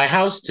my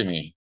house to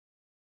me.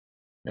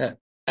 Yeah,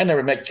 I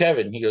never met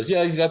Kevin. He goes,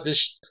 yeah, he's got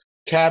this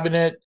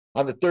cabinet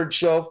on the third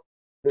shelf.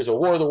 There's a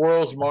War of the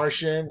Worlds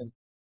Martian. And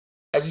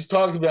as he's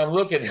talking to me, I'm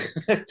looking.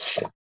 And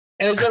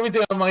it's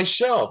everything on my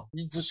shelf.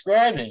 He's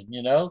describing,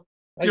 you know.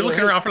 You're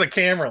looking around for the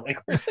camera. Like,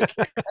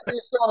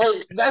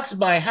 hey, that's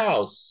my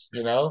house,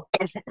 you know.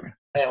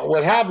 And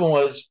what happened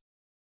was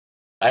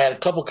I had a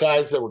couple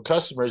guys that were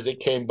customers that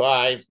came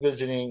by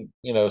visiting,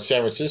 you know,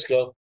 San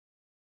Francisco.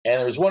 And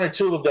there was one or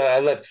two of them that I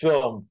let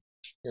film,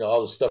 you know,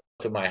 all the stuff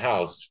in my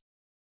house.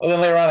 And then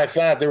later on, I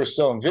found out they were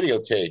selling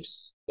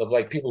videotapes of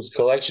like people's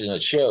collections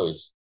of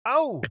shows.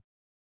 Oh.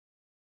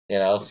 You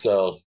know,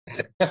 so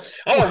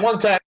one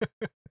time,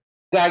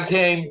 guy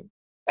came,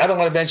 I don't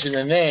want to mention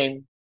the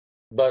name,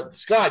 but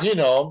Scott, you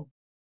know him.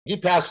 He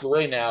passed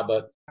away now,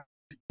 but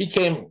he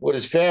came with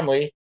his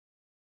family.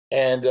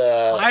 And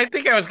I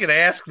think I was going to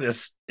ask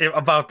this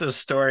about this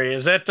story.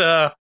 Is that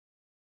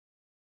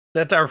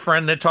our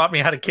friend that taught me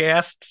how to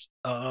cast?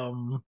 His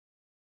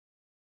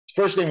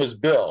first name was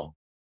Bill.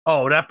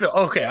 Oh, that Bill.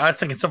 Okay, I was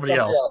thinking somebody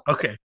else.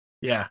 Okay,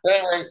 yeah.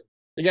 Anyway,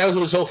 the guy was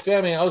with his whole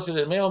family. I was at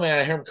the mailman.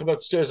 I hear him come up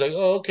the stairs. Like,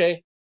 oh,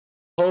 okay.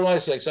 Hold on a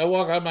sec. So I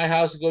walk out of my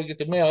house and go get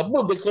the mail.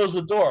 Boom! They closed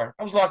the door.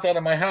 I was locked out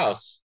of my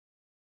house.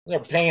 They're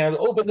paying.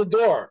 Open the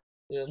door.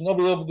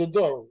 Nobody opened the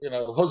door. You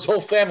know, his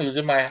whole family was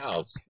in my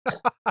house.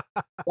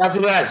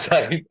 After that, it's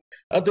like,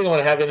 I don't think I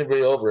want to have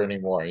anybody over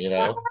anymore. You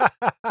know.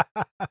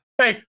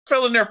 Hey,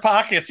 fill in their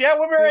pockets. Yeah,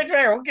 we'll be right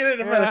there. We'll get it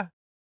in a minute.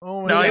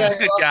 Oh, no, he was a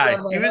good guy.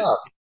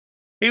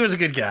 He was a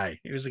good guy.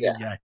 He was a good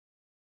guy.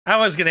 I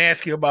was going to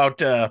ask you about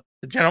the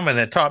gentleman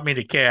that taught me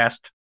to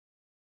cast,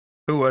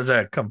 who was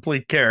a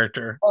complete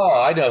character.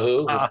 Oh, I know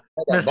who.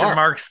 Mr.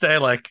 Mark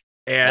Stalick.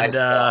 And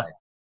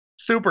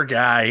super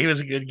guy. He was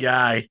a good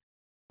guy,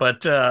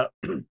 but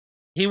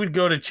he would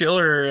go to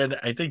Chiller, and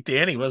I think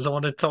Danny was the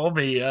one that told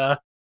me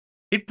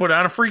he'd put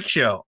on a freak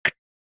show.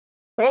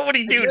 What would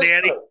he do,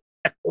 Danny?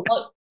 You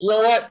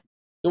know what?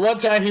 The one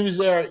time he was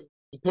there,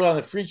 he put on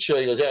the freak show.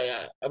 He goes,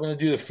 "Hey, I'm going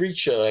to do the freak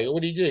show." I go,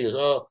 "What do you do?" He goes,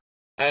 "Oh,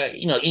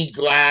 eat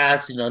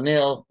glass, put a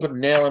nail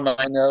in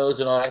my nose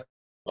and all that."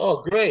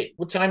 "Oh, great.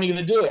 What time are you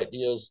going to do it?"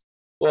 He goes,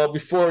 "Well,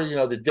 before,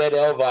 the Dead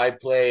Elvi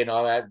play and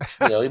all that,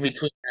 in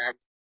between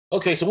acts."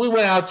 Okay, so we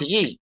went out to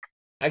eat.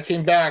 I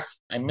came back.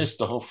 I missed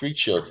the whole freak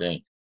show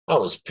thing. I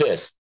was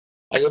pissed.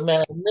 I go,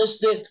 "Man, I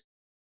missed it.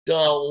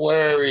 Don't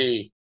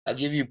worry. I'll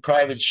give you a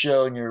private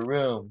show in your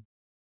room."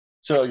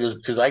 So he goes,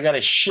 "Because I got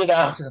to shit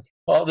out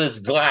all this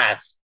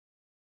glass.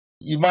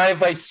 You mind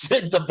if I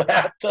sit in the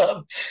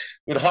bathtub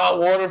with hot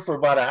water for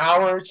about an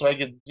hour so I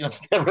can get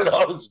rid of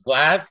all this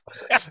glass?"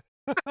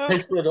 I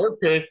said,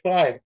 "Okay,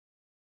 fine."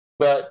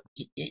 But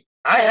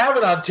I have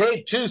it on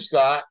tape too,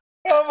 Scott.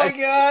 Oh my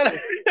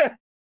God.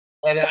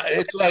 And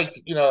it's like,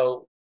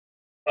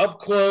 up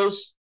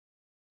close.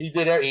 He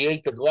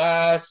ate the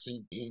glass.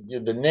 He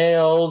did the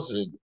nails.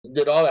 He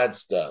did all that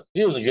stuff.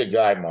 He was a good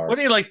guy, Mark. What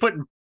do you like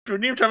putting?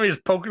 Didn't you tell me he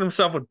was poking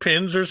himself with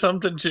pins or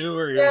something too?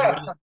 Or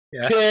Yeah,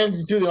 yeah.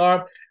 pins through the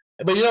arm.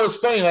 But it's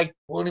funny. Like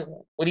when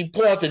he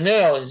pulled out the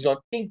nail, and he's going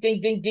ding,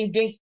 ding, ding, ding,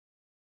 ding.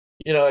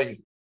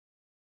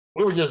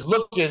 We were just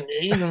looking.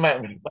 Even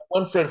my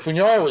one friend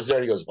Funyar was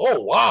there. He goes, "Oh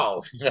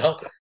wow,"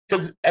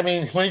 because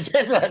when he's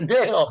in that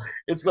nail,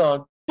 it's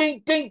going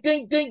ding, ding,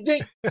 ding, ding,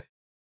 ding.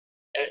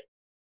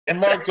 And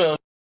Mark goes,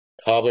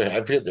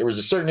 I forget, there was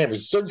a certain name, it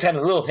was a certain kind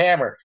of little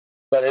hammer,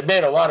 but it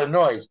made a lot of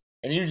noise.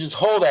 And you just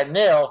hold that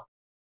nail,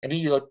 and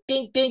you go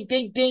ding, ding,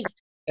 ding, ding,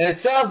 and it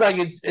sounds like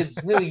it's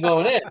really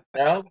going in.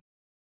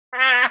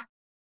 It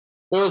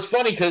was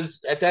funny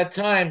because at that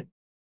time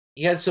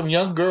he had some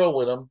young girl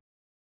with him,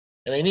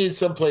 and they needed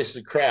someplace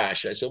to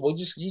crash. I said, "Well,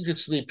 you could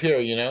sleep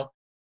here."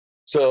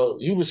 So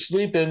he was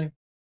sleeping,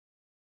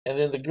 and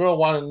then the girl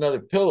wanted another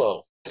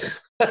pillow,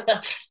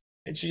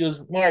 and she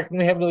goes, "Mark, let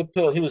me have another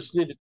pillow." He was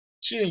sleeping.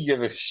 She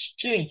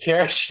didn't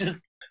care. She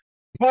just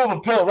pulled the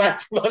pillow right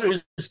from under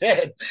his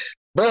head.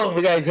 Boom,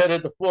 the guy's head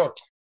hit the floor.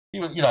 He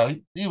was,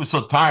 he was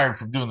so tired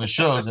from doing the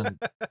shows and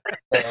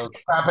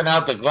crapping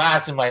out the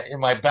glass in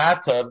my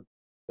bathtub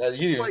that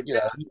he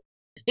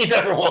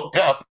never woke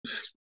up.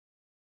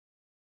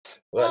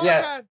 But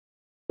yeah,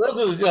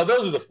 those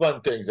are the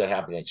fun things that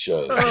happen at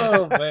shows.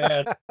 Oh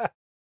man.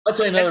 I'll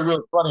tell you another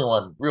real funny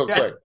one, real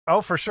quick.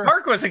 Oh, for sure.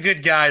 Mark was a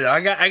good guy, though.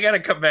 I got to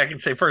come back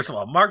and say, first of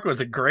all, Mark was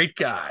a great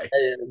guy,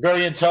 A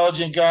very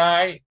intelligent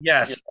guy.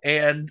 yes,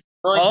 and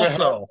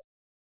also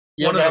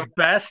one of the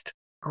best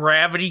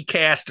gravity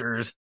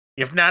casters,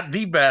 if not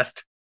the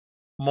best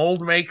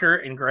mold maker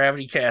and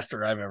gravity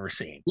caster I've ever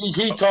seen.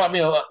 He taught me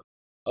a lot,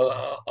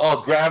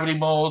 all gravity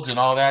molds and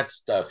all that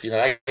stuff.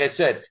 Like I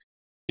said,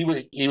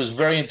 he was a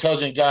very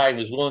intelligent guy. He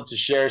was willing to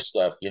share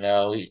stuff. He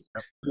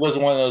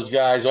wasn't one of those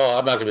guys. "Oh,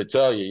 I'm not going to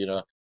tell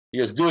you." He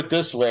goes, "Do it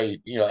this way.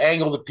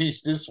 Angle the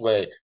piece this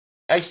way."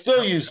 I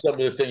still use some of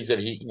the things that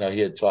he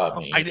had taught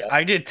me.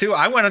 I did too.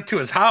 I went up to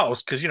his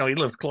house because he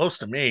lived close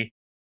to me,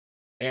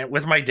 and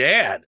with my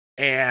dad,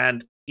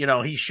 and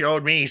he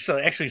showed me. So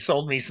actually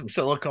sold me some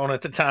silicone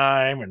at the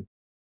time, and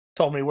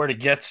told me where to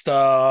get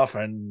stuff.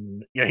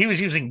 And he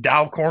was using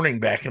Dow Corning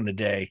back in the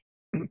day.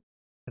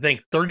 I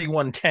think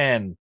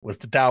 3110 was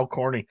the Dow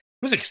Corning. It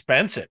was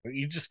expensive.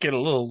 You just get a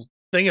little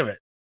thing of it.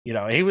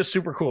 He was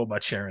super cool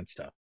about sharing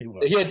stuff.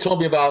 He had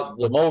told me about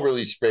the mold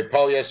release spray,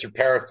 polyester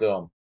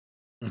parafilm.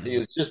 Mm-hmm. He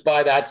was just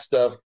buy that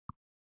stuff,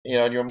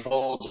 and your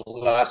molds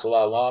will last a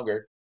lot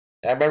longer.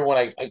 And I remember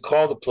when I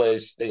called the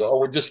place, they go, "Oh,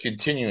 we're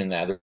discontinuing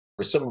that." There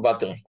was something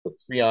about the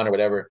Freon or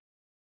whatever.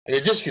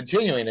 They're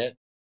discontinuing it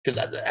because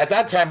at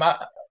that time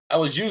I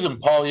was using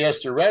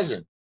polyester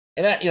resin,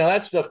 and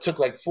that stuff took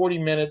like 40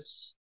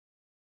 minutes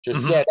to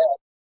set up.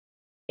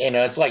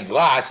 It's like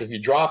glass. If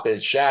you drop it,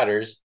 it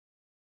shatters.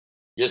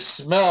 You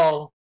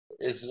smell.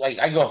 It's like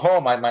I go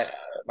home,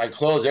 my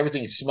clothes,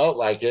 everything smelled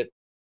like it.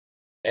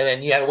 And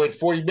then you had to wait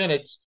 40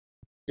 minutes.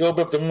 You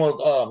open up the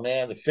mold. Oh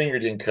man, the finger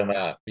didn't come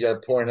out. You got to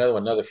pour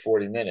another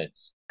 40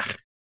 minutes.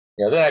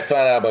 Then I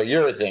found out about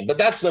urethane, but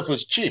that stuff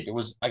was cheap. It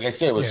was, like I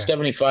said, it was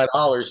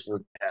 $75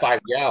 for 5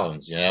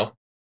 gallons.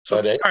 So,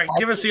 all right,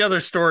 give us the other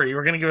story. You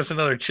were going to give us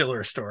another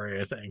chiller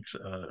story, I think.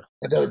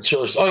 Another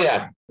chiller. Oh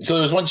yeah. So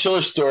there's one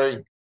chiller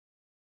story,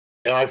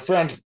 and my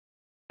friend,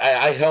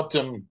 I helped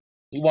him.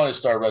 He wanted to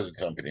start a resin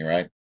company,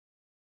 right?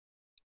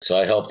 So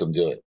I helped him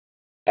do it.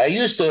 I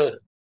used to,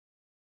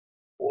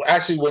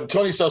 actually, when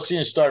Tony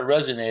Salsina started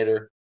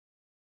Resonator,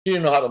 he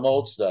didn't know how to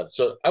mold stuff.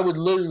 So I would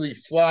literally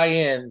fly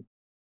in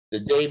the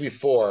day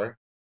before,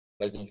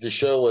 like if the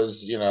show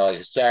was, like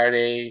a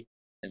Saturday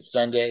and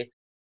Sunday,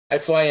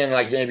 I'd fly in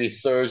like maybe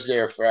Thursday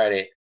or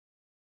Friday. As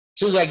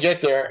soon as I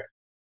get there,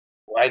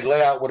 I'd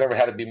lay out whatever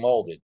had to be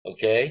molded,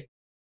 okay?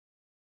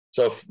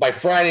 So by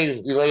Friday,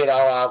 we lay it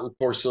all out, we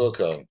pour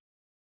silicone.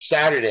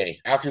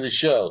 Saturday, after the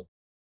show,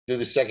 do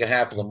the second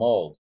half of the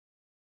mold.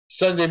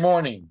 Sunday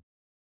morning,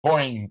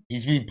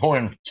 he's been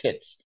pouring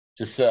kits.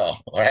 to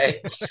sell. All right.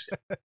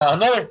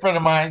 Another friend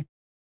of mine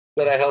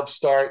that I helped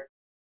start,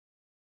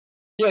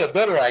 he had a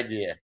better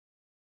idea.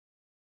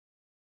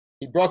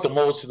 He brought the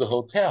molds to the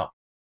hotel.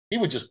 He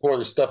would just pour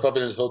the stuff up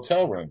in his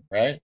hotel room,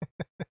 right?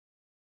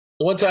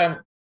 So one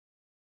time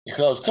he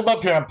goes, "Come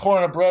up here, I'm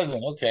pouring up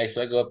resin." Okay,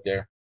 so I go up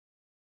there,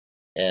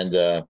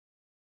 and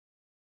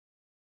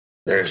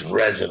there's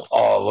resin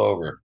all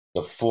over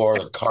the floor,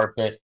 the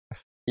carpet.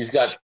 He's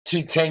got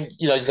he's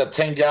got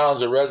 10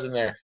 gallons of resin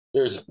there.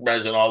 There's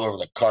resin all over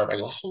the carpet. I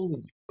go,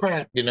 "Holy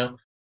crap," Don't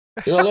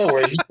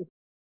worry.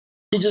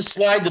 He just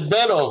slide the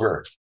bed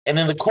over, and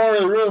in the corner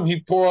of the room,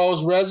 he pour all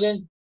his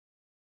resin.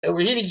 And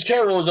he didn't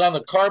care what was on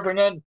the carpet,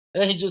 and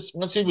then he just,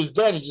 once he was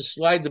done, he just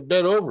slide the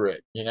bed over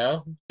it.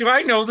 Do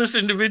I know this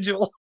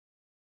individual?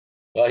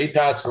 Well, he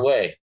passed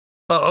away.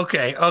 Oh,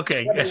 okay.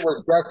 It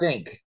was Death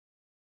Inc.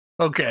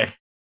 Okay.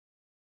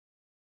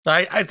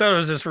 I thought it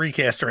was this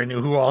recaster I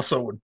knew who also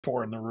would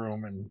pour in the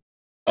room. And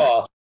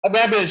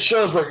I've been in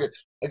shows where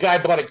a guy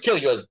bought a kid.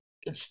 He goes,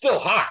 "It's still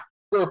hot."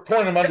 We were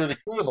pouring him under the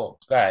table,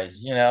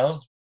 guys. You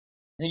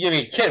give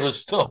me a kid, it was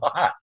still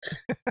hot.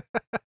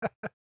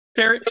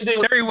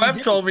 Terry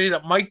Webb told me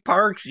that Mike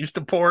Parks used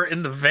to pour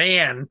in the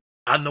van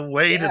on the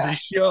way to the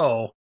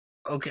show.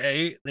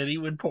 Okay, that he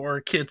would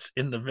pour kits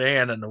in the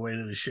van on the way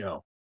to the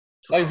show.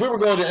 So, like if we were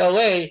going to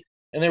LA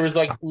and there was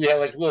we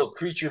had little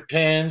creature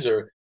pins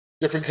or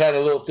different kind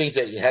of little things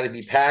that had to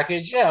be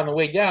packaged. Yeah, on the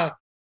way down,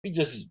 we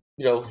just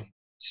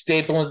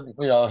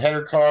stapling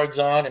header cards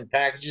on and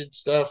packaging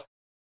stuff.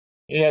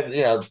 He had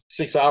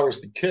 6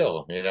 hours to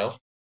kill.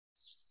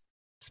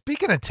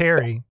 Speaking of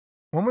Terry,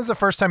 when was the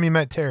first time you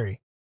met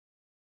Terry?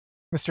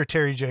 Mr.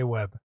 Terry J.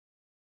 Webb.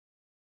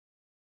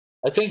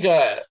 I think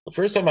the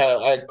first time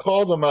I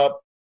called him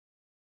up.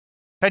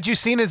 Had you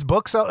seen his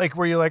books?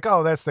 Were you like,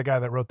 "Oh, that's the guy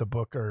that wrote the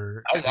book"?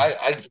 Or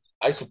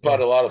I supplied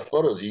a lot of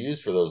photos he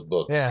used for those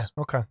books. Yeah.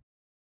 Okay.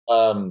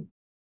 I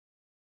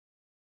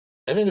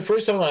think the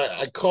first time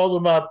I called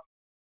him up,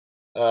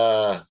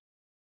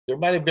 there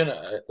might have been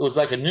it was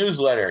like a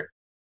newsletter.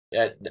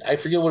 I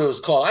forget what it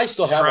was called. I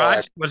still have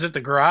it. Was it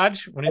the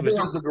Garage? When it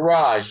was the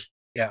Garage.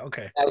 Yeah,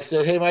 okay. I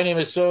said, "Hey, my name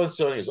is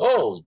so-and-so." And he goes,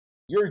 "Oh,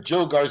 you're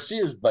Joe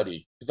Garcia's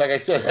buddy." Because like I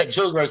said,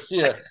 Joe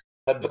Garcia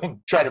had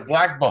tried to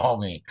blackball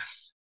me.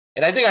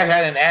 And I think I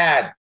had an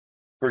ad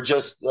for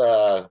just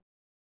a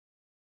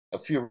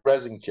few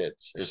resin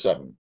kits or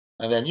something.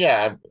 And then,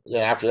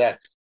 then after that,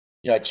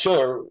 at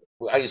Chiller,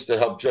 I used to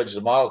help judge the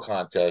model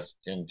contest.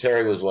 And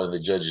Terry was one of the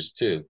judges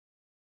too.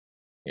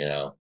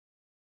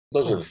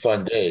 Those were the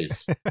fun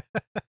days.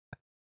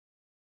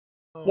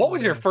 What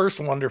was your first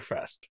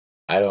Wonderfest?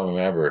 I don't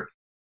remember.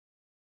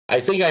 I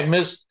think I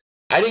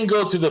didn't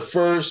go to the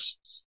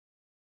first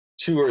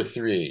 2 or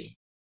 3.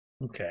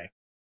 Okay.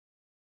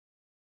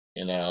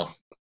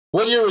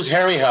 What year was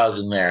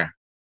Harryhausen there?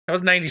 That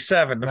was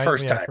 97, the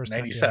first time.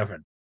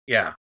 97.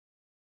 Yeah.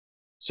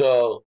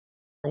 So.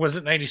 Or was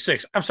it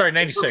 96? I'm sorry,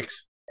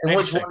 96. And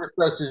 96. Which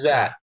Wonderfest is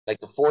that? Like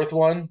the 4th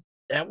one?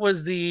 That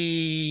was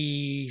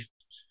the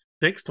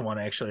 6th one,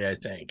 actually, I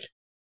think.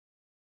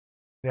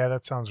 Yeah,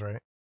 that sounds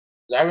right.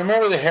 I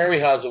remember the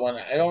Harryhausen one.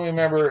 I don't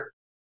remember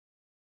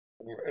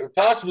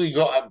possibly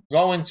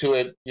going to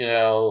it,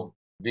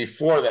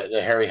 before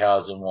the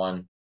Harryhausen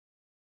one.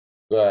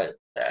 But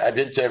I've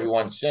been to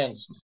everyone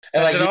since.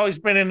 And Has it always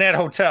been in that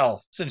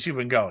hotel since you've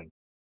been going?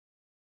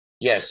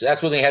 Yes,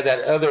 that's when they had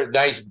that other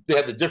nice. They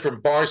had the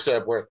different bar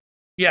setup where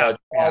John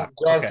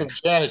from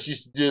Janice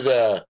used to do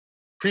the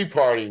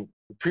pre-party,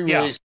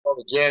 pre-release all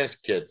the Janice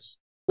kids.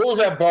 What was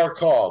that bar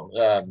called?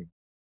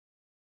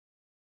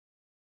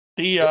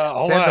 They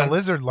had the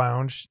Lizard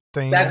Lounge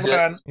thing. That's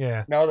it.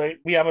 Yeah. No,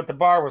 but the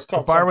bar was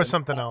called. The bar was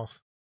something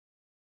else.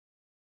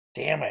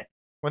 Damn it!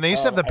 When they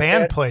used to have the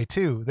band play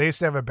too. They used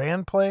to have a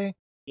band play.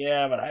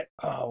 Yeah, but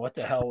what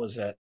the hell was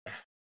that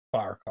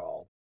bar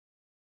called?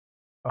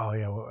 Oh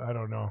yeah, well, I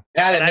don't know.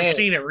 And I've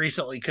seen it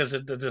recently because the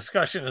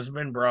discussion has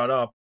been brought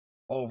up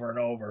over and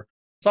over.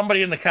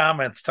 Somebody in the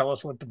comments tell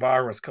us what the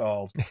bar was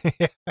called.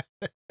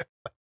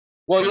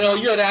 Well,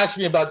 you had asked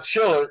me about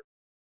Chiller.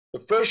 The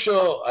first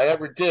show I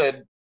ever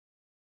did,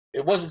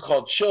 it wasn't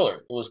called Chiller.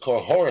 It was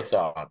called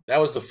Horathon. That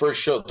was the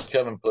first show that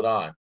Kevin put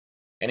on.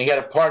 And he had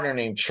a partner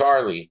named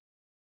Charlie.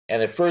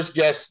 And the first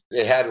guest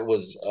they had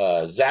was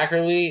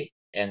Zachary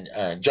and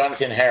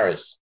Jonathan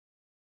Harris.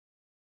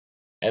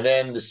 And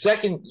then the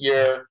second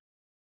year,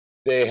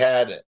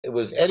 it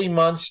was Eddie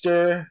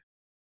Munster,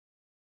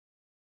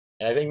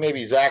 and I think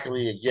maybe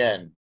Zachary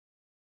again.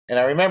 And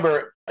I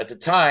remember at the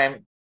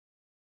time,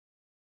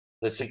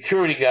 the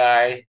security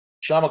guy,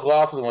 Sean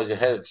McLaughlin, was the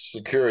head of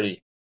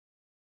security.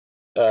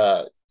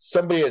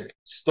 Somebody had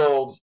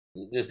stole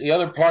this. The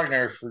other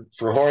partner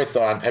for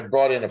Horathon had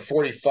brought in a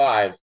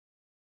 45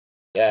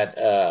 that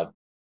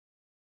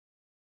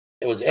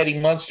it was Eddie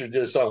Munster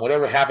did a song,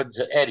 Whatever Happened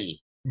to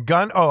Eddie.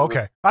 Gun? Oh,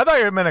 okay. I thought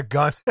you meant a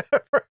gun.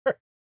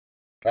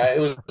 It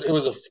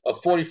was a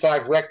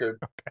 45 record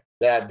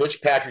that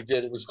Butch Patrick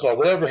did. It was called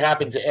Whatever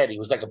Happened to Eddie. It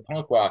was like a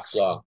punk rock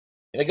song.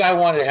 And the guy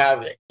wanted to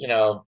have,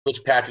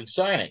 Butch Patrick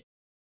sign it.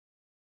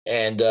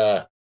 And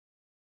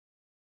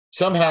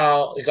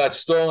somehow it got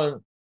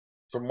stolen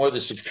from where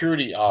the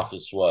security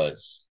office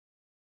was.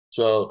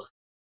 So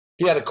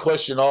he had to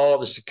question all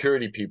the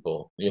security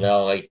people,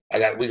 like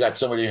we got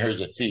somebody in here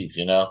who's a thief,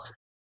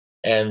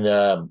 And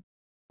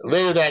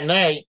later that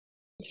night,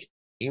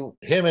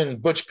 him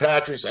and Butch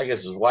Patrick's, I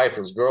guess his wife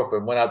or his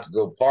girlfriend, went out to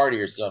go party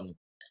or something.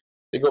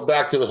 They go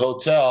back to the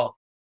hotel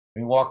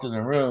and walked in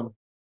the room.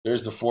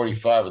 There's the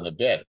 45 in the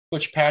bed.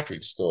 Butch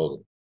Patrick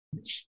stole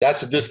it.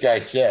 That's what this guy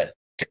said.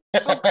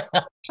 And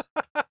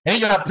he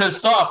got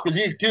pissed off because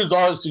he accused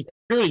all the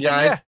security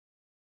guys.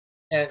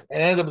 Yeah. And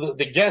ended up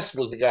the guest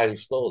was the guy who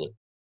stole it.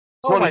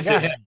 According to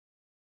him,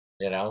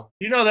 You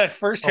know that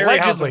first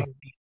Harryhausen,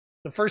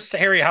 the first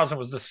Harryhausen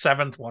was the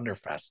 7th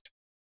Wonderfest.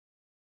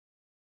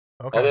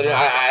 Okay.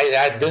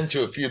 I'd been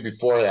to a few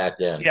before that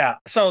then. Yeah.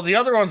 So the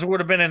other ones would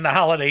have been in the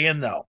Holiday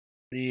Inn though.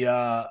 They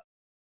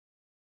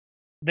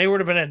would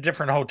have been in a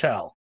different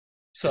hotel.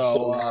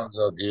 So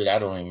dude, I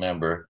don't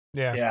remember.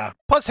 Yeah. Yeah.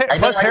 Plus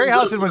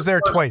Harryhausen was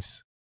there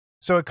twice.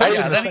 So it could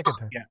have been the second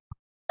time. Yeah.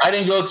 I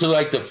didn't go to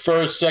like the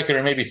first, second,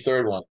 or maybe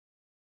third one.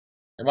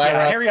 Am I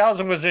right?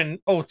 Harryhausen was in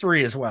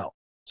 03 as well.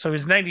 So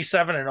he's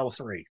 97 and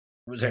 03. It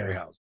was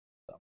Harryhausen.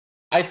 So.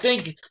 I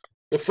think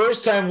the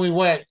first time we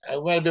went, I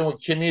might have been with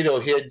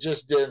Canito.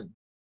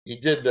 He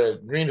did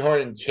the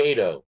Greenhorn and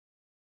Cato.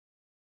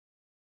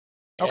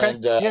 Okay.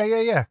 And,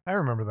 yeah. I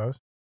remember those.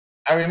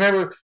 I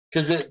remember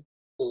because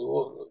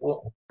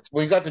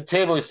we got the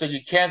table. He said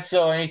you can't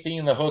sell anything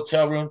in the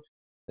hotel room.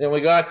 Then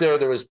we got there.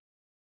 There was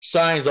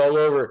signs all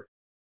over.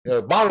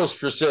 Bottles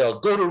for sale.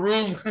 Go to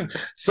room.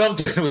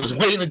 Something was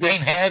Wayne and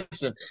Dane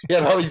Hansen. He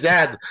had all these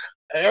ads.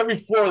 Every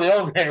floor the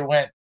elevator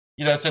went.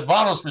 It said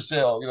bottles for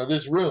sale.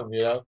 This room.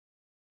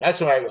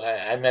 That's why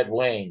I met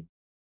Wayne.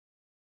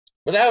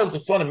 But that was the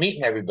fun of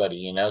meeting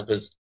everybody.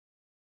 Because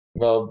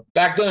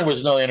back then there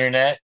was no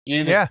internet.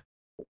 You either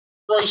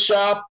play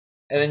shop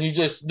and then you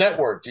just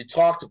networked. You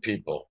talked to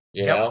people.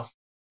 You know.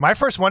 My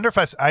first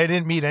Wonderfest, I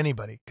didn't meet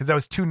anybody because I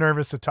was too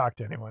nervous to talk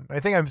to anyone. I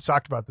think I've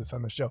talked about this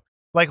on the show.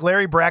 Like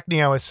Larry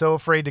Brackney, I was so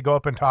afraid to go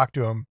up and talk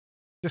to him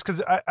just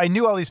because I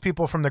knew all these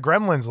people from the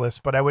Gremlins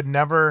list, but I would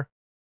never,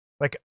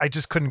 I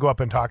just couldn't go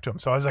up and talk to him.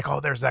 So I was like, oh,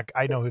 there's that.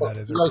 I know who that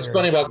is. What's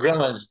funny about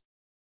Gremlins,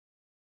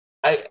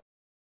 I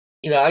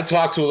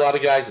talked to a lot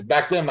of guys.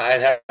 Back then,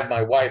 I'd have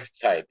my wife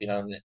type,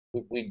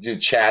 we'd do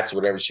chats or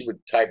whatever. She would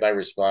type my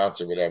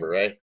response or whatever,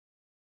 right?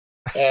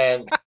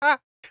 And I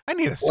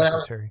need a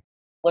secretary.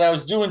 When I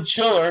was doing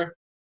Chiller,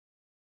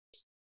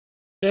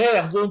 hey,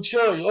 I'm doing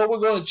Chiller. Oh, we're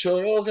going to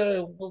Chiller.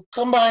 Okay, well,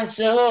 come by and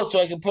say hello so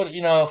I can put,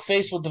 a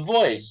face with the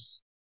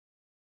voice.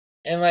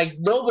 And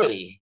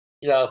nobody,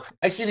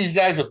 I see these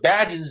guys with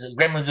badges and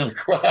Gremlins in the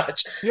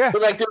garage. Yeah.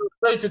 But they're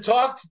afraid to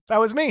talk.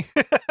 That was me.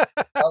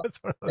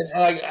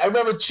 I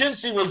remember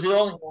Chintzy was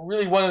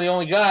really one of the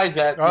only guys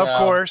that, of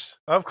course.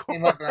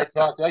 Came up and I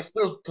talked to. I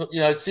still,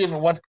 see him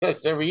in one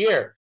place every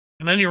year.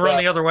 And then you run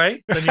the other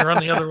way?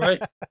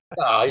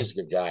 Oh, he's a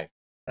good guy.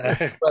 But,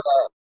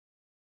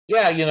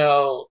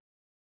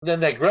 then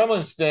that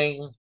Gremlins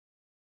thing,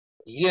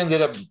 he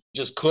ended up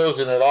just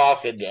closing it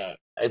off, and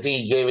I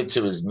think he gave it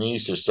to his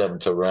niece or something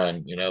to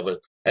run, But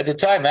at the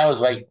time, that was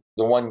the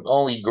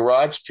only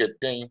garage kit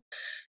thing.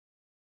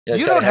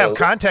 You don't have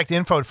contact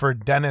info for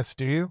Dennis,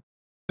 do you?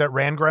 That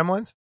ran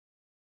Gremlins?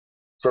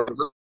 For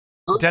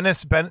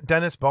Dennis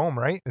Bohm,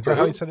 right? Is that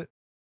how you said it?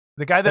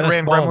 The guy that Dennis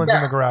ran Bohm. Gremlins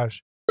in the garage.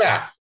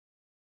 Yeah.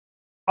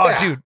 Oh,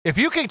 dude! If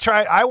you can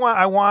try, I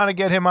want to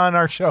get him on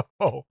our show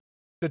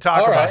to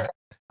talk about it.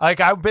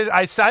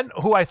 I sent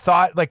who I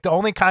thought the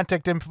only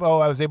contact info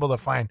I was able to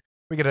find.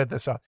 We could edit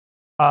this out.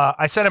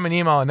 I sent him an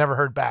email and never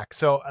heard back.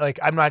 So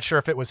I'm not sure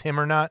if it was him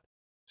or not.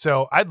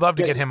 So I'd love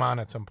to get him on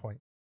at some point.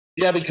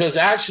 Yeah, because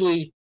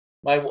actually,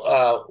 my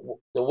the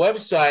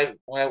website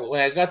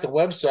when I got the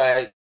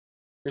website,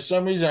 for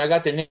some reason I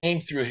got the name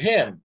through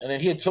him, and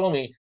then he had told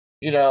me,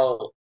 you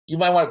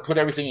might want to put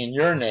everything in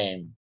your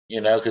name,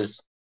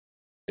 because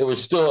it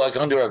was still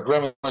under a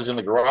Gremlins in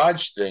the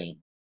garage thing,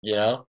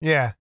 Yeah.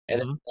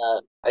 And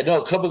I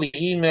know a couple of the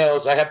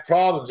emails, I had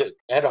problems. I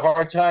had a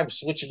hard time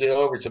switching it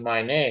over to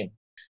my name.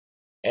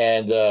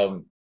 And, I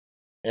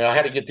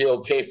had to get the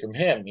okay from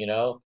him,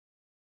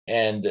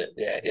 and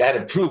I had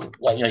to prove,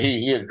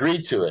 he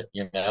agreed to it,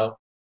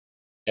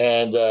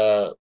 And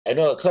I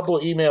know a couple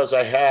of emails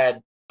I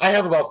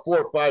have about 4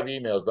 or 5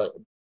 emails, but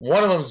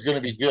one of them is going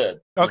to be good.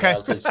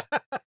 Okay.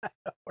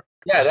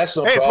 Yeah, that's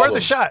no problem. It's worth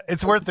a shot.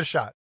 It's worth the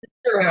shot.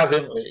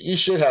 You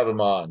should have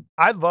him on.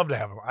 I'd love to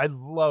have him. I'd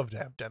love to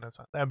have Dennis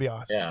on. That'd be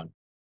awesome. Yeah.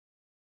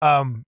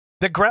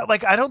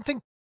 I don't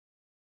think.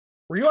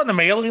 Were you on the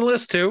mailing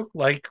list too?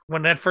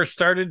 When that first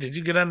started, did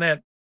you get on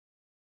that?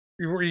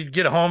 You'd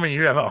get home and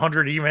you'd have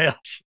 100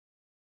 emails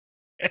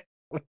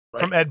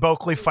from Ed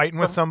Boakley fighting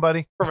with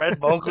somebody. From Ed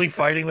Boakley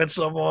fighting with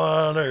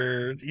someone,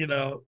 or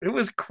it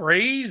was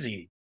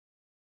crazy.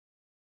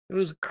 It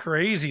was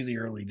crazy the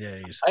early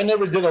days. I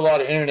never did a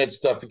lot of internet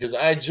stuff because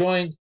I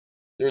joined.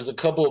 There's a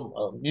couple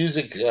of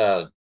music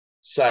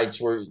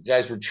sites where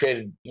guys were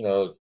trading,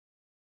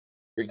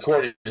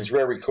 recordings,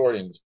 rare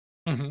recordings.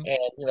 Mm-hmm.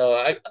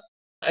 And,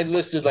 I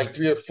listed like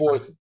 3 or 4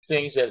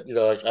 things that,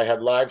 like I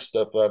had live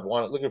stuff I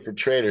wanted looking for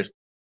traders.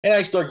 And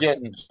I start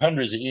getting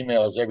hundreds of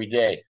emails every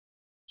day.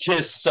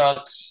 Kiss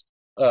sucks.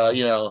 I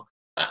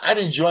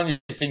didn't join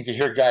anything to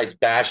hear guys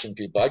bashing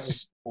people. I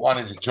just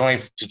wanted to join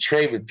to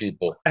trade with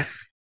people. And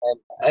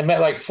I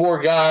met like 4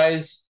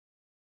 guys,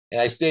 and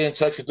I stayed in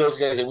touch with those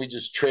guys, and we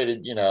just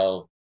traded,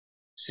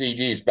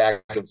 CDs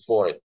back and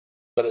forth.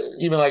 But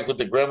even like with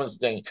the Gremlins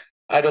thing,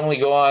 I'd only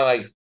go on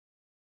like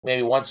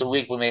maybe once a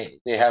week when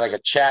they had like a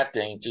chat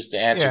thing just to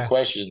answer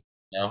questions,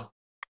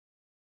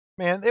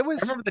 Man, it was.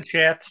 I remember the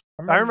chats.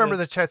 I remember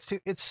the chats too.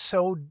 It's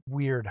so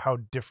weird how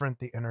different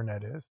the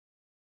internet is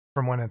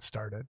from when it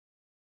started.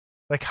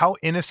 Like how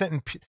innocent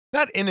and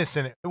not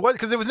innocent it was,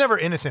 because it was never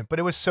innocent, but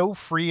it was so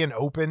free and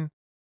open,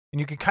 and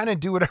you could kind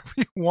of do whatever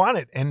you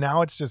wanted. And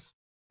now it's just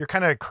you're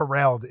kind of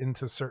corralled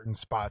into certain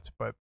spots.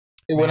 But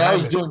when I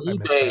was doing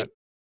eBay,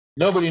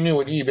 nobody knew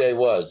what eBay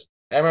was.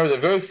 I remember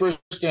the very first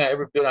thing I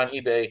ever bid on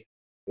eBay.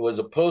 It was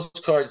a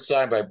postcard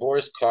signed by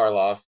Boris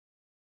Karloff,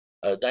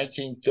 a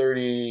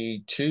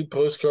 1932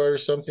 postcard or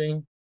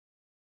something,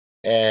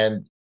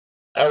 and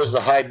I was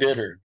the high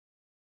bidder,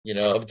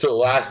 up until the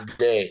last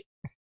day.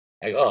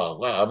 Like, oh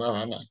wow,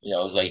 I'm it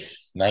was like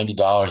 $90,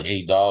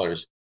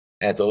 $80,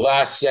 and at the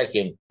last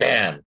second,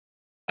 bam,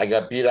 I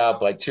got beat out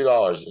by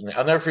 $2. And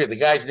I'll never forget, the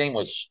guy's name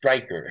was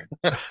Stryker.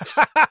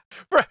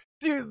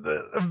 Dude,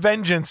 the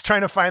vengeance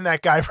trying to find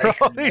that guy for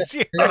all these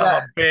years.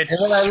 And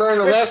then I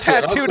learned a lesson. It's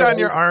tattooed on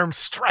your arm,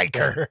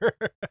 Stryker.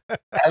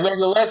 I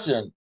learned a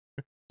lesson.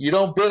 You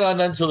don't bid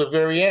on until the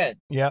very end.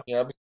 Yeah.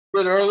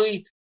 Bid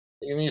early,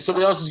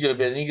 somebody else is going to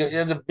bid, and you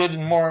end up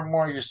bidding more and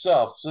more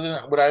yourself. So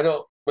then what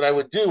I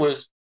would do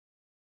is,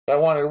 if I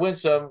wanted to win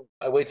some,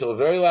 I wait till the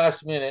very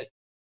last minute.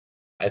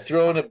 I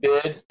throw in a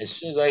bid. As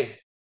soon as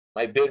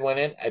my bid went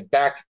in, I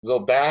go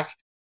back,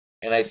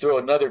 and I throw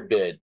another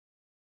bid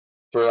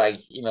for like,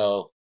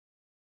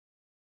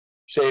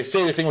 say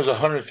the thing was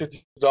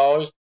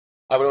 $150.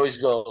 I would always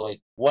go like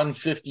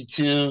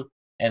 152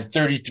 and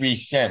 33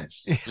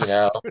 cents.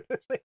 I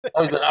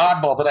was an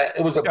oddball, but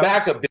it was a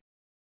backup bid,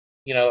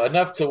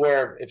 enough to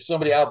where if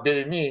somebody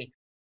outbidded me,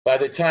 by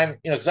the time,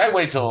 because I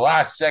wait till the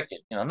last second.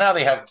 Now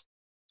they have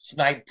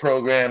snipe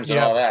programs and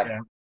all that.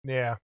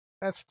 Yeah,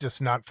 that's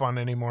just not fun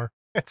anymore.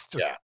 It's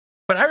just. Yeah.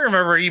 But I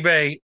remember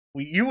eBay.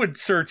 You would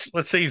search.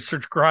 Let's say you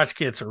search garage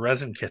kits or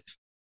resin kits.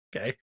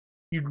 Okay,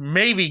 you'd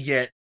maybe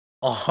get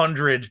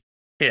 100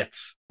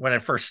 hits when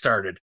it first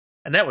started,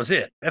 and that was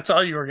it. That's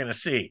all you were going to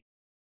see.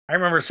 I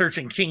remember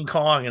searching King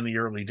Kong in the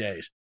early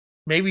days.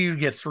 Maybe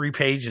you'd get 3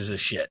 pages of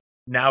shit.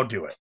 Now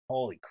do it.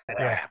 Holy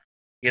crap!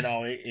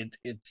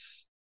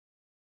 It's.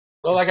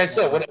 Well, like I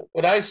said,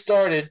 when I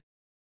started,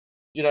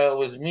 it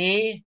was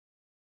me.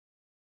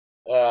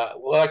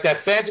 Like that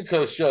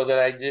Fantico show that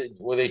I did,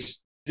 where they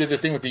did the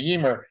thing with the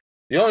Ymer.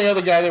 The only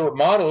other guy there with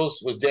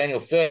models was Daniel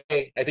Fay.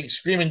 I think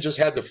Screamin' just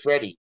had the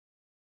Freddy.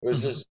 It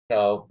was just,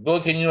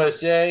 Billiken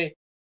USA,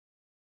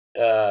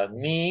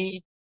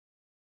 me,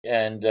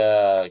 and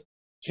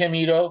Kim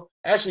Ito.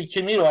 Actually,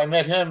 Kim Ito, I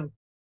met him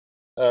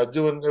there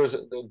was a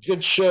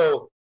good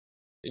show.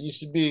 It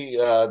used to be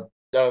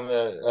down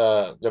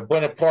the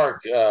Buena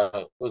Park.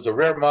 It was a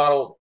rare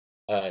model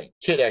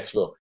kit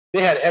expo.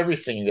 They had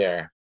everything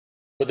there.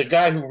 But the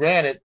guy who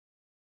ran it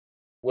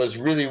was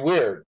really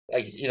weird.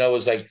 Like, it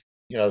was like,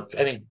 I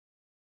think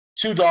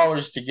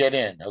 $2 to get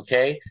in,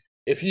 okay?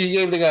 If you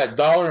gave the guy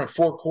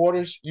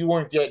 $1.04, you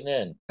weren't getting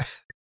in.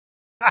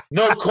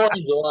 No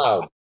coins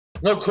allowed.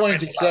 No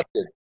coins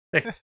accepted.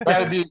 That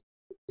would be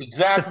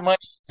exact money,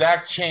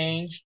 exact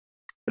change.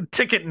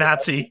 Ticket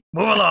Nazi.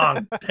 Move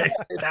along.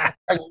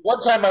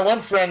 One time, my one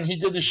friend, he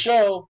did the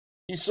show.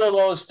 He sold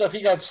all his stuff.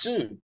 He got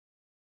sued.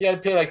 He had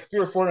to pay like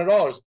 $300 or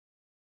 $400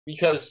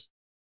 because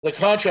the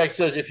contract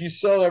says if you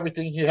sell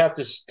everything, you have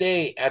to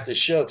stay at the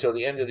show till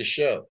the end of the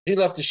show. He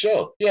left the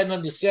show. He had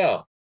nothing to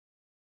sell.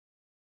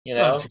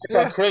 That's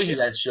how crazy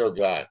that show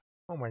got.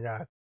 Oh my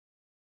God.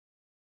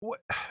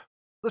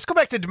 Let's go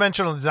back to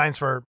Dimensional Designs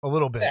for a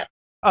little bit.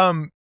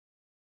 Yeah.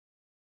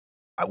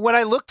 When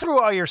I look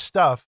through all your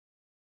stuff,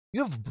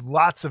 you have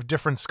lots of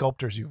different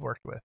sculptors you've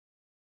worked with.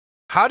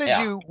 How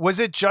did was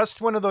it just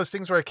one of those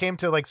things where it came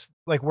to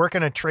like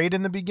working a trade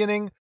in the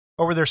beginning?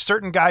 Or were there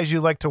certain guys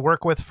you like to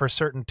work with for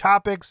certain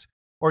topics?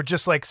 Or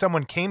just like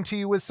someone came to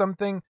you with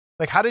something?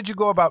 Like, how did you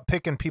go about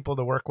picking people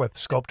to work with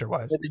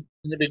sculptor-wise?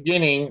 In the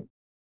beginning,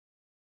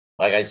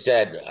 like I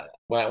said,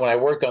 when I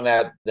worked on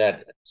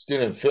that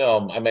student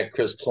film, I met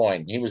Chris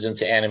Coyne. He was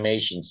into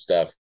animation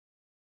stuff.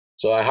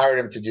 So I hired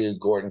him to do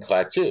Gordon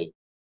Klaatu.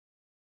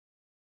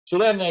 So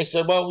then I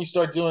said, well, we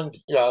start doing,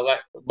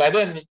 like by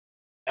then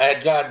I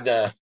had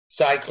gotten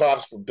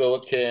Cyclops for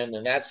Billiken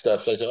and that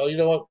stuff. So I said, oh, you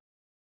know what?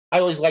 I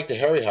always liked the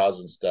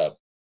Harryhausen stuff.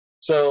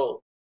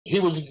 So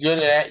he was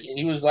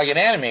he was like an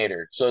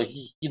animator. So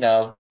he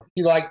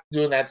liked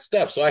doing that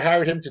stuff. So I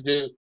hired him to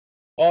do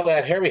all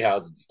that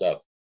Harryhausen stuff.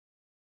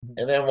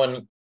 And then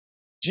when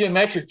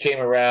Geometric came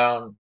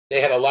around,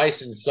 they had a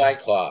licensed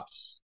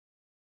Cyclops.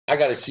 I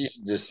got a cease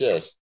and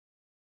desist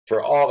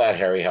for all that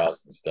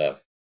Harryhausen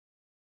stuff.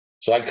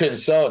 So I couldn't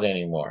sell it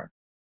anymore.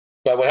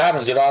 But what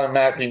happens, it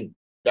automatically,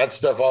 that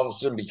stuff all of a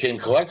sudden became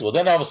collectible.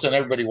 Then all of a sudden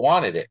everybody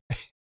wanted it,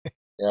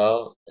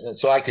 and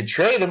so I could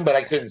trade them, but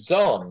I couldn't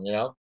sell them.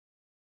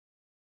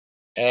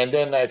 And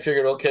then I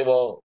figured, okay,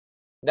 well,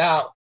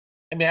 now,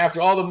 I mean,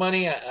 after all the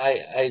money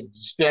I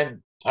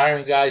spent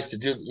hiring guys to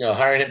do,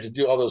 hiring him to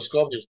do all those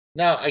sculptures,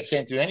 now I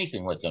can't do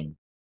anything with them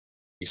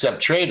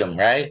except trade them,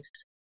 right?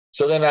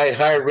 So then I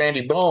hired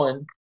Randy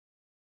Bowen,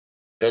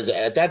 because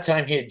at that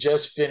time he had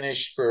just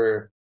finished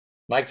for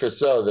Mike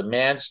Fasella, The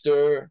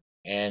Manster,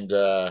 and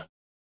I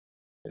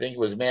think it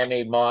was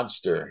Man-Made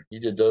Monster. He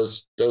did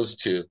those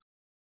two.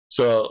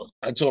 So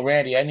I told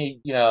Randy, I need,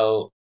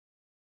 a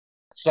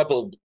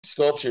couple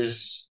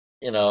sculptures,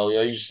 are you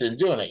interested in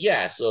doing it?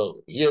 Yeah. So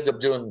he ended up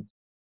doing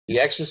The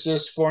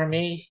Exorcist for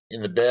me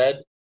in the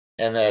bed,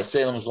 and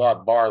Salem's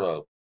Lot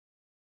Barlow.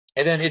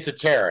 And then It's a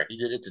Terror. He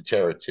did It's a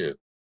Terror too.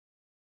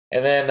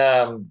 And then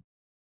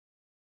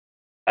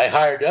I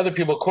hired other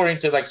people according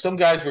to, like, some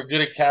guys were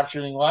good at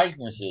capturing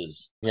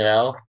likenesses,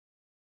 and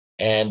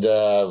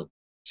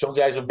some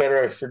guys were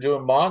better for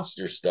doing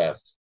monster stuff.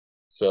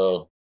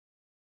 So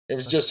it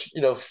was just,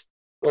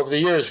 over the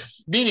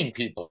years, meeting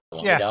people,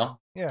 Yeah.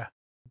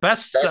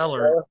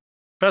 Bestseller.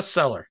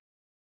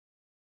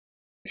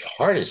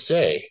 Hard to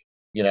say,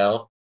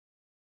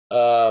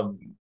 I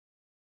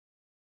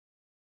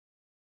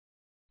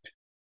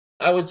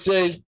would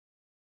say,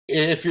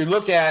 if you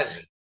look at,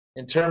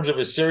 in terms of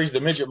a series,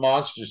 the Midget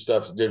Monster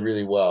stuff did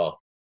really well.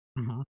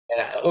 Mm-hmm.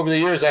 And over the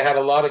years, I had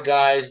a lot of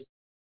guys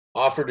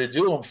offer to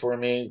do them for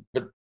me.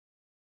 But,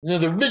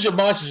 the Midget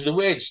Monsters, the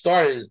way it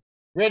started,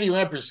 Randy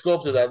Lampert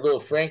sculpted that little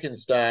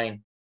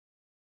Frankenstein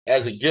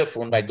as a gift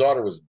when my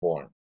daughter was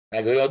born.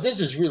 I go, this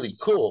is really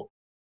cool.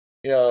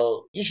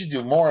 You should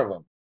do more of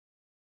them.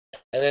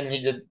 And then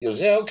he goes,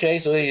 yeah, okay.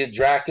 So he did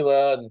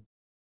Dracula,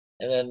 and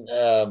then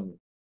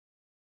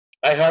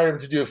I hired him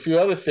to do a few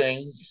other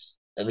things.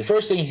 And the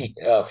first thing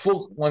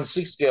full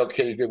 1/6 scale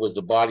kit he did was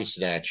the Body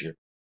Snatcher.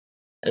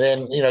 And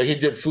then, he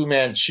did Fu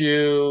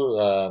Manchu,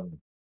 a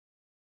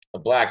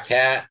Black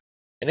Cat.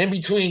 And in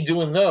between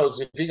doing those,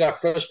 if he got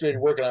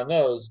frustrated working on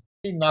those,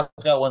 he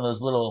knocked out one of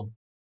those little,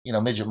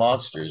 midget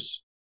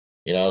monsters.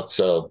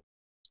 So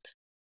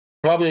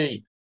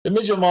probably the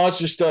Midget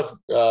Monster stuff,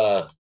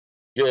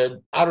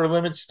 good. Outer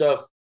Limits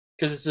stuff,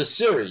 because it's a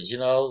series,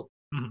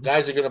 Mm-hmm.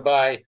 Guys are going to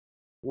buy,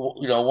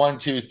 1,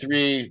 2,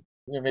 3,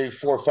 maybe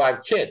 4 or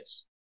 5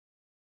 kits.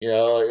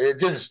 It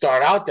didn't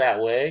start out that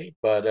way,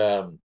 but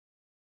our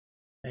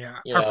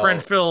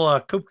friend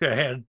Phil Kupka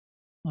had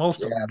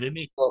most of them, didn't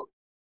he? Well,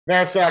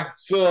 matter of fact,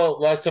 Phil,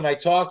 last time I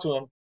talked to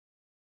him,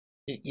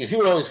 he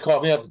would always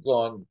call me up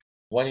going,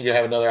 when are you going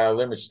to have another Outer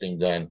Limits thing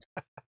done?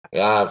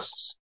 I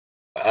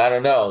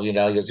don't know, he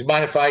goes, you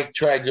mind if I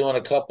try doing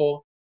a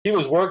couple? He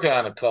was working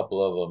on a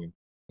couple of them,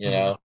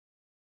 Mm-hmm.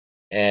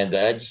 And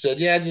I just said,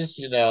 yeah, just,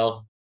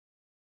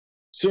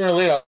 sooner or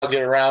later I'll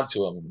get around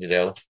to them,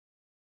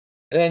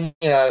 And then,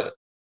 there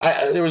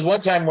was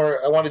one time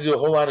where I wanted to do a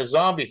whole lot of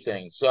zombie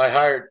things. So I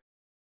hired,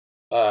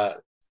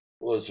 let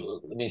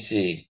me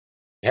see,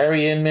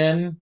 Harry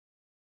Inman,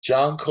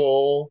 John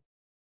Cole.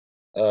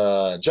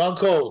 John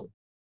Cole,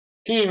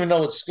 he didn't even know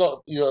what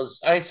he goes,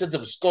 I sent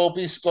him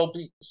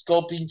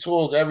sculpting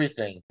tools,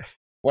 everything.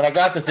 When I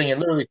got the thing, it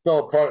literally fell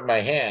apart in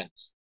my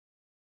hands.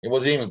 It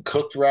wasn't even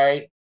cooked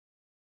right.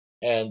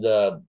 And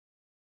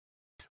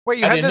wait,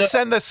 you had to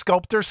send the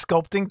sculptor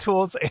sculpting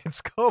tools and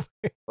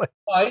sculpting?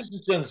 I used to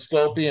send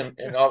Sculpey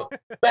and all.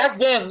 Back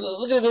then,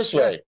 look at it this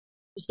way.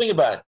 Just think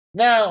about it.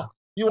 Now,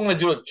 you want to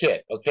do a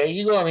kit, okay?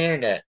 You go on the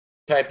internet,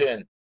 type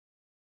in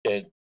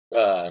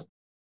the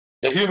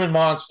Human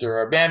Monster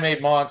or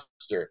Man-Made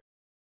Monster.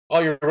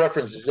 All your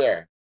references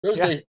there. Those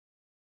days,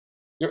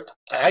 when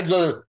I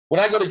go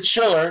to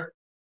Chiller,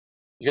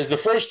 because the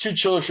first 2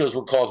 Chiller shows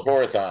were called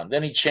Horathon.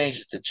 Then he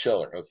changed it to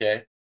Chiller,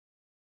 okay?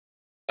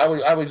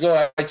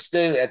 I'd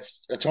stay at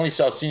Tony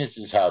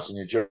Salsinus' house in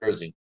New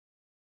Jersey.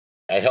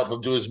 I help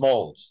him do his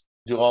molds,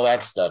 do all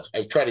that stuff.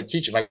 I try to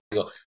teach him. I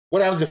go,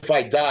 what happens if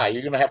I die?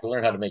 You're going to have to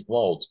learn how to make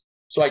molds.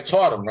 So I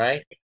taught him,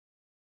 right?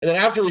 And then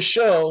after the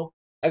show,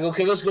 I go,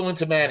 okay, let's go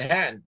into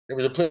Manhattan. There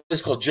was a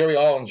place called Jerry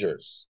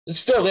Ollinger's. It's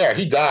still there.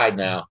 He died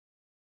now.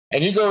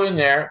 And you go in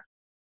there,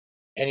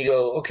 and you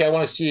go, okay, I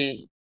want to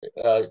see,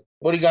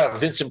 what do you got?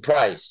 Vincent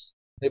Price.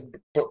 They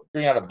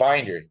bring out a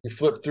binder. You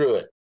flip through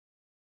it.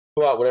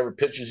 Pull out whatever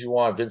pictures you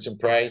want,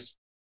 Vincent Price.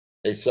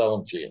 They sell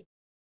them to you.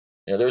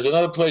 There's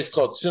another place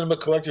called Cinema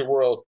Collector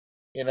World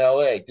in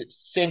L.A.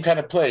 It's the same kind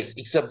of place,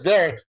 except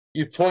there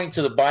you point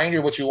to the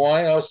binder what you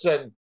want, and all of a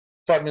sudden,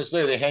 5 minutes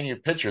later, they hand you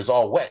pictures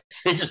all wet.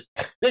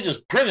 They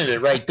just printed it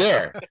right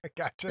there.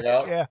 Gotcha.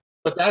 Yeah.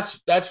 But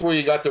that's where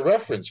you got the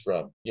reference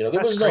from. There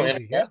was no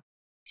internet. Yeah.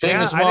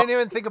 Famous I didn't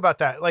even think about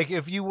that. Like,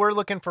 if you were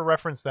looking for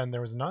reference, then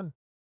there was none.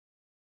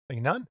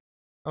 Like, none,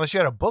 unless you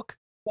had a book.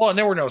 Well, and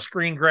there were no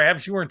screen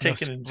grabs. You weren't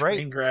taking and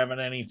screen grabbing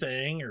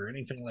anything or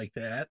anything like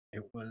that.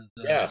 It was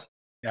yeah.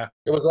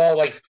 It was all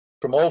like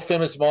from old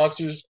Famous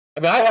Monsters. I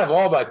mean, I have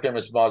all my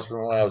Famous Monsters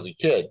from when I was a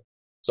kid,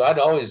 so I'd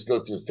always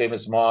go through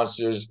Famous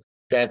Monsters,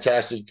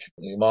 Fantastic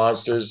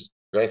Monsters,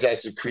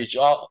 Fantastic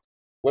Creatures.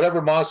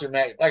 whatever Monster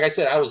Mag. Like I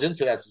said, I was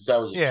into that since I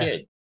was a Yeah.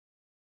 kid.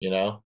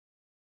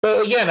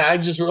 But again, I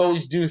just would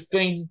always do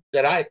things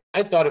that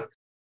I thought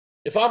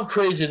if I'm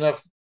crazy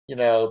enough,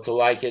 to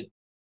like it,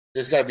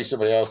 there's got to be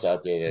somebody else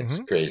out there that's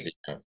crazy,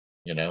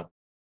 to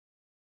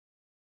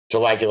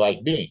like it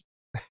like me.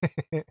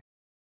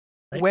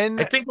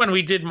 I think when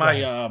we did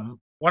my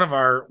one of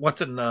our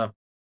What's in the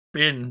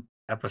Bin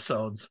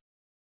episodes,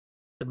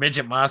 the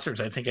midget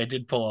monsters, I think I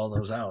did pull all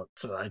those out.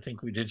 So I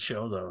think we did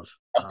show those.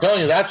 I'm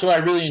telling you, that's what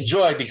I really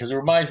enjoyed because it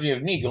reminds me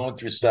of me going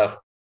through stuff.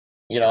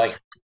 Like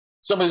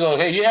somebody go,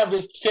 hey, you have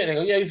this kid. I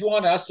go, yeah, if you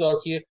want it, I'll sell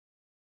it to you.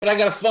 But I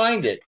got to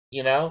find it,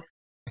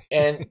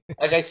 And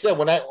like I said,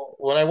 when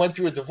I went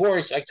through a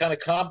divorce, I kind of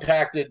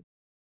compacted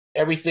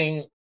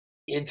everything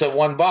into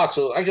one box.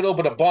 So I could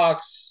open a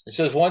box, it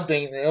says one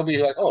thing, and it'll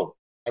be like, oh,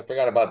 I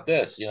forgot about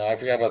this. I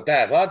forgot about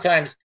that. A lot of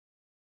times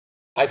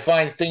I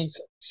find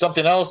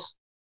something else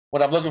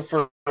when I'm looking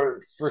for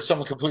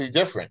something completely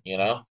different,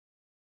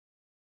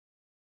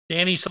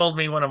 Danny sold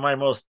me one of my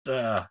most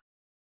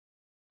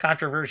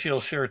controversial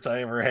shirts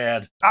I ever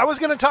had. I was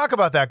going to talk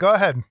about that. Go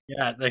ahead.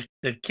 Yeah,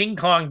 the King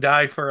Kong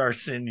Died for Our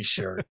Sins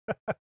shirt.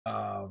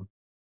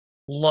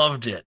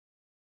 Loved it.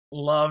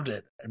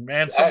 And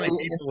man, so many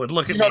people would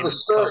look at me. The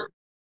story.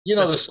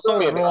 The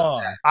story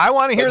wrong. I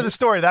want to hear the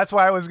story. That's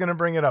why I was going to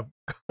bring it up.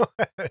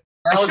 I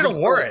should have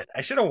wore it.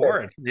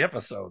 For the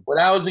episode. When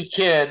I was a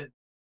kid,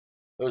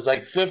 it was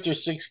like 5th or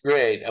 6th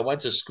grade. I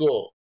went to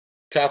school,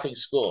 Catholic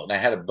school, and I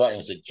had a button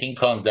that said, King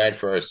Kong died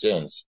for our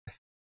sins.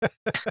 The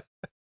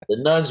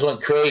nuns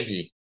went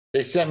crazy.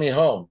 They sent me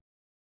home.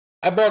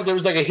 There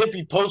was like a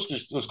hippie poster.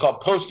 It was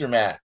called Poster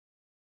Mat.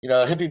 A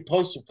hippie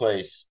poster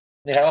place.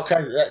 They had all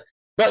kinds of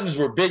buttons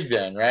were big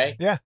then, right?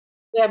 Yeah.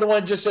 Yeah, the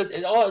one just said,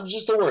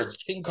 just the words,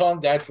 King Kong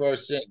died for our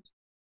sins.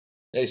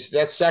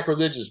 That's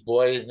sacrilegious,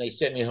 boy. And they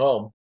sent me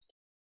home.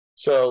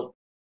 So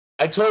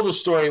I told the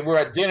story. We're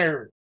at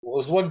dinner. It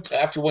was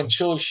after one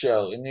Chill's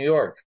show in New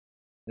York.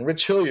 And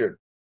Rich Hilliard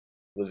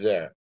was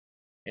there.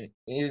 And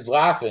he was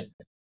laughing.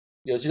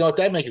 He goes, you know what?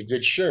 That'd make a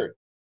good shirt.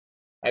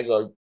 I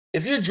go,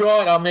 if you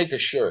draw it, I'll make a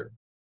shirt.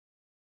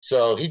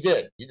 So he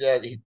did. He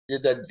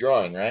did that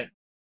drawing, right?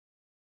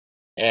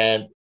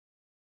 And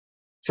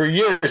for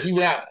years, even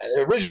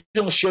the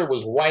original shirt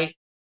was white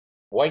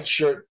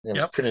shirt, and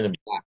it was printed in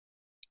black.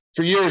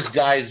 For years,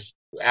 guys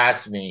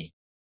asked me,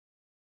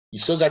 you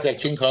still got that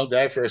King Kong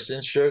Died for Our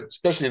Sins shirt?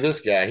 Especially this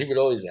guy. He would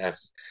always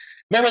ask,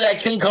 remember that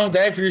King Kong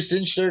Died for Your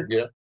Sins shirt?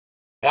 Yeah.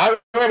 And I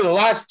remember the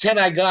last 10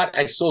 I got,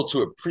 I sold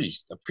to a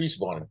priest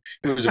bought him.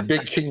 He was a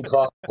big King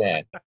Kong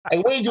fan.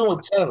 Like, what are you doing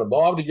with 10 of them?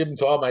 Oh, I'm going to give them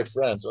to all my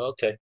friends.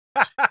 Okay.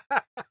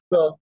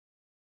 So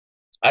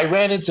I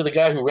ran into the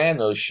guy who ran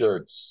those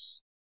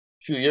shirts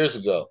a few years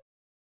ago.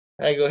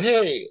 And I go,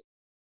 hey,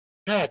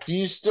 Pat, do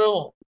you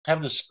still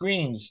have the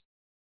screens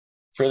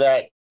for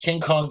that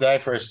King Kong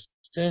Died for a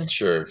Sin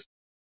shirt?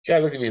 The guy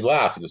looked at me and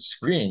laughed. He goes,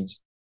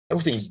 screens?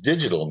 Everything's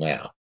digital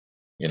now.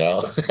 We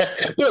don't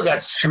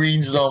got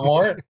screens no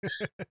more.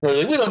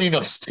 We don't need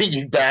no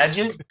stinking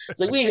badges. It's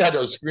like, we ain't got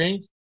no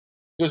screens.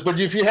 He goes, but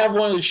if you have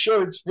one of the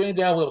shirts, bring it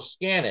down, we'll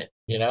scan it,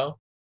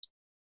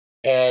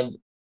 And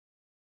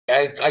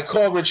I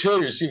called Rich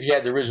Hilliard to see if he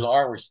had the original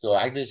artwork still.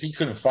 He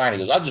couldn't find it.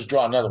 He goes, I'll just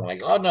draw another one. I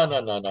go, oh,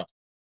 no.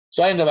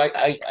 So I ended up,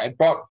 I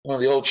bought one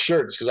of the old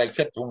shirts because I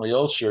kept one of the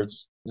old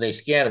shirts and they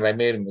scanned them. I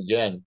made them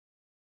again.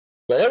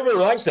 But everybody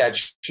likes that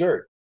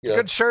shirt. It's a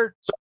good shirt.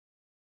 So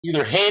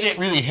either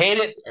really hate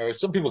it, or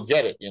some people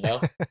get it,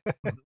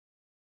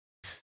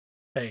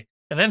 Hey,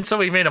 and then so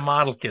we made a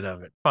model kit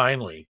of it,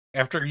 finally,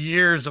 after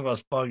years of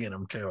us bugging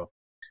him, too.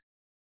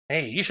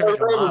 Hey, you should make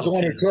a model was the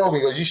one who told me,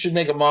 he goes, you should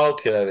make a model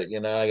kit of it,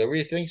 I go,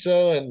 really think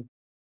so? And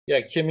yeah,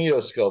 Kim Ito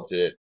sculpted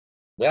it.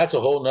 That's a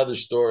whole nother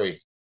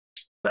story.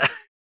 But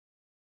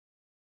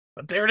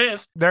there it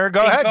is. There,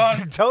 go King ahead.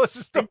 Kong, Tell us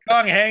the story. King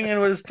Kong hanging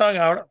with his tongue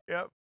out.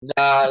 Yep.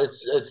 Nah,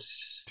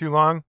 it's too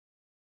long.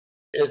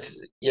 It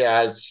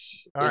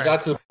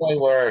got to the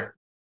point where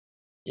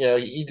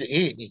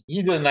he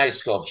did a nice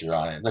sculpture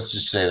on it. Let's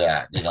just say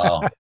that,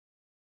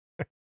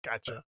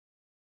 Gotcha.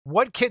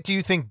 What kit do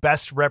you think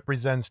best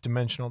represents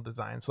dimensional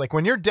designs? Like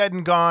when you're dead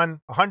and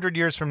gone 100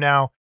 years from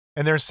now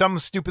and there's some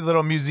stupid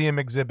little museum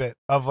exhibit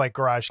of like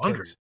garage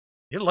kits.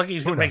 You're lucky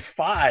he's going to make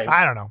 5.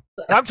 I don't know.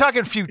 I'm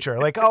talking future.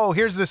 Like, oh,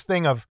 here's this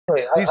thing of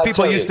these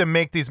people used to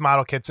make these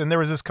model kits and there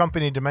was this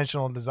company,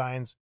 Dimensional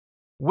Designs.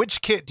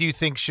 Which kit do you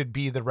think should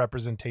be the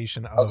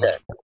representation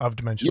of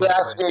dimensional? You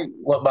asked me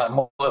what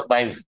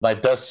my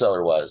best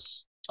seller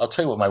was. I'll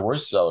tell you what my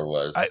worst seller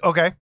was.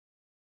 Okay.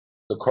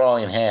 The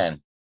crawling hand.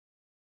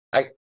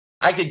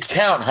 I could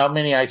count how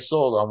many I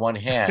sold on one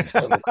hand.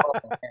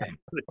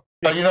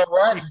 But you know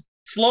what?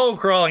 Slow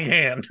crawling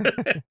hand.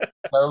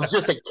 Well, it was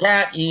just a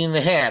cat eating the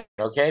hand,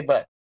 okay?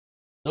 But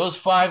those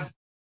 5,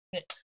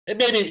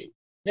 maybe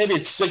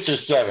it's 6 or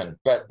 7,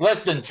 but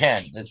less than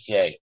 10, let's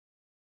say.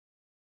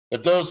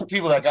 But those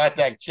people that got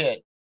that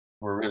kit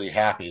were really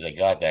happy they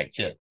got that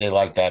kit. They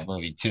liked that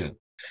movie too.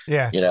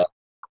 Yeah.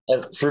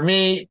 And for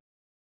me,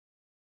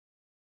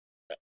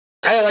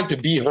 I like the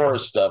B horror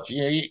stuff.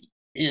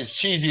 as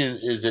cheesy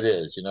as it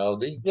is,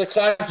 the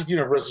classic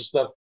Universal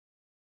stuff,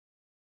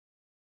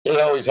 it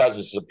always has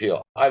its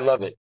appeal. I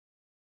love it.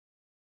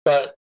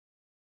 But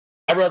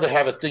I'd rather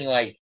have a thing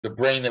like The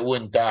Brain That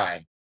Wouldn't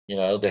Die,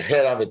 The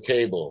Head on the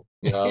Table,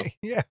 Yeah.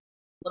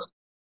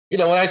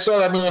 When I saw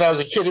that movie when I was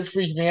a kid, it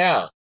freaked me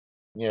out,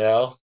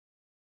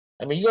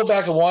 I mean, you go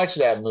back and watch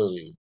that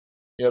movie.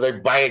 They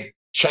buy a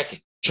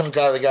chunk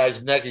out of the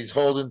guy's neck. He's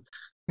holding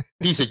a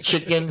piece of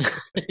chicken,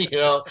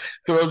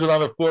 throws it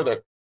on the floor.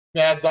 The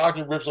mad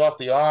doctor rips off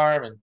the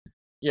arm. And,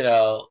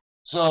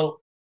 so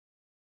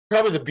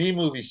probably the B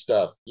movie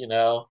stuff, I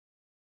was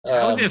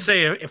going to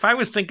say, if I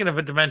was thinking of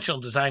a dimensional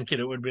design kit,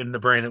 it would have been The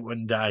Brain That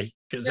Wouldn't Die,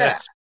 because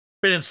that's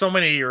been in so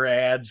many of your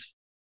ads.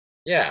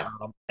 Yeah.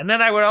 And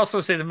then I would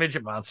also say the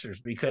Midget Monsters,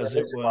 because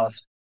it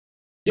was...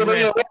 Yeah, but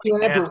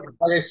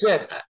like I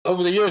said,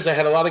 over the years, I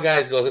had a lot of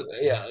guys go,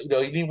 yeah, you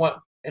didn't want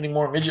any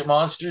more Midget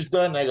Monsters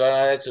done? And I go,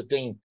 no, that's a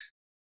thing.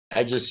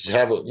 I just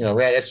have,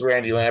 that's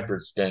Randy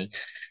Lampert's thing.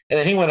 And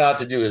then he went out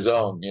to do his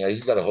own.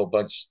 He's got a whole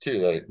bunch,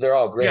 too. They're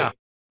all great.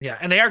 Yeah,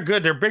 and they are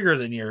good. They're bigger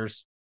than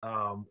yours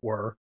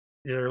were.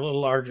 They're a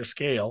little larger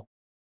scale.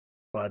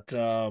 But,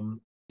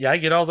 I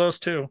get all those,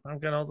 too.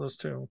 I've got all those,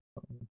 too.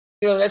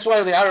 That's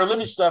why the Outer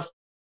Limits stuff,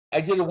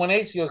 I did it 1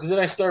 8 ago, because then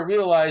I started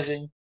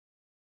realizing,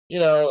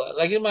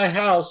 like in my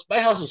house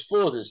is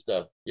full of this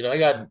stuff. I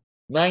got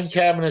 9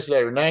 cabinets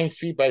that are 9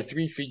 feet by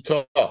 3 feet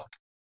tall.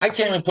 I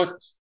can't even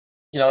put,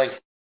 like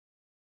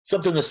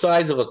something the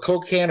size of a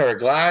Coke can or a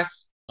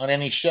glass on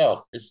any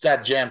shelf. It's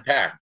that jam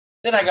packed.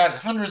 Then I got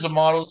hundreds of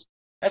models.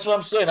 That's what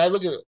I'm saying. I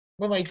look at it.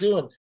 What am I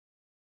doing?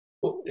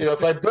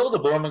 If I build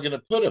them, where am I going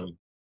to put them?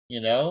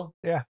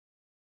 Yeah.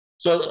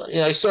 So,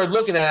 I started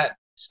looking at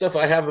stuff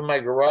I have in my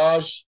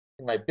garage,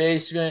 in my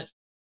basement.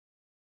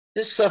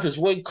 This stuff is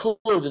way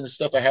cooler than the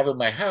stuff I have in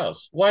my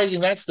house. Why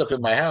isn't that stuff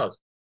in my house?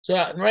 So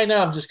right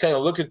now I'm just kind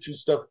of looking through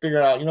stuff,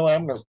 figuring out, what,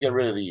 I'm going to get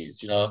rid of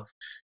these,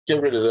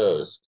 get rid of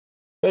those.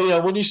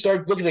 But, when you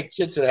start looking at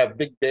kits that have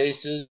big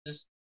bases,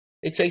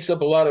 it takes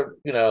up a lot of,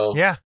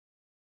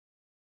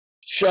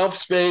 shelf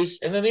space.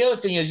 And then the other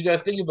thing is you got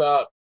to think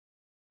about,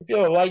 if you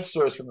have a light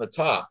source from the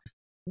top,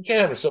 you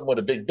can't have something with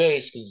a big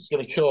base because it's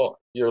going to kill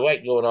your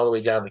light going all the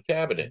way down the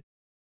cabinet.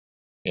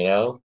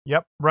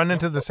 Yep. Run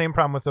into the same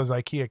problem with those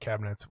IKEA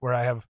cabinets where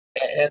I have,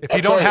 and if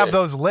you don't have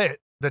those lit,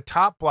 the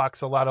top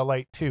blocks a lot of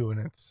light too,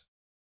 and it's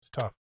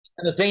tough.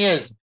 And the thing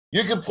is,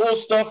 you can pull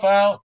stuff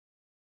out,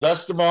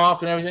 dust them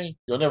off and everything.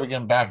 You'll never get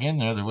them back in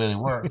there the way they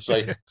were. It's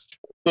like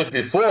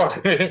before,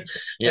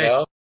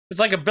 It's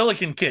like a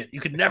Billiken kit.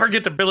 You could never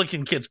get the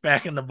Billiken kits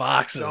back in the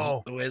boxes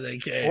the way they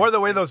came. Or the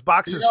way those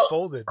boxes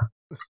folded.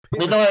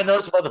 You know what I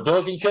noticed about the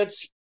Billiken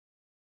kits?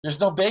 There's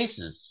no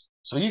bases.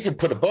 So you can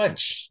put a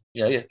bunch.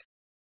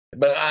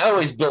 But I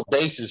always built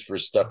bases for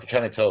stuff to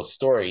kind of tell a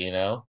story,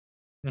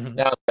 Mm-hmm.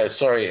 Now,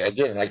 sorry, I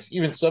didn't. Like,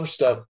 even some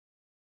stuff,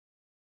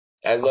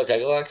 I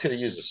could have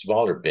used a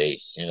smaller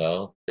base,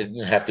 It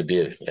didn't have to be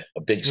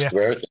a big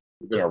square thing.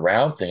 Even a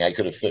round thing, I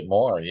could have fit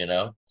more,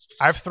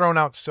 I've thrown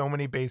out so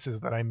many bases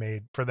that I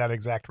made for that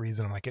exact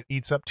reason. I'm like, it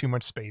eats up too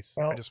much space.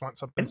 I just want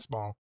something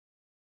small.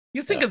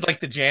 You think of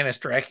like the Janice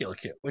Dracula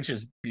kit, which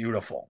is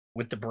beautiful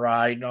with the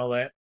bride and all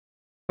that.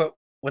 But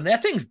when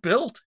that thing's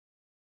built,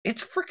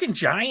 it's freaking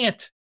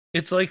giant.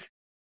 It's like,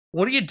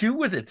 what do you do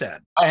with it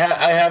then? I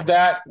have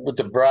that with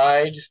the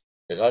bride.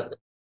 Like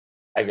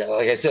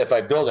I said, if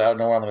I build it, I don't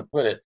know where I'm going to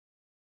put it.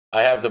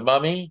 I have the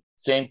Mummy,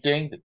 same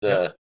thing.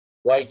 The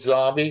White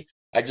Zombie.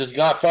 I just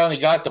finally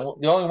got the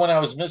only one I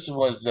was missing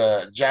was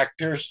the Jack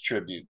Pierce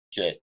tribute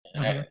kit.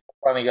 Mm-hmm. I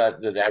finally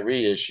got that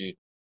reissue.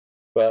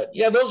 But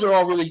yeah, those are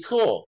all really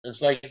cool.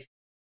 It's like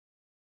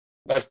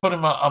if I put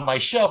them on my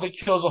shelf, it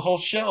kills a whole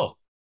shelf.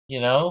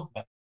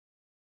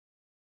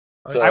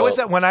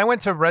 So, when I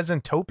went to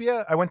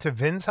Resentopia, I went to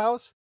Vin's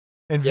house,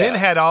 and Vin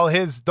had all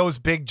those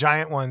big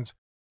giant ones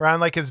around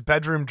like his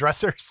bedroom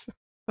dressers.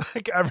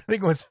 Like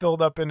everything was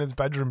filled up in his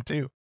bedroom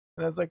too.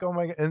 And I was like, oh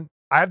my God. And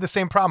I have the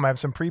same problem. I have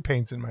some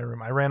pre-paints in my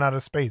room. I ran out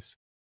of space.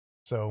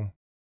 So,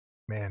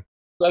 man.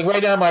 Like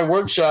right now in my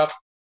workshop,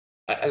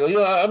 I go,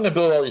 I'm going to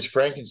build all these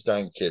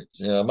Frankenstein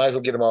kits. Might as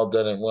well get them all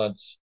done at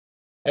once.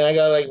 And I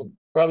got like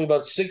probably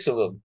about 6 of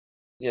them,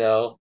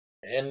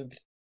 and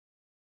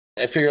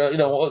I figure out,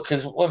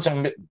 because once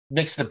I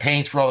mix the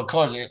paints for all the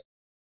colors,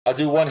 I'll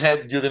do one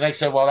head, do the next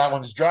head while that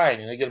one's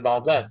drying, and I get them all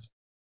done.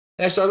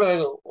 And I started, I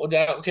go,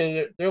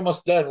 okay, they're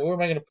almost done. Where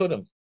am I going to put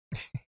them?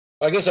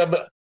 I guess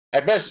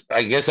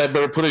I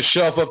better put a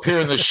shelf up here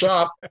in the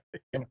shop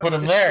and put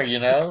them there,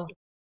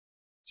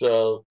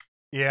 So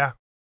yeah,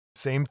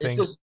 same thing.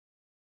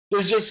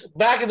 There's just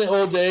back in the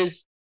old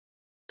days.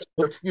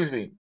 Excuse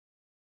me.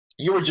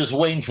 You were just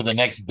waiting for the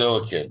next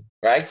Billiken,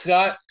 right,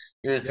 Scott?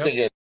 You're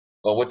thinking,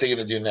 what they're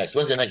going to do next?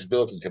 When's the next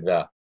Billiken come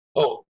out?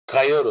 Oh,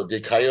 Kyoto.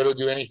 Did Kyoto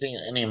do anything?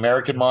 Any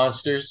American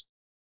monsters?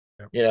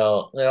 Yep. And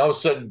all of a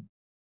sudden,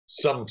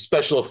 some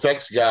special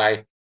effects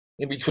guy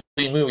in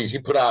between movies, he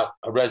put out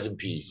a resin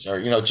piece,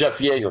 or Jeff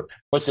Yeager.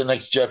 What's the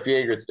next Jeff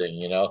Yeager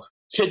thing?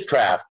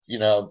 Kidcraft.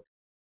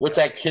 What's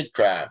that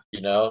Kidcraft?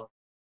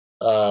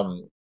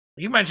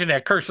 You mentioned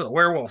that Curse of the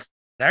Werewolf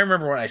And I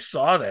remember when I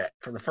saw that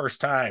for the first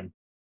time,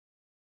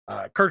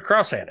 Kurt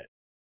Krause had it.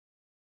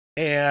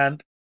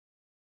 And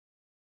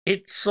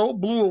it so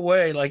blew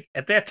away. Like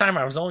at that time,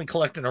 I was only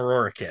collecting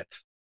Aurora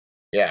kits.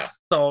 Yeah.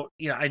 So,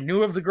 I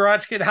knew of the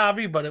garage kit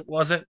hobby, but it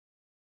wasn't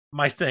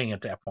my thing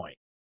at that point.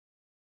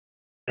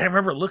 And I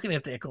remember looking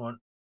at that going,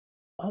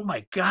 oh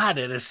my God,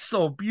 it is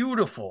so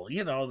beautiful.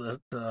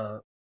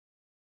 The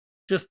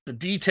just the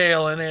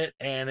detail in it.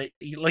 And it,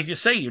 like you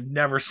say, you'd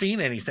never seen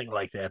anything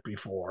like that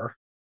before.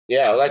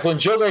 Yeah. Like when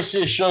Joe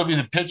Garcia showed me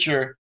the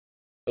picture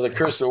of the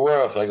Curse of the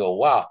Werewolf, I go,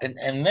 wow.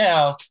 And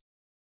now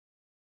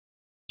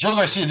Joe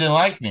Garcia didn't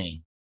like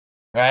me,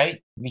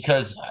 right?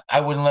 Because I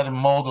wouldn't let him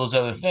mold those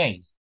other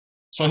things.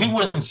 So he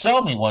wouldn't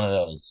sell me one of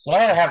those. So I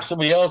had to have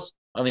somebody else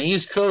on the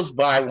East Coast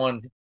buy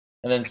one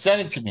and then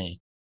send it to me.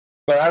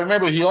 But I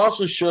remember he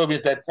also showed me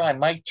at that time,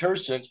 Mike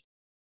Tursick,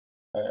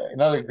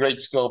 another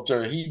great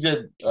sculptor. He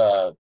did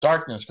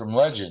Darkness from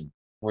Legend,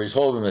 where he's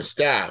holding the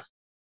staff.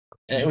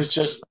 And it was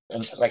just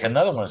like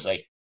another one. It's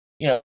like,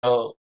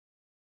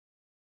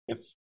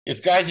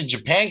 if guys in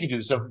Japan could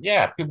do stuff,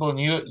 yeah, people in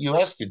the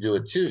U.S. could do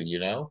it too,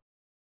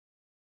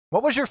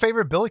 What was your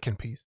favorite Billiken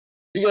piece?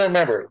 You got to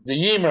remember,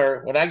 the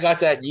Ymir, when I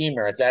got that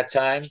Ymir at that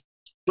time,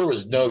 there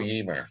was no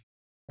Ymir,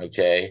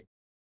 okay?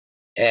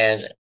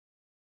 And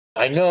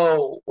I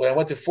know when I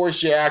went to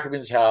Forrest J.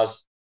 Ackerman's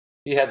house,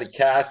 he had the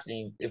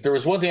casting. If there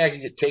was one thing I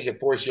could take at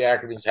Forrest J.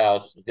 Ackerman's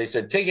house, they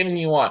said, take anything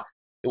you want.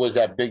 It was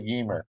that big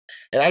Ymir.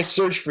 And I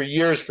searched for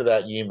years for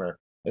that Ymir.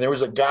 And there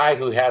was a guy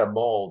who had a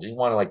mold. He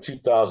wanted like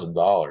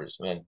 $2,000.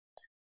 And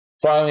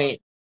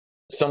finally,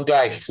 some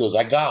guy goes,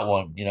 I got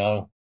one,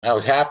 I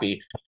was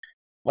happy.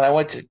 When I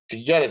went to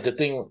get it,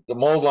 the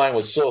mold line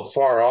was so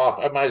far off,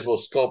 I might as well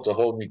sculpt a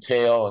whole new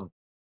tail. And,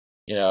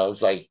 it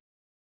was like,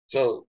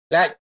 so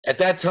that at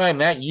that time,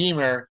 that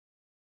Ymir,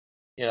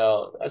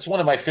 that's one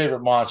of my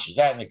favorite monsters,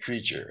 that and the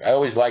creature. I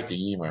always liked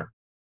the Ymir.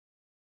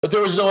 But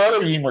there was no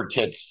other Ymir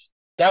kits.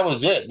 That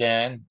was it,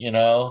 man,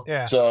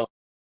 Yeah. So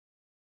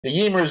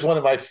the Ymir is one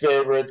of my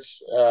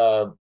favorites.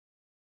 I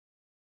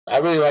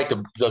really like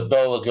the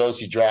Bela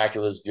Lugosi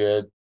Dracula is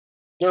good.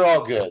 They're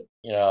all good.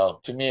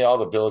 To me, all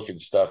the Billiken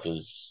stuff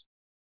is,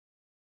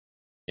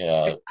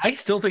 I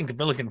still think the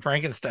Billiken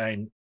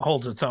Frankenstein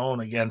holds its own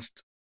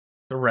against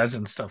the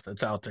resin stuff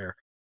that's out there.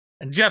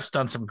 And Jeff's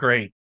done some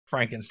great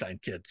Frankenstein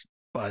kits,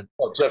 but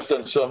Jeff's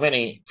done so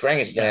many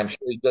Frankenstein. I'm sure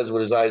he does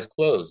with his eyes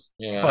closed.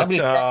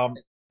 But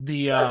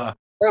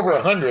over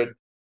 100.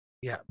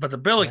 Yeah, but the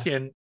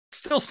Billiken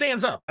still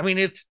stands up. I mean,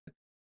 it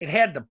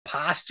had the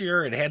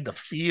posture, it had the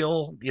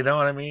feel. You know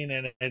what I mean?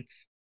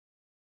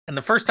 And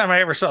the first time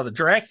I ever saw the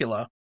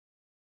Dracula,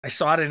 I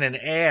saw it in an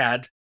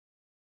ad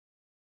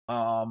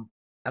on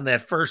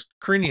that first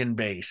Crinian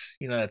base,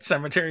 that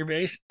cemetery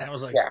base. And I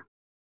was like,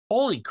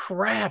 holy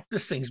crap,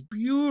 this thing's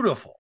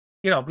beautiful.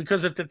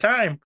 Because at the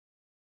time,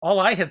 all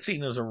I had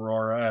seen was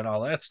Aurora and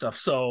all that stuff.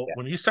 So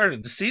when you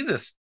started to see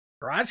this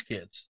garage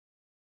kits,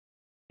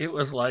 it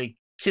was like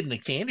kid in the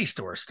candy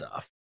store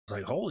stuff. It's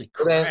like, holy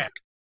crap.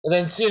 And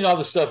then seeing all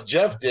the stuff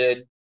Jeff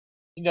did,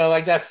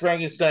 like that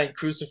Frankenstein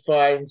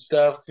crucified and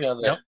stuff,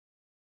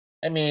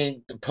 I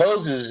mean, the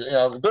poses,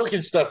 the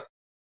Billiken stuff,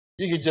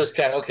 you could just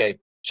kind of,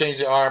 change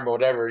the arm or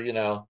whatever,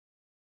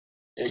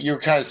 you're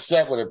kind of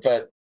set with it.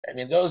 But, I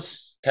mean,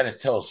 those kind of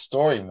tell a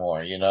story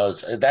more,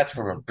 that's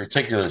from a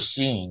particular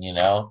scene,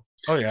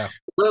 Oh, yeah.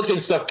 The Billiken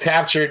stuff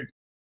captured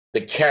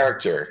the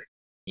character,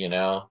 And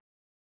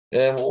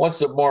then once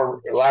the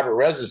more elaborate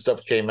resin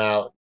stuff came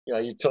out,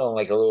 you're telling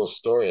like a little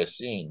story, a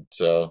scene.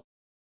 So,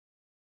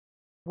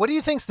 what do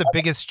you think's the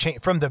biggest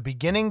change from the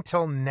beginning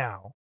till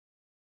now?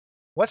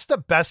 What's the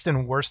best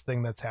and worst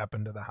thing that's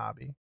happened to the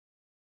hobby?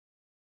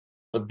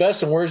 The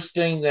best and worst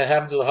thing that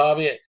happened to the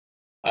hobby,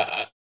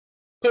 I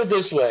put it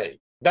this way: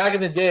 back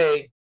in the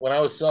day when I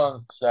was selling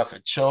stuff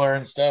at Chiller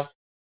and stuff,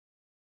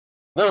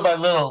 little by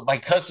little, my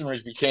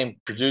customers became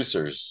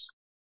producers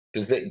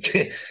because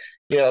they,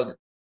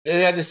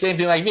 they had the same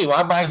thing like me. Well,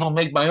 I might as well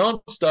make my own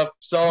stuff,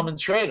 sell them, and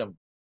trade them.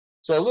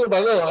 So little by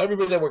little,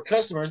 everybody that were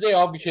customers, they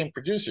all became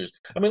producers.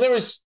 I mean, there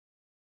was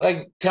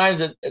like times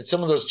at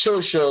some of those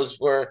Chiller shows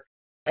where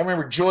I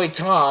remember Joy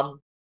Tom.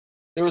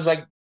 There was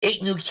like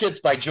 8 new kits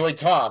by Joy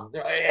Tom.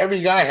 Every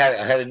guy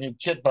had a new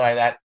kit by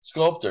that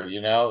sculptor.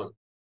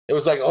 It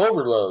was like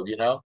overload.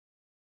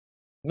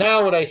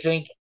 Now, what I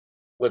think,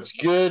 what's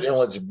good and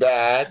what's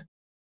bad,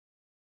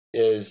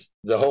 is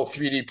the whole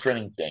 3D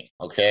printing thing.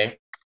 Okay.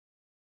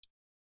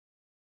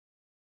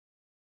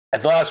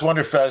 At the last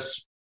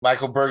Wonderfest,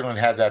 Michael Berglund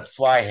had that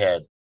fly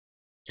head,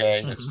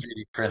 that's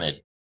 3D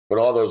printed with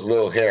all those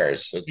little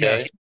hairs,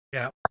 Yes.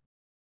 Yeah.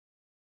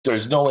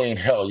 There's no way in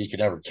hell you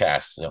can ever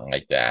cast something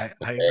like that.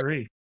 I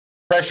agree.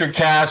 Pressure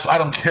cast, I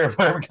don't care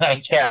whatever kind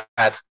of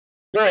cast,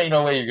 there ain't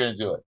no way you're going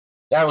to do it.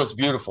 That was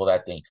beautiful,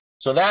 that thing.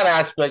 So that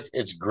aspect,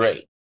 it's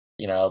great.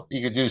 You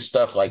could do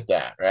stuff like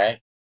that, right?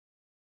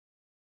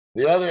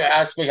 The other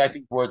aspect, I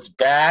think what's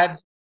bad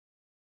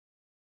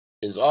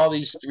is all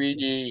these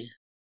 3D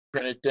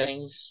printed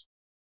things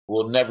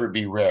will never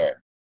be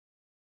rare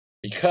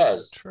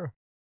because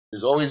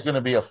there's always going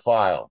to be a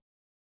file.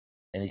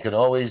 and you can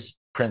always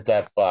print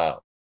that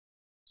file.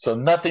 So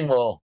nothing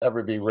will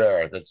ever be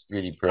rare that's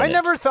 3D printed. I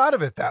never thought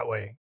of it that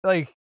way.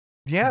 Like,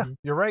 yeah,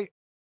 you're right.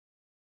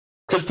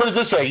 Because put it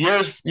this way,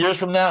 years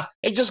from now,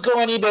 hey, just go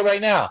on eBay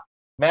right now.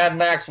 Mad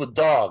Max with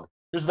dog.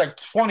 There's like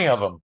 20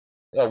 of them.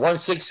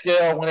 1/6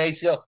 scale, 1/8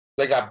 scale.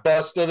 They got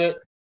busted it.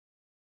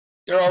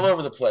 They're all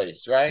over the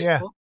place, right?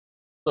 Yeah.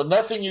 So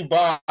nothing you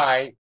buy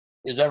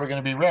is ever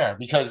going to be rare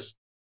because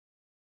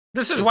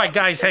this is why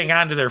guys hang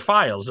on to their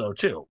files, though,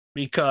 too.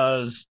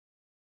 Because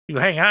you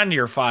hang on to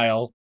your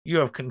file, you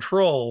have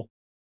control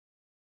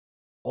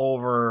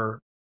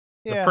over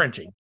the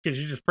printing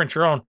because you just print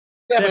your own.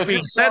 Yeah, that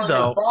being said,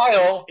 though,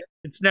 file,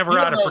 it's never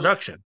out of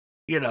production.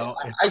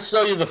 I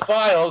sell you the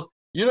file.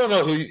 You don't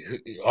know who.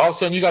 All of a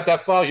sudden, you got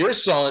that file. You're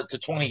selling it to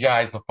 20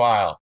 guys. The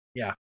file.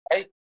 Yeah.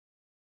 Right?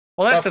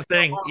 Well, that's the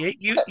thing.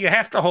 You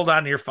have to hold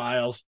on to your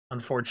files,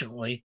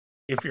 unfortunately,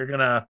 if you're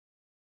gonna.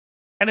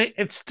 And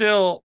it's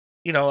still,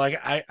 like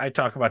I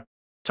talk about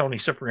Tony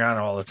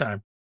Cipriano all the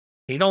time.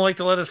 He don't like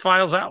to let his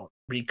files out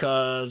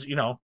because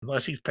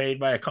unless he's paid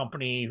by a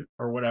company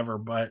or whatever.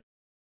 But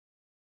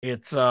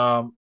it's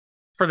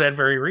for that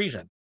very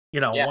reason.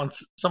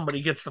 Once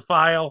somebody gets the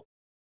file,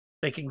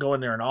 they can go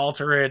in there and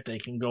alter it. They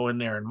can go in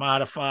there and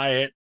modify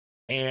it.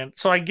 And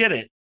so I get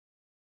it.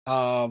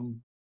 So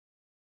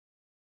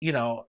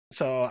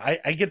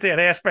I get that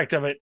aspect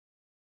of it,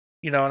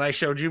 and I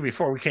showed you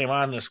before we came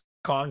on this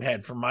Kong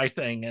head from my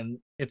thing. And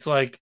it's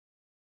like,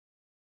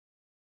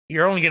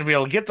 you're only going to be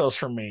able to get those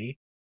from me,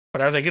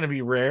 but are they going to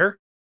be rare?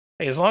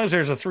 Hey, as long as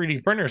there's a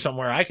 3D printer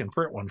somewhere, I can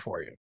print one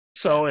for you.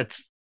 So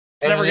it's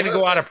never going to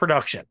go out of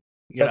production.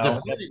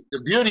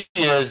 The beauty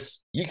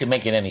is you can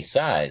make it any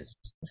size.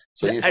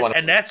 So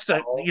and that's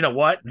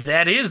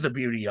that is the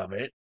beauty of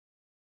it.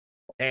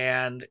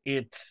 And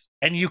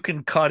you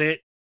can cut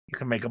it, you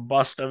can make a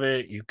bust of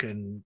it, you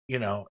can,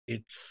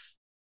 it's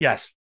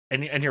yes.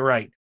 And you're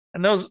right.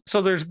 And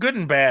so there's good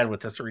and bad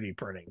with the 3D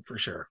printing for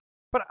sure.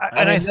 But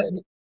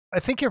I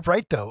think you're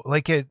right though.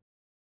 Like and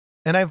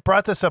I've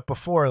brought this up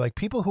before, like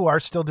people who are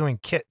still doing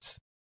kits,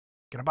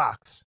 get a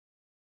box.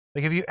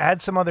 Like if you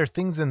add some other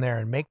things in there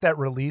and make that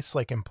release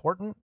like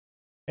important,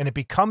 and it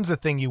becomes a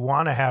thing you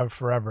want to have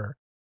forever,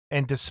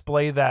 and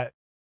display that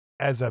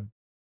as a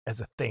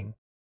thing.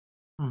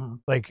 Mm-hmm.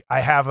 Like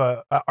I have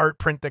a art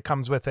print that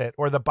comes with it,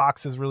 or the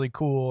box is really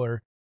cool,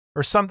 or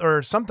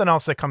something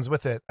else that comes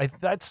with it. I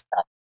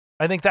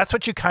think that's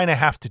what you kind of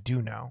have to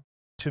do now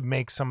to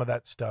make some of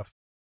that stuff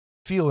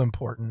feel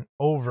important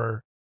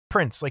over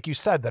prints, like you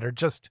said, that are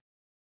just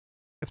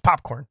it's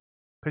popcorn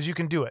because you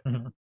can do it.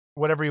 Mm-hmm.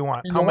 Whatever you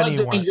want. How many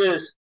you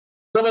want?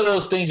 Some of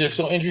those things are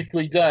so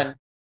intricately done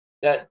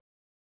that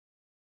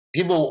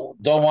people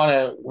don't want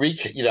to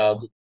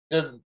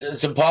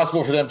it's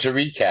impossible for them to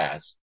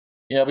recast.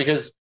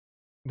 Because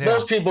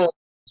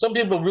some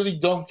people really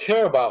don't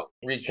care about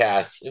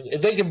recast.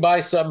 If they can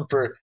buy something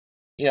for,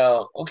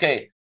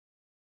 okay,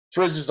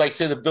 for instance, like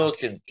say the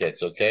Billiken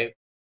kits, okay?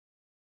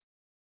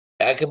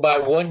 I can buy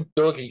one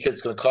Billiken kit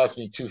that's going to cost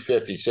me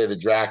 $250, say the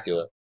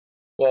Dracula.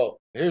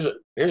 Well, here's a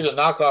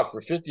knockoff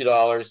for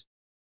 $50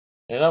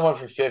 and another one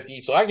for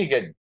 $50. So I could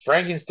get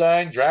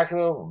Frankenstein,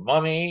 Dracula,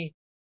 Mummy,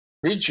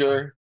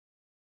 Creature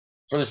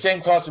for the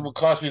same cost it would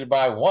cost me to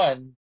buy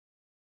one.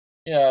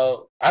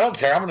 I don't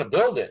care. I'm going to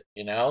build it,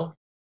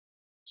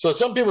 So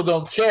some people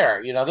don't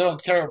care. They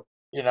don't care,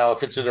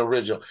 if it's an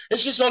original.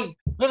 It's just like,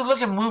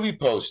 look at movie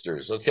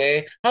posters,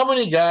 okay? How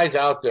many guys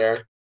out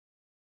there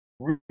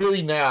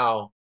really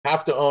now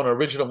have to own an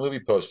original movie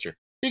poster?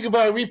 You can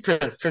buy a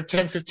reprint for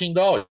 $10,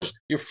 $15.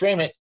 You frame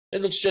it,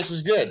 it looks just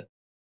as good.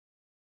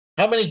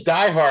 How many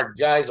diehard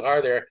guys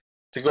are there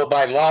to go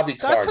buy lobby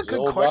cards? That's a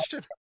good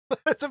question.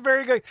 That's a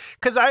very good,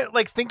 because I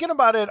like thinking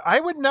about it.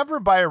 I would never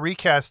buy a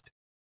recast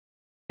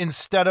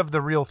instead of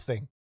the real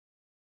thing.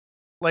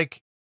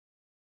 Like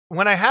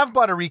when I have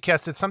bought a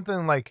recast, it's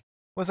something like it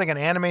was like an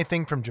anime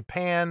thing from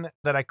Japan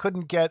that I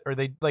couldn't get, or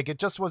it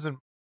just wasn't.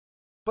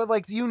 But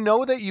like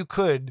that you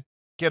could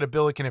get a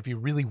Billiken if you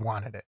really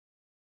wanted it.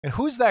 And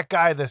who's that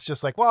guy that's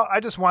just like, well, I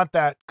just want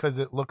that because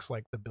it looks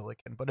like the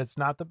Billiken, but it's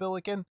not the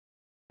Billiken.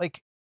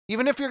 Like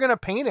even if you're gonna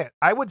paint it,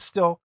 I would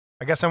still.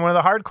 I guess I'm one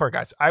of the hardcore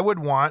guys. I would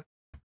want.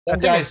 Some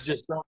guys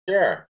just don't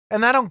care,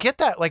 and I don't get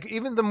that. Like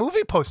even the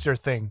movie poster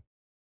thing.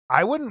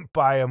 I wouldn't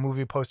buy a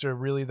movie poster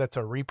really that's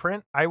a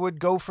reprint. I would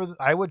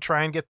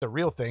try and get the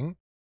real thing.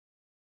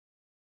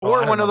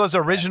 Or one of those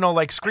original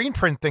like screen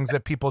print things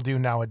that people do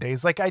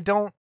nowadays. Like I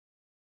don't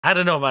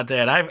know about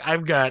that.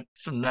 I've got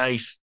some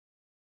nice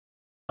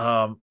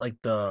like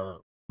the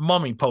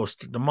Mummy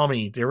poster.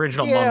 The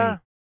original Mummy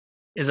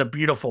is a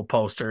beautiful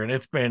poster, and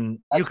it's been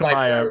you can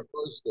buy a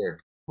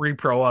poster.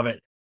 Repro of it.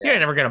 Yeah. You're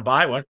never gonna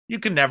buy one. You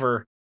can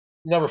never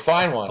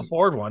find one.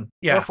 Afford one.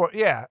 Yeah.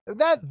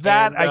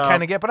 That I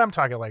kind of get, but I'm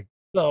talking like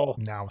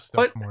now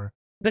stuff more.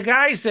 The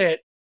guys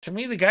that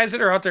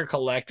are out there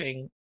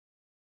collecting,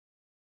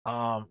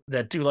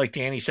 that do like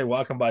Danny said,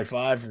 well, I can buy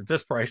 5 at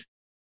this price.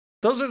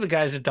 Those are the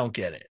guys that don't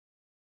get it.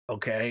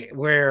 Okay.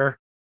 Where,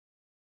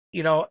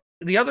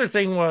 the other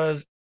thing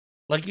was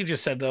like you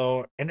just said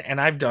though, and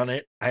I've done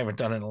it. I haven't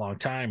done it in a long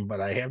time, but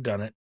I have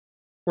done it.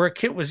 Where a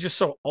kit was just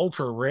so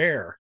ultra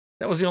rare,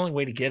 that was the only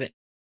way to get it.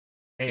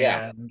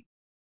 Yeah. And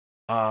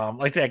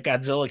like that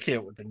Godzilla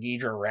kit with the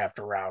Ghidorah wrapped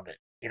around it.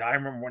 I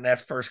remember when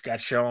that first got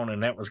shown,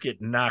 and that was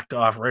getting knocked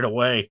off right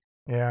away.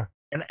 Yeah.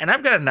 And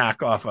I've got a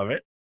knockoff of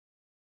it.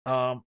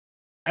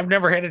 I've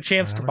never had a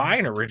chance to buy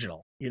an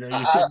original.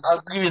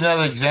 I'll give you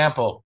another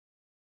example.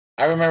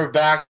 I remember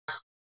back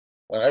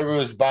when everyone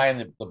was buying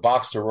the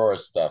boxed Aurora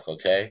stuff,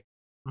 okay?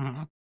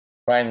 Mhm.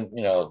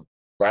 Buying,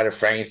 Bride of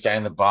Frankenstein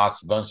in the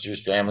box,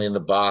 Munsters Family in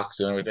the box,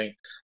 and everything.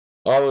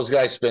 All those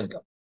guys spent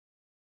a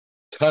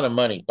ton of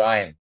money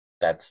buying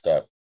that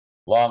stuff.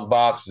 Long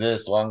box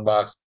this, long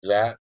box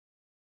that.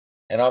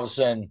 And all of a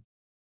sudden,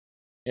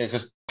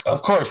 because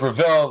of course,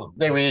 Revell,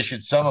 they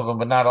reissued some of them,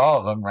 but not all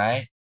of them,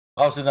 right?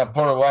 All of a sudden, that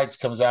Porter Lights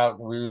comes out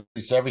and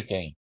releases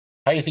everything.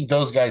 How do you think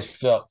those guys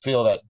feel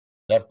that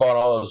bought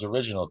all those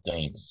original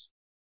things?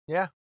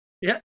 Yeah.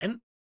 Yeah, and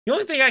the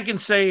only thing I can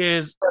say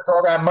is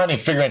all that money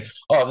figuring,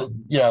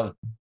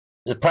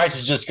 the price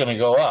is just going to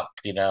go up,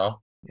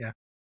 Yeah.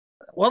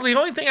 Well, the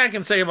only thing I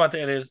can say about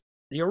that is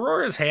the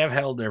Auroras have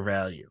held their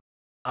value.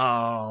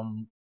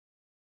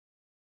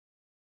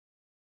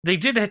 They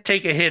did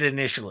take a hit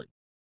initially,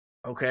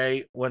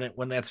 okay,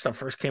 when that stuff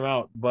first came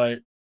out. But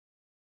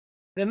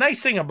the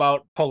nice thing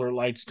about Polar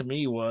Lights to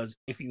me was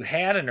if you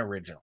had an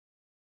original,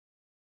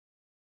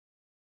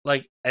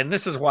 and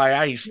this is why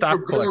I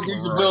stopped collecting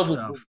Aurora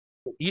stuff.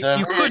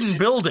 You couldn't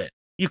build it.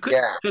 You could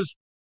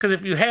because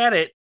if you had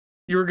it,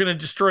 you were going to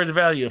destroy the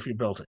value if you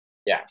built it.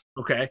 Yeah.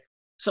 Okay.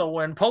 So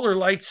when Polar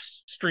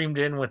Lights streamed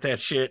in with that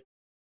shit,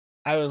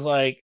 I was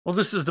like, well,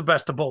 this is the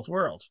best of both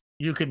worlds.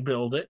 You can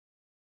build it.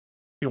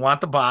 You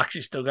want the box,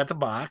 you still got the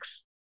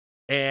box.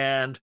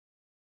 And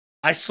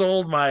I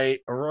sold my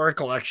Aurora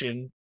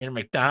collection in a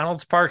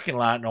McDonald's parking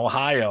lot in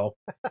Ohio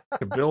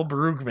to Bill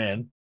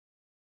Brugman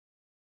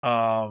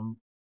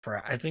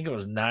for I think it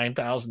was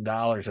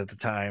 $9,000 at the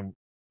time.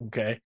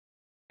 Okay.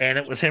 And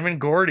it was him and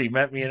Gordy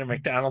met me in a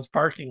McDonald's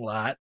parking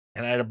lot,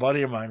 and I had a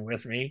buddy of mine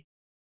with me.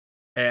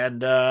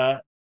 And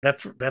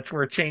that's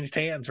where it changed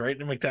hands, right in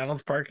the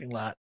McDonald's parking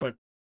lot. But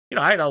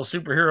I had all the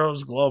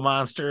superheroes, glow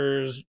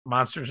monsters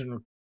and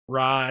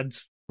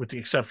rods, with the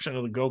exception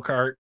of the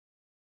go-kart.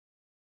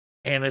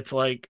 And it's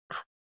like,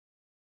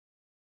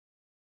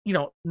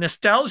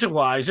 nostalgia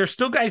wise, there's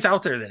still guys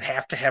out there that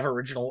have to have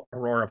original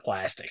Aurora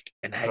plastic,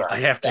 and I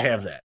have to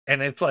have that.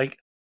 And it's like,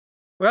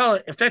 well,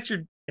 if that's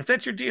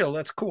your deal,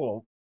 that's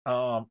cool.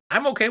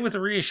 I'm okay with the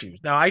reissues.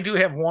 Now I do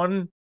have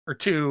one or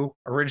two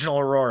original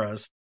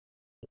Auroras.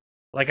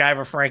 Like I have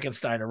a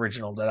Frankenstein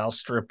original that I'll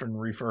strip and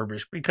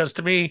refurbish, because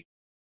to me,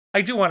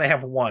 I do want to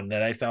have one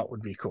that I thought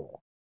would be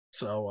cool.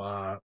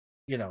 So,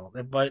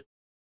 but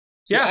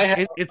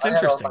yeah, it's interesting. I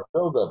had all my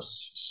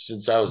buildups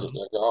since I was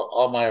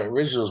all my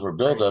originals were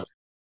built up,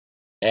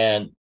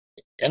 and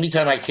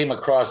anytime I came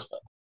across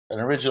an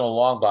original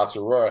long box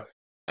Aurora,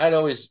 I'd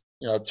always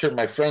turn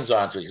my friends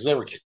onto it because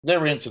they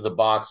were into the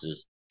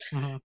boxes.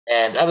 Mm-hmm.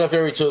 And I don't know if I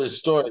ever told this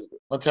story.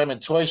 One time in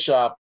Toy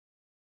Shop,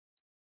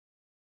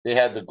 they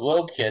had the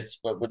glow kits,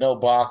 but with no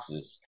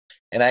boxes.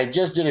 And I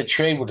just did a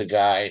trade with a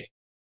guy,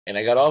 and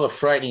I got all the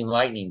Frightening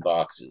Lightning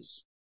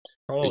boxes.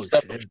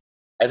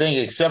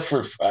 Except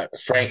for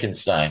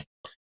Frankenstein.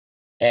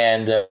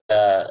 And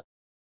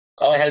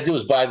all I had to do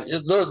was buy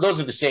those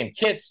are the same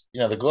kits,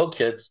 the glow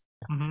kits.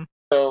 Mm-hmm.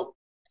 So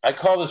I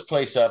called this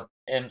place up,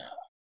 and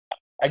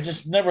I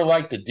just never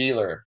liked the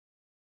dealer.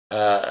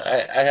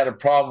 I had a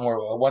problem where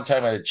one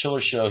time at a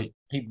chiller show,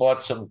 he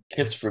bought some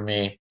kits for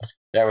me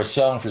that I was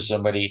selling for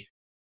somebody.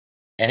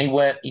 And he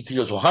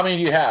goes, well, how many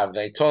do you have? And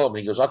I told him,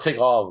 and he goes, I'll take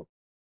all of them.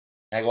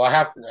 And I go,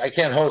 I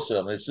can't host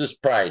them. It's this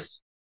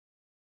price.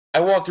 I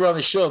walked around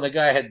the show, and the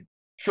guy had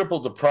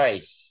tripled the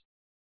price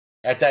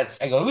at that.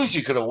 I go, at least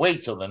you could have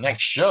waited till the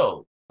next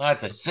show, not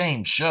the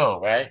same show,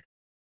 right?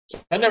 So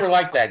I never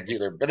liked that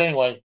dealer. But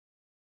anyway,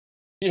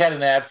 he had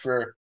an ad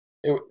for,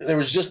 there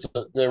was just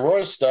the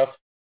Aurora stuff,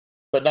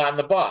 but not in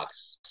the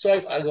box.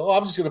 So I go,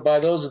 I'm just going to buy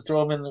those and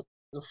throw them in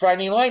the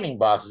Frightening Lightning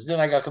boxes. Then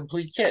I got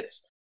complete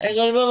kits. And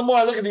the more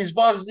I look at these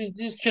boxes,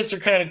 these kits are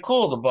kind of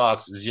cool, the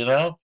boxes,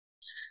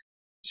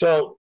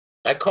 So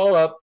I call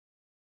up,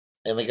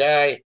 and the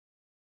guy,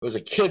 there was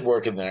a kid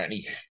working there, and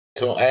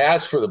I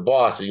asked for the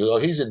boss, and he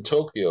goes, he's in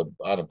Tokyo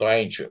on a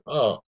buying trip.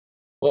 Oh,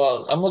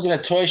 well, I'm looking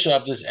at Toy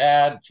Shop, this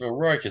ad for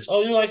Aurora kits.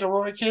 Oh, you like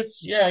Aurora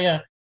kits?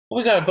 Yeah. Well,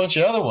 we got a bunch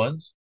of other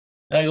ones.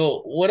 And I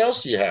go, what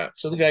else do you have?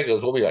 So the guy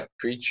goes, well, we got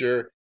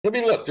Preacher. Let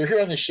me look. They're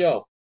here on the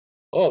shelf.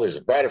 Oh, there's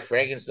a Bride of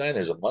Frankenstein.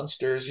 There's a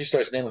Munsters. He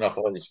starts naming off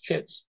all these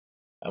kits.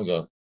 I'm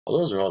going, well,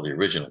 those are all the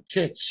original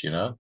kits,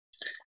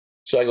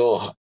 So I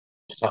go,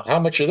 how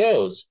much are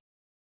those?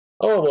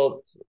 Oh,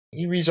 well,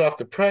 he reads off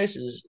the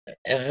prices,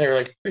 and they're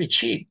like pretty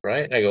cheap,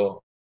 right? And I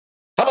go,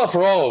 how about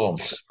for all of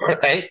them,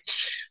 right?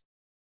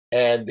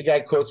 And the guy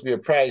quotes me a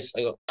price.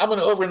 I go, I'm going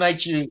to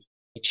overnight you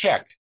a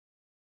check.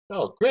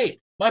 Oh, great.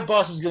 My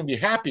boss is going to be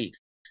happy.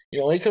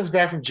 When he comes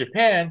back from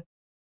Japan,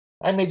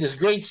 I made this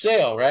great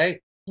sale, right?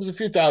 It was a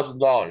few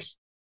 $1,000s.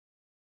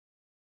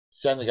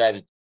 send the guy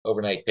the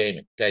overnight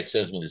payment. The guy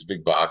sends me this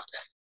big box.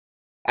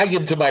 I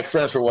give it to my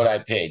friends for what I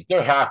paid.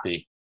 They're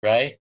happy,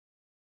 right?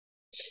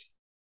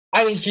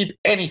 I didn't keep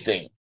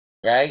anything,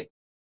 right?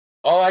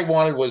 All I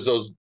wanted was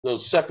those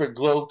separate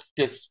glow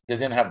kits that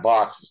didn't have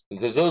boxes,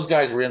 because those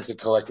guys were into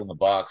collecting the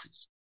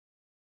boxes.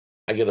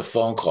 I get a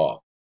phone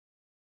call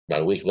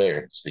about a week later.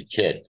 It's the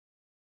kid.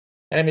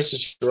 Hey,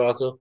 Mr.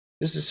 Soracco,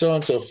 this is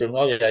so-and-so from,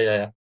 oh,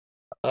 yeah.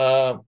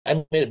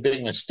 I made a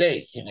big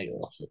mistake. And I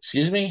go,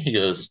 excuse me? He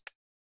goes,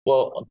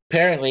 well,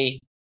 apparently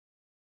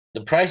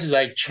the prices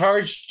I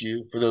charged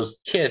you for those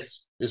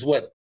kits is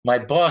what my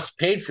boss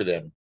paid for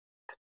them.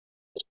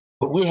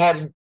 But we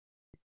hadn't,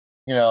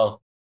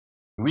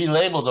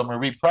 relabeled them or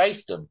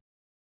repriced them.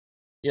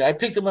 I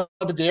picked them up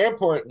at the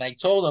airport and I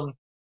told him,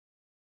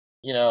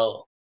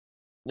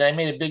 that I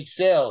made a big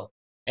sale.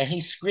 And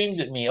he screamed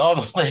at me all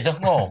the way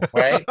home,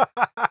 right?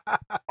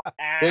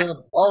 Then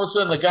all of a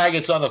sudden, the guy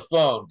gets on the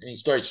phone and he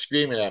starts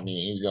screaming at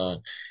me. He's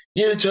going,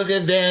 "You took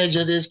advantage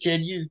of this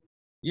kid.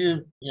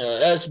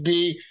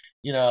 SB.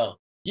 You know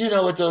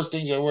what those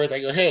things are worth."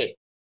 I go, "Hey,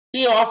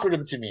 he offered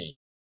them to me.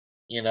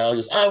 He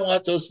goes, I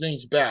want those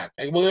things back."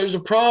 I go, "Well, there's a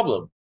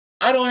problem.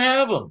 I don't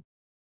have them."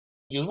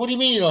 He goes, "What do you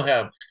mean you don't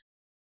have them?"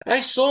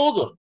 "I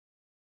sold them."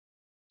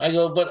 I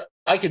go, "But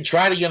I could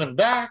try to get them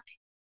back,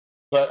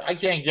 but I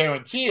can't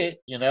guarantee it,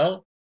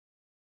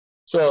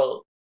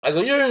 So I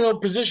go, "You're in no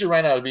position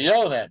right now to be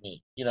yelling at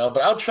me,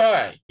 but I'll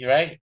try,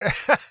 right?"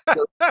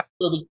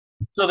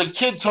 So the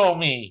kid told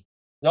me,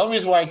 the only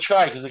reason why I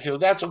tried, because the kid,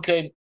 "That's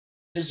okay,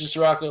 Mr.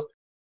 Soracco.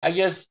 I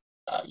guess,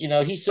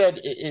 he said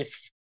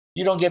if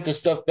you don't get this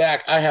stuff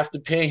back, I have to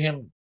pay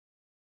him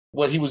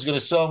what he was going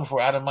to sell them for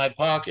out of my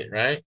pocket,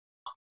 right?"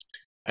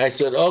 I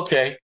said,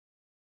 "Okay."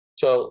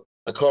 So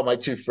I called my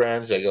two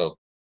friends. I go,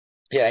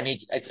 "Yeah, I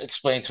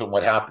explain to him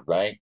what happened,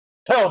 right?"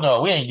 "Hell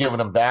no, we ain't giving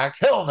them back.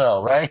 Hell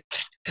no, right?"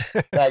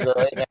 And I go,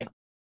 "Hey, man,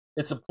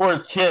 it's a poor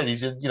kid.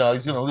 He's he's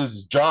going to lose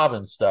his job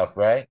and stuff,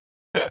 right?"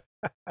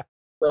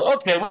 So,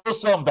 okay, we'll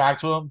sell them back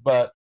to him,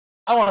 but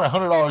I want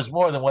 $100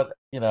 more than what,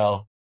 I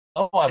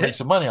want to make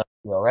some money on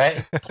the deal,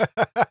 right?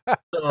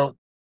 So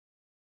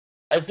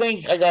I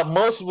think I got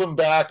most of them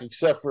back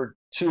except for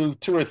two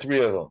or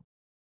three of them.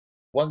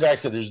 One guy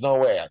said, "There's no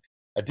way.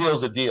 A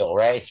deal's a deal,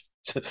 right?"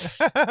 So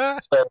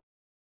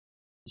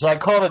I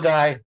call the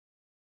guy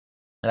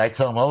and I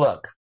tell him, "Oh,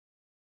 look,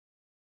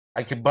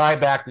 I can buy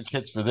back the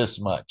kits for this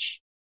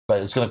much,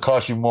 but it's going to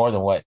cost you more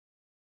than what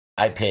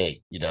I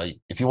paid.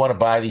 If you want to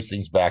buy these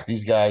things back,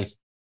 these guys,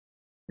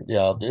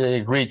 they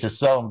agreed to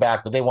sell them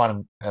back, but they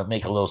want to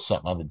make a little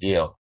something on the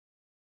deal."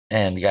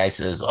 And the guy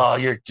says, "Oh,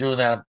 you're doing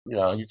that,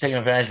 you're taking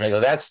advantage of me." I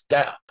go, "That's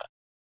that.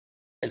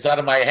 It's out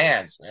of my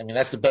hands. I mean,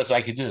 that's the best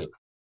I could do.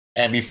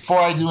 And before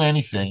I do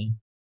anything,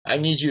 I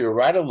need you to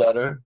write a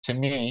letter to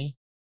me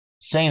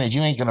saying that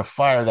you ain't going to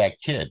fire that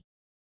kid."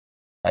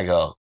 I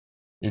go,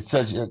 "It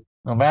says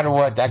no matter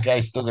what, that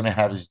guy's still going to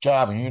have his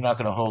job and you're not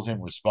going to hold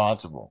him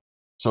responsible.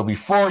 So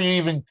before you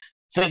even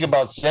think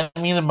about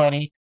sending me the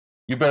money,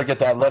 you better get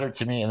that letter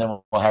to me and then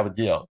we'll have a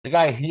deal." The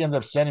guy, he ended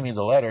up sending me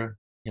the letter,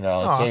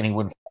 saying he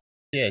wouldn't fire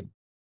the kid,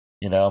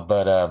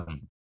 but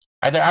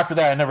after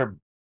that,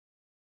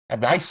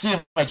 I see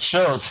him at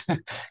shows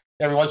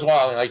every once in a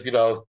while, like, he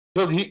put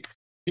it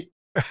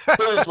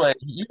this way,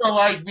 you don't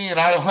like me and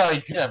I don't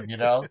like him,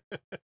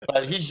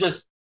 but he's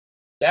just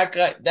that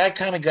guy, that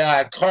kind of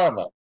guy,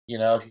 karma,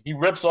 he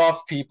rips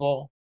off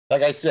people.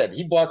 Like I said,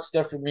 he bought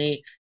stuff from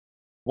me,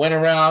 went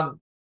around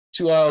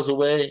 2 hours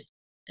away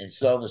and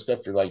selling the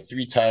stuff for like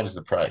 3 times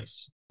the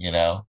price,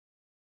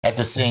 at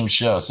the same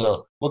show.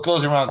 So what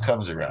goes around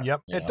comes around.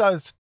 Yep, it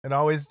does. It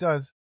always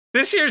does.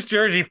 This year's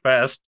Jersey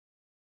Fest,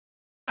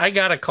 I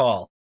got a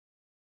call.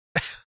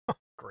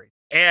 Great.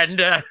 And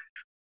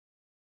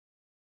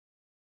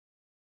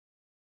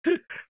it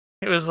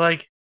was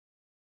like,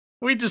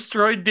 "We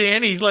destroyed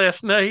Danny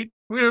last night.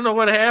 We don't know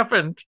what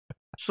happened."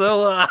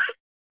 So,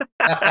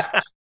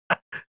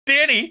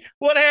 Danny,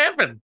 what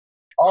happened?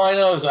 All I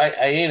know is I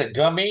ate a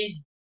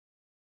gummy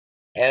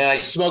and I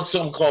smoked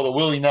something called a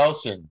Willie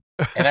Nelson,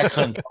 and I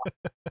couldn't talk.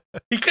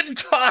 He couldn't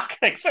talk.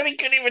 I said he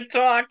couldn't even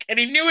talk, and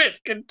he knew it.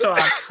 Couldn't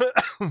talk.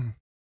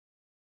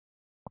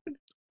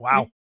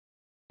 Wow.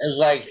 It was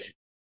like,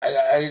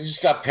 I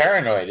just got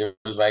paranoid. It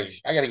was like,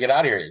 I got to get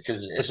out of here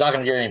because it's not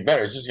going to get any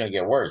better. It's just going to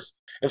get worse.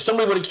 If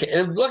somebody would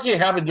have, lucky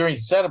it happened during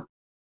setup,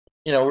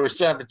 we were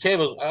setting up the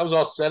tables. I was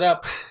all set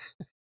up.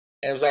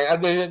 And it was like, I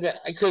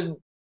couldn't,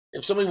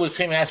 if somebody would have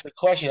came and asked me a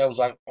question, I was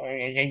like,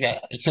 I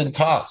couldn't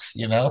talk,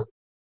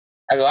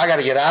 I go, I got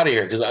to get out of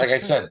here because, like I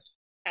said,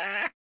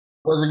 it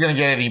wasn't going to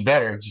get any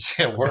better. It just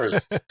get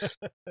worse.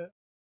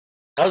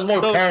 I was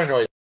more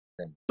paranoid.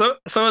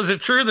 So is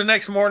it true the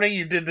next morning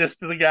you did this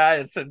to the guy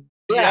and said,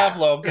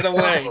 "Diablo, get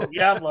away,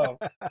 Diablo"?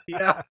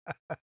 Yeah.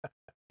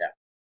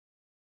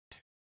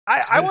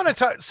 I want to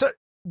talk. So,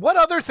 what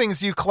other things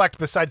do you collect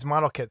besides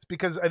model kits?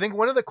 Because I think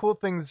one of the cool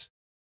things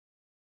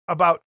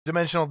about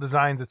Dimensional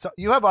Designs,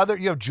 you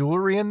have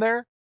jewelry in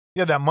there.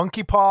 You have that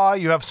monkey paw.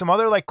 You have some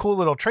other like cool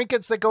little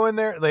trinkets that go in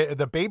there.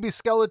 The baby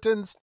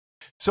skeletons.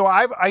 So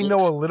I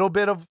know a little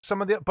bit of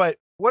some of the, but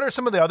what are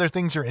some of the other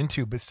things you're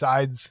into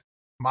besides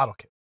model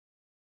kit?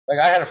 Like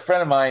I had a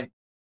friend of mine.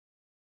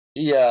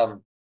 He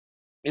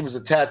was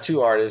a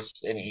tattoo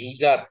artist, and he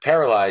got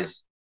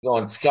paralyzed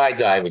going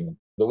skydiving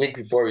the week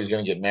before he was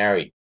going to get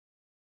married.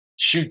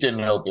 Chute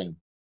didn't open.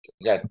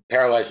 He got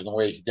paralyzed from the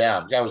waist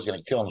down. The guy was going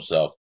to kill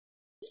himself.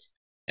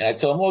 And I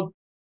told him, well,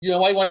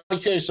 why you want to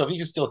kill yourself? You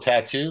can still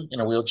tattoo in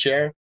a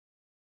wheelchair.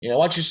 Why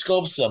don't you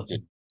sculpt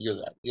something? He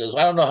goes,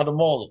 I don't know how to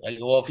mold it. I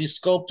go, well, if you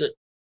sculpt it,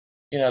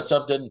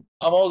 something,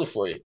 I'll mold it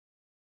for you.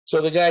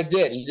 So the guy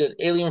did. He did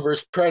Alien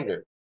vs.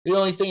 Predator. The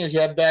only thing is he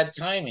had bad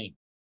timing.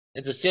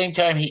 At the same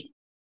time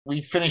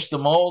we finished the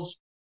molds,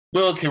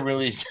 Bill can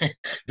release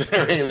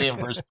their Alien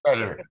vs.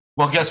 Predator.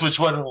 Well, guess which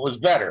one was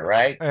better,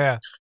 right? Yeah.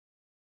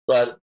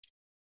 But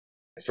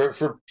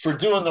for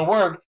doing the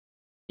work,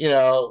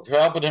 for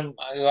helping him,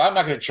 I'm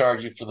not going to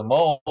charge you for the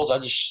molds.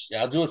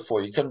 I'll do it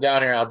for you. Come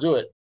down here, I'll do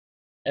it.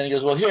 And he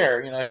goes, well,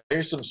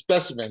 here's some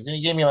specimens. And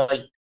he gave me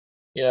like,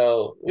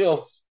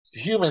 real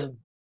human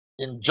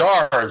in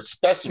jars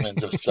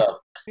specimens of stuff.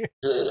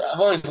 I've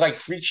always liked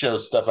freak show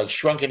stuff like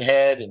Shrunken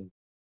Head and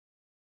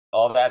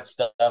all that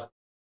stuff.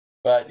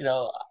 But,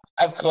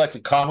 I've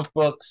collected comic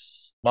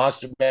books,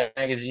 monster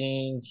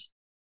magazines,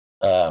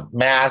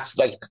 masks,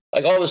 like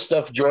all the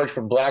stuff George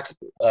from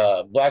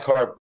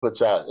Blackheart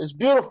puts out. It's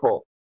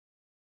beautiful.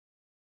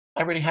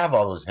 I already have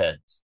all those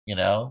heads,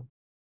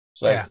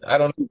 It's like, I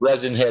don't need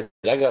resin heads.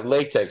 I got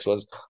latex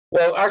ones.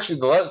 Well, actually,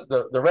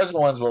 the resin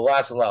ones will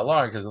last a lot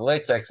longer because the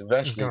latex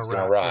eventually is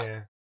going to rot.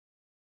 Yeah.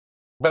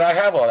 But I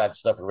have all that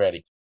stuff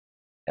already.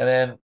 And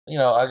then,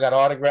 I got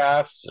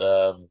autographs.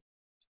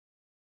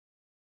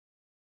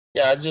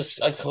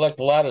 I collect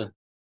a lot of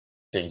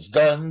things,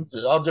 guns,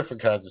 all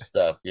different kinds of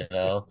stuff,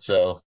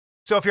 So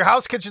if your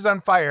house catches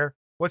on fire,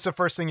 what's the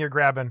first thing you're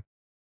grabbing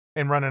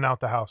and running out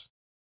the house?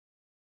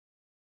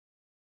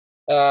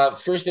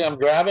 First thing I'm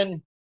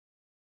grabbing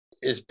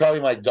is probably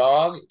my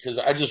dog, because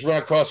I just run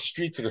across the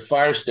street to the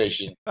fire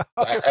station.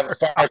 I have a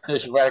fire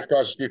station right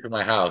across the street from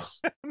my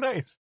house.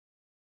 Nice.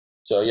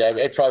 So yeah,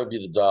 it'd probably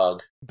be the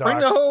dog. Bring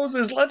the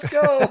hoses, let's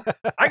go.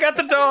 I got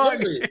the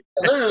dog.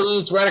 Literally,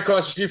 it's right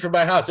across the street from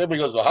my house. Everybody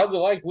goes, well, how's it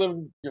like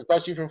living across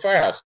the street from a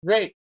firehouse?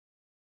 Great.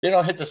 They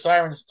don't hit the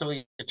sirens until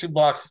you're 2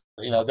 blocks,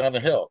 down the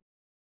hill.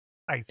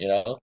 Nice.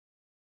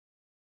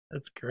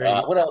 That's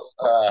great. What else?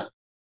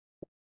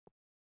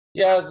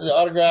 The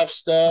autograph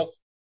stuff.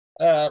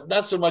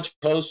 Not so much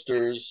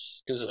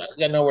posters, because I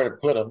got nowhere to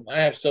put them. I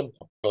have some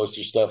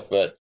poster stuff,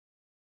 but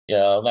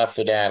I'm not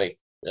fanatic.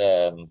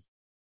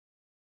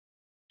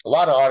 A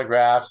lot of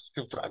autographs,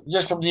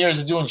 just from the years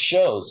of doing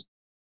shows.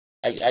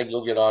 I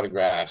go get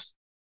autographs.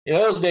 In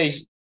those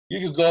days,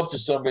 you could go up to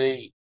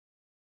somebody,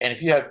 and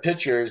if you had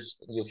pictures,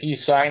 if you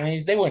sign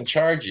these, they wouldn't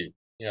charge you.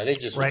 They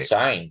just would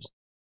sign.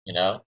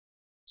 Yep.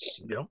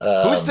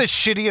 Who's the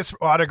shittiest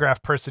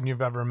autograph person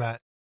you've ever met?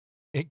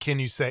 Can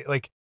you say,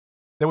 like,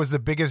 that was the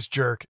biggest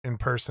jerk in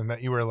person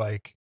that you were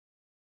like,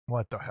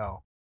 what the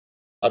hell?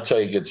 I'll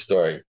tell you a good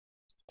story. A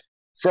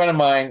friend of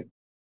mine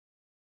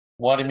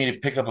wanted me to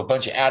pick up a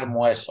bunch of Adam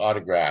West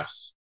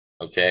autographs,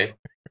 okay,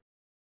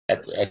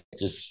 at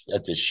this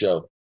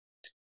show.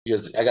 He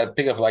goes, I got to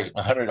pick up like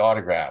 100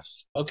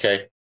 autographs.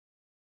 Okay.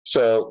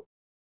 So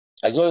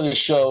I go to the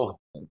show.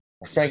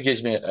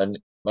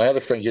 My other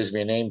friend gives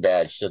me a name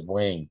badge, said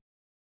Wayne.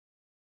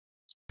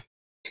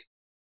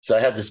 So I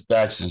had this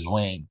badge that says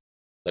Wayne.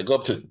 I go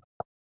up to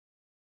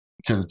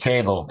the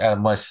table,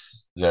 Adam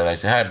West there, and I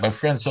say, hi, my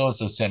friend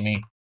so-and-so sent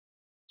me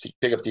to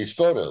pick up these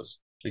photos.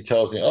 He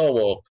tells me, oh,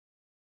 well,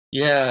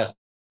 yeah,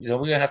 we're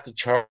going to have to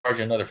charge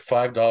another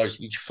 $5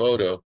 each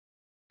photo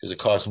because it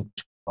costs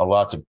a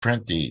lot to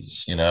print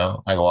these, I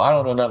go, well, I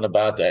don't know nothing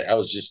about that. I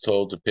was just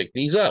told to pick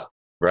these up,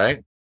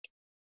 right?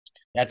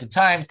 At the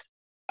time,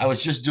 I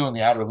was just doing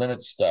the Outer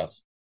Limits stuff.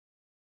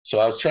 So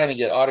I was trying to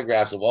get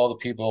autographs of all the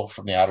people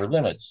from the Outer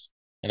Limits.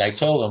 And I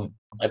told him,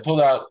 I pulled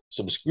out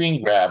some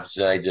screen grabs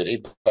that I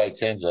did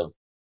 8x10s of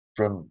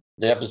from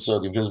the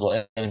episode The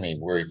Invisible Enemy,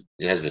 where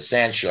it has the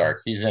sand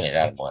shark. He's in it,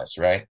 Adam West,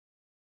 right?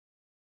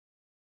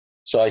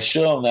 So I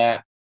show him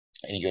that,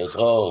 and he goes,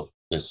 oh,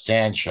 the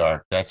sand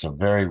shark, that's a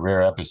very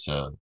rare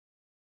episode.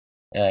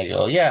 And I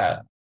go,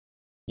 yeah.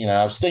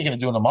 I was thinking of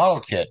doing a model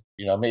kit,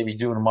 maybe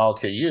doing a model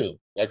kit you.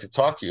 I could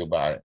talk to you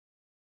about it.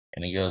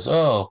 And he goes,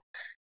 oh.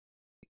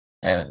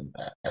 And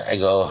I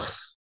go,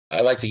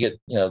 I like to get,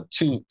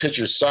 2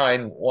 pictures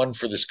signed, one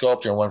for the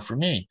sculptor and one for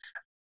me.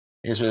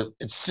 He goes, well,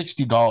 it's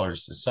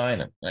 $60 to sign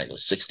them. And I go,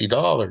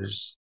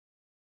 $60?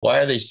 Why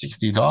are they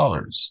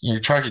 $60? You're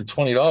charging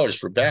 $20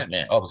 for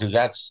Batman. Oh, because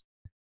that's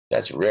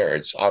rare.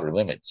 It's Outer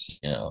Limits.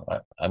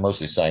 I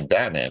mostly sign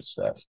Batman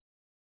stuff.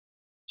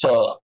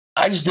 So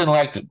I just didn't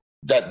like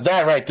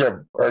that right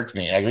there irked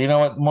me. I go, you know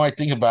what? The more I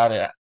think about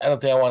it, I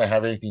don't think I want to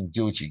have anything to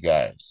do with you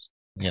guys.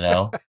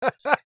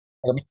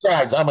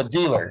 Besides, I'm a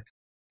dealer.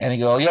 And he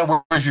go,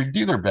 yeah, where's your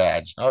dealer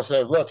badge? I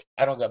said, look,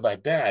 I don't got my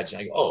badge.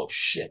 And I go, oh,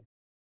 shit.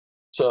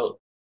 So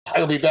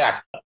I'll be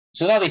back.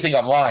 So now they think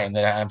I'm lying,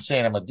 that I'm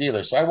saying I'm a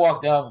dealer. So I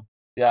walk down,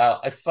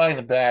 I find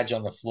the badge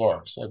on the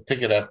floor. So I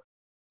pick it up.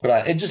 put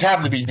on. It just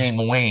happened to be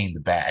named Wayne, the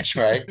badge,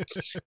 right?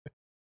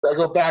 I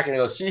go back and I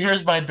go, see,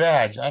 here's my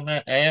badge.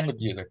 I am a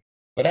dealer.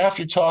 But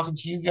after talking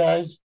to you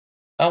guys,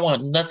 I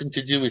want nothing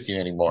to do with you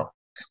anymore.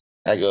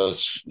 I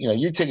goes,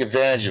 you take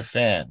advantage of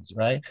fans,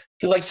 right?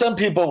 Because like some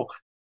people,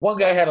 one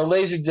guy had a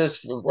laser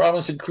disc for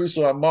Robinson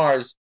Crusoe on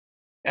Mars.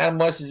 Adam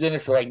West is in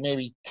it for like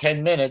maybe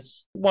 10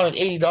 minutes. He wanted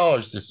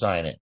 $80 to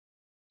sign it.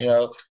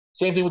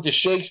 Same thing with the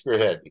Shakespeare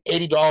head,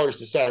 $80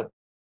 to sign it.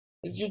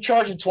 You're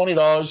charging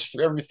 $20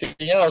 for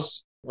everything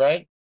else,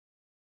 right?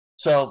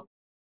 So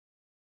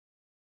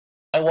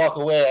I walk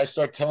away. I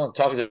start talking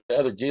to the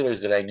other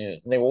dealers that I knew,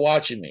 and they were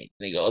watching me.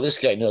 They go, "Oh, this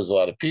guy knows a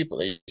lot of people."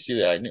 They see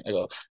that I knew. I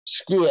go,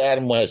 "Screw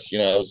Adam West,"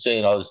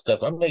 saying all this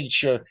stuff. I'm making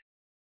sure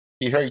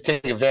he heard you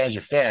take advantage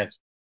of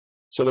fans.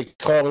 So they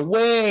call me,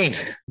 Wayne.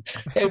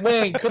 Hey,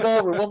 Wayne, come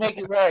over. We'll make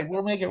it right.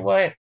 We'll make it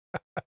right.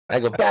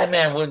 I go,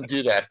 Batman wouldn't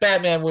do that.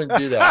 Batman wouldn't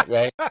do that,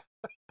 right?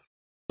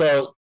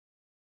 So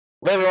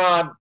later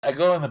on, I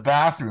go in the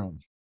bathroom.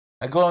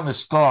 I go in the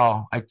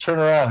stall. I turn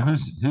around.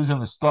 Who's in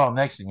the stall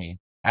next to me?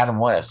 Adam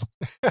West.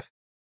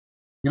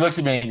 He looks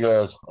at me and he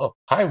goes, "Oh,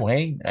 hi,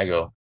 Wayne." I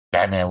go,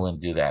 "Batman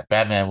wouldn't do that.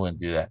 Batman wouldn't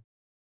do that."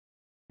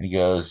 And he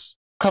goes,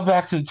 "Come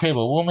back to the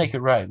table. We'll make it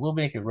right. We'll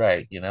make it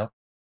right,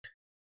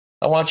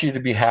 I want you to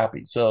be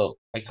happy." So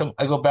I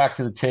go back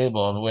to the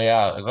table on the way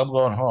out. I'm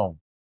going home.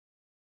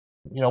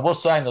 We'll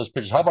sign those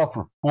pictures. How about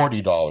for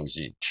 $40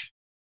 each?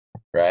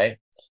 Right?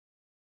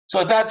 So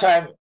at that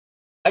time,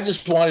 I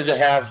just wanted to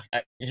have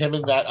him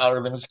in that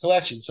Outer Limits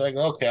collection. So I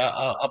go, okay,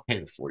 I'll pay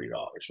the $40.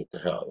 What the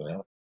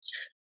hell,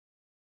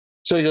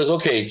 So he goes,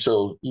 okay,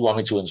 so you want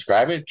me to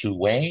inscribe it to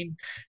Wayne?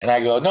 And I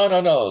go,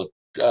 no,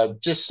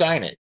 just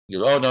sign it. He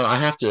goes, oh, no, I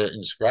have to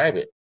inscribe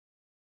it.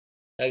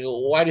 I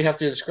go, why do you have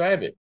to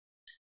inscribe it?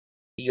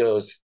 He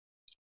goes,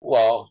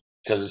 well,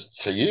 because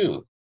it's to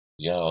you,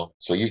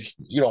 so you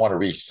don't want to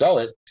resell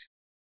it.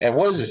 And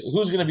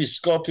who's going to be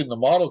sculpting the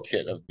model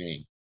kit of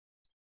me?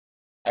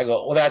 I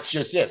go, well, that's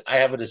just it. I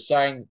have it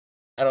assigned.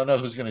 I don't know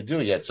who's going to do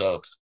it yet.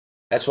 So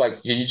that's why, can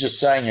you just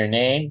sign your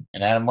name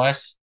and Adam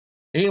West?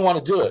 He didn't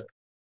want to do it.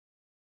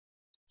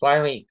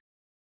 Finally,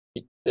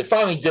 they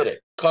finally did it.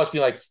 It cost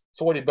me like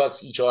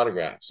 $40 each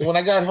autograph. So when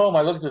I got home,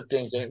 I looked at the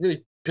things and it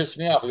really pissed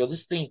me off. I go,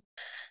 this thing,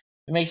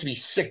 it makes me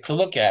sick to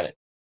look at it.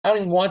 I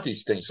don't even want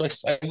these things. So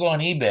I go on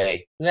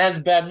eBay. And it has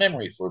a bad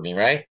memory for me,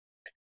 right?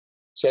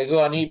 So I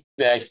go on eBay.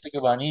 I stick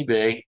them on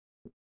eBay.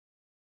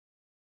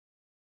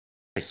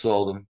 I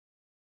sold them.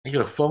 I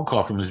get a phone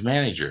call from his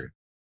manager.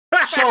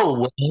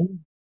 So,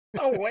 Wayne.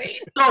 Oh,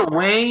 Wayne. So,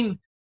 Wayne.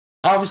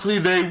 Obviously,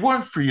 they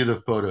weren't for you, the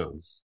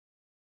photos.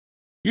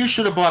 You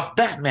should have bought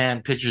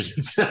Batman pictures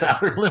instead of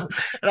Outer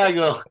Limits. And I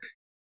go,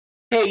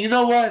 hey, you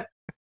know what?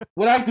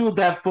 What I do with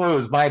that photo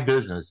is my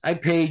business. I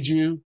paid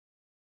you.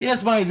 Yeah,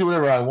 it's mine to do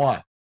whatever I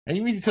want. And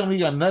you mean to tell me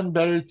you got nothing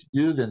better to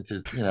do than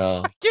to,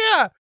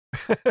 Yeah.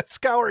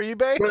 Scour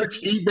eBay.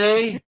 Search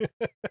eBay.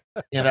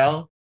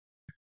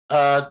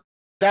 That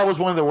was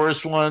one of the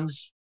worst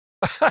ones.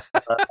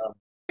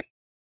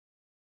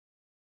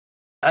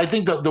 I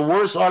think the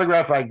worst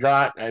autograph I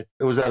got, it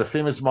was at a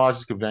famous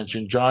Monsters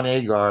convention, John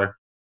Agar.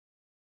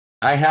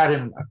 I had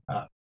him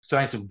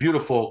sign some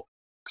beautiful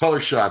color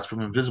shots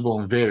from Invisible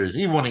Invaders.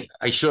 Even when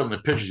I showed him the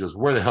pictures, he goes,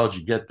 where the hell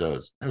did you get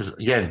those? It was,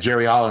 again,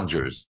 Jerry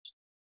Ollinger's,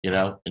 in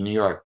New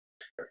York.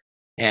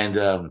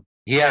 And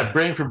he had a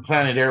Brain from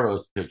Planet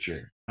Arrows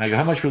picture. I go,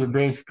 how much for the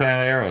Brain from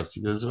Planet Arrows?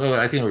 He goes,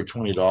 I think they were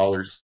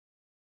 $20.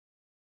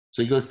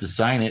 So he goes to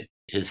sign it.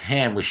 His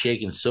hand was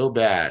shaking so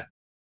bad.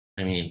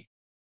 I mean,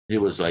 it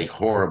was like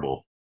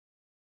horrible.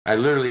 I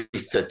literally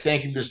said,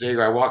 thank you, Mr.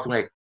 Agar. I walked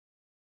away,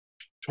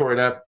 tore it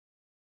up,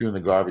 threw in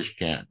the garbage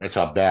can. That's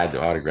how bad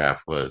the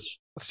autograph was.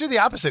 Let's do the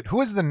opposite.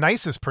 Who is the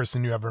nicest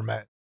person you ever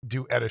met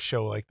at a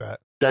show like that?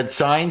 That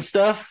signed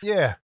stuff?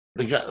 Yeah.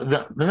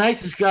 The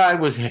nicest guy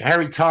was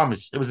Harry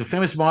Thomas. It was a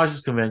famous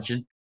Monsters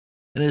convention.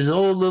 And there's an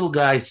old little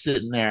guy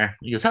sitting there.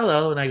 He goes,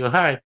 hello. And I go,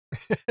 hi.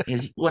 He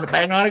goes, you want to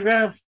buy an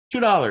autograph?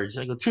 $2.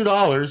 I go,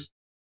 $2?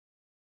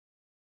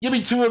 Give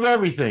me 2 of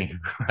everything,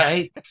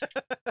 right?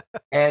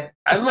 And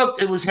I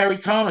looked, it was Harry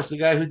Thomas, the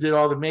guy who did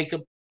all the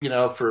makeup,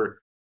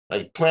 for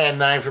like Plan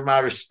 9 from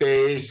Outer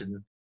Space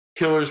and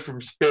Killers from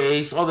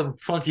Space, all the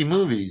funky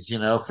movies,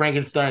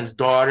 Frankenstein's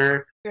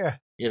Daughter. Yeah.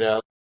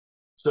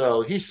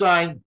 So he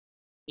signed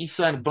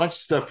a bunch of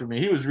stuff for me.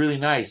 He was really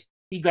nice.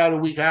 He died a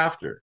week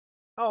after.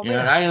 Oh,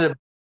 man. And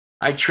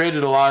I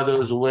traded a lot of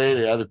those away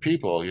to other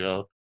people,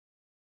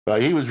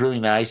 but he was really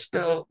nice.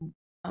 The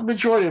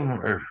majority of them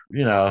are,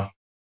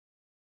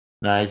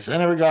 nice. I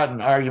never got in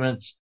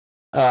arguments.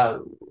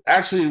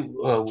 Actually,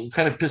 what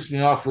kind of pissed me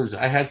off was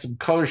I had some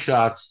color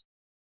shots.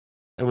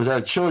 It was at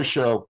a chiller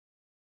show.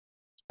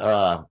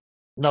 No,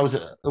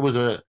 it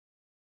was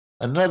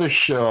another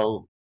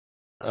show.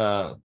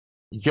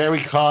 Gary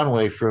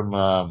Conway from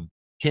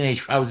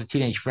I was a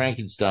Teenage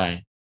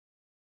Frankenstein.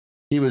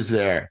 He was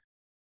there.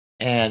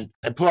 And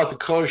I pulled out the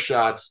color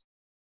shots,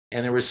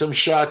 and there were some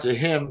shots of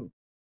him,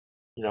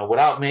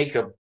 without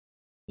makeup,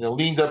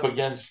 leaned up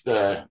against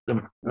the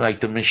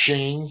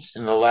machines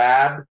in the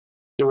lab,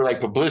 they were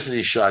like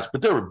publicity shots,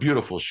 but they were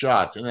beautiful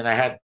shots. And then I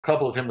had a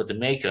couple of him with the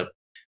makeup.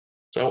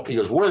 So he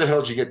goes, "Where the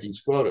hell did you get these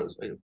photos?"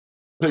 I go,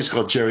 "A place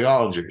called Jerry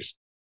Ollinger's."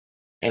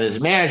 And his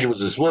manager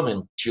was this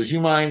woman. She goes, "You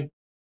mind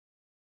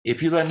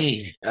if you let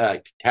me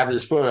have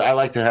this photo? I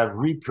like to have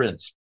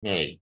reprints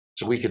made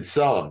so we could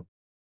sell them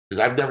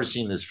because I've never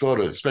seen this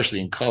photo,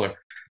 especially in color.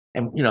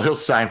 And he'll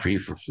sign for you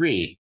for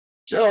free."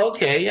 So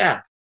okay,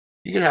 yeah,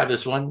 you can have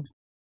this one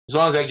as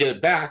long as I get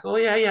it back. Oh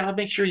yeah, I'll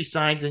make sure he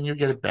signs and you'll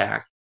get it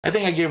back. I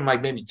think I gave him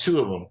like maybe 2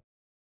 of them,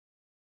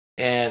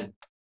 and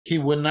he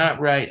would not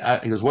write.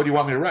 He goes, "What do you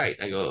want me to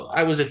write?" I go,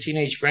 "I was a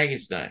teenage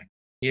Frankenstein."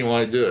 He didn't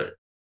want to do it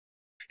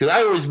because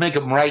I always make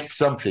him write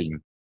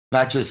something,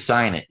 not just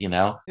sign it.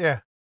 Yeah.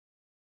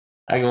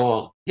 I go,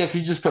 "Well, yeah,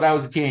 could you just put I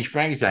was a teenage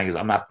Frankenstein?" He goes,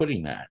 "I'm not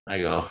putting that." I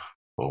go,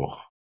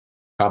 "Oh,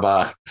 how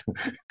about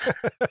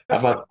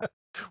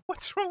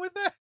What's wrong with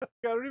that?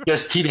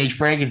 just teenage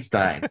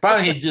Frankenstein?"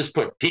 Probably he'd just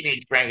put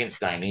teenage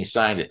Frankenstein and he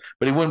signed it,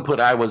 but he wouldn't put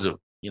I was a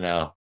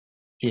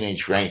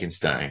teenage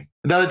Frankenstein.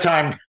 Another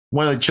time,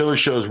 one of the chiller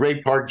shows,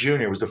 Ray Park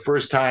Jr. was the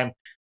first time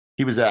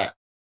he was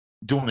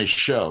doing this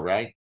show,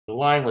 right? The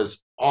line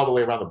was all the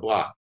way around the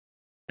block.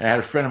 And I had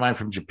a friend of mine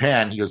from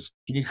Japan. He goes,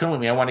 "Can you come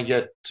with me? I want to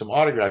get some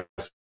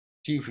autographs.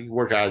 See if we can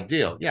work out a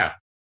deal." Yeah.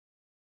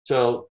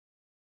 So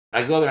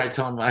I go there and I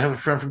tell him, "I have a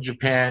friend from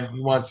Japan.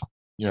 He wants,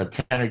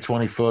 10 or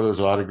 20 photos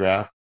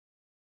autographed.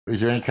 Is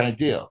there any kind of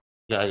deal?"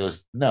 The guy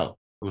goes, "No."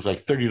 It was like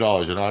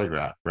 $30 an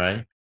autograph,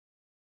 right?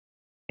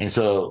 And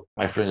so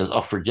my friend goes,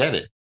 "Oh, forget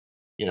it.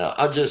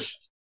 I'll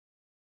just."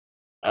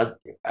 I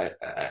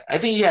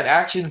think he had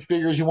action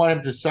figures. You want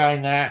him to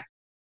sign that?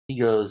 He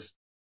goes,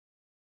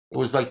 it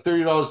was like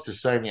 $30 to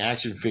sign the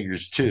action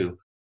figures too.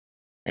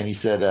 And he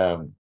said,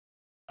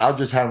 "I'll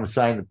just have him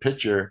sign the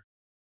picture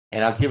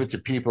and I'll give it to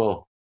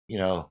people,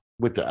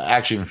 with the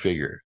action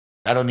figure.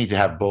 I don't need to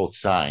have both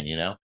signed,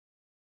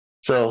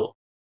 So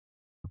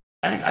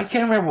I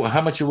can't remember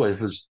how much it was.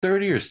 If it was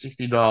 $30 or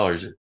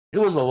 $60. It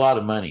was a lot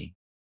of money.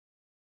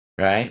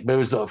 Right. But it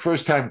was the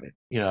first time,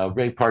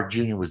 Ray Park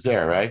Jr. was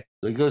there. Right.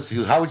 So he goes,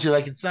 "How would you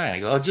like it signed?" I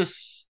go, "I'll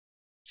just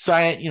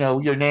sign it,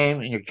 your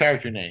name and your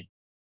character name."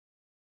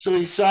 So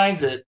he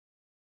signs it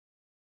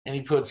and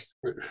he puts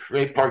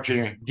Ray Park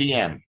Jr.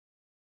 DM.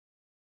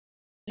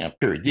 Yeah,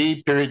 period.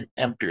 D period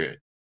M period.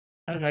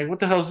 I was like, "What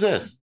the hell is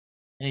this?"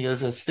 And he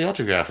goes, "That's the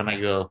autograph." And I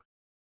go,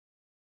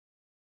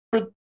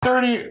 "For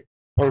 $30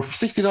 or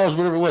 $60,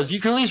 whatever it was, you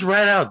can at least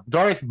write out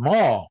Darth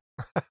Maul,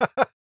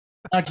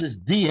 not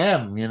just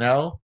DM,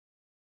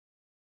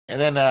 And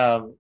then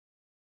it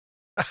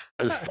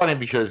was funny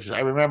because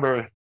I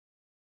remember,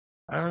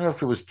 I don't know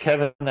if it was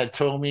Kevin that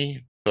told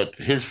me, but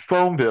his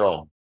phone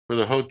bill for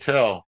the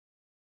hotel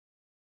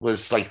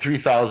was like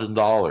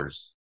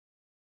 $3,000.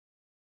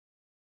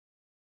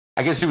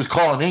 I guess he was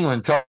calling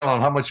England, telling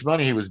them how much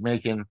money he was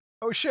making.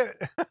 Oh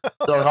shit!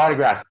 Selling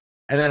autographs.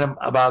 And then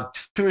about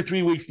 2 or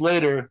 3 weeks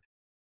later,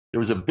 there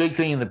was a big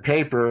thing in the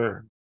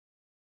paper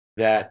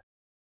that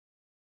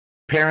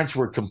parents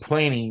were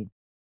complaining.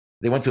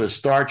 They went to a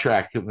Star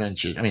Wars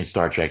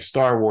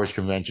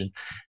convention,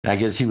 and I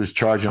guess he was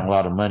charging a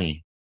lot of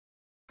money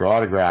for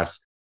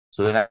autographs.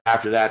 So then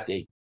after that,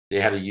 they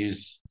had to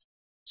use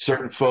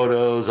certain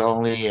photos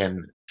only,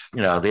 and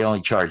they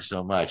only charged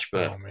so much.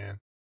 But oh man,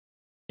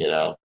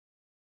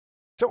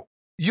 So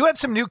you had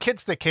some new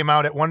kits that came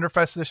out at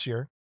Wonderfest this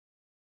year.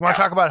 You want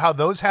to talk about how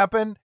those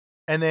happen,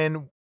 and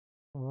then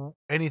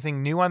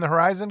anything new on the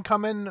horizon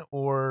coming,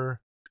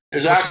 or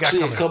there's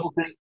actually a couple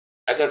things.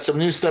 I got some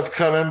new stuff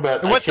coming,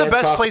 but what's the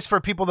best place for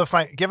people to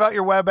find? Give out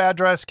your web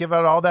address. Give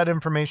out all that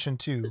information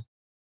too.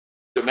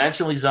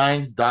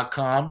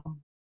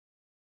 Dimensionaldesigns.com.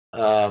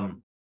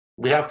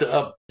 We have to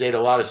update a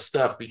lot of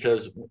stuff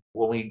because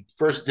when we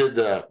first did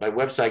my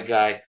website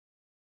guy,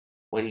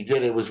 when he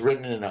did it was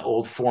written in an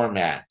old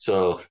format.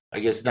 So I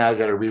guess now I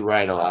got to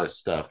rewrite a lot of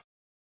stuff.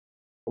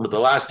 But the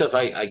last stuff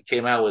I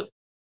came out with,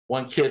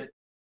 one kit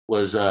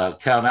was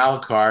Count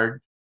Alucard,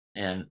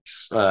 and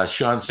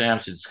Sean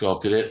Sampson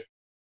sculpted it.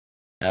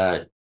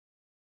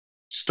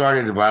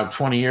 Started about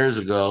 20 years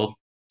ago,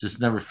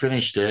 just never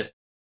finished it.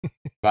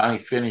 Finally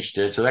finished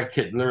it. So that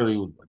kit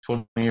literally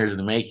 20 years in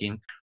the making.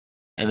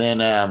 And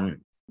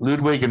then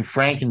Ludwig and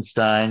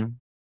Frankenstein,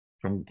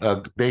 from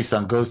based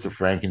on Ghost of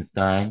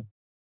Frankenstein,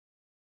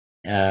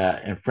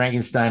 and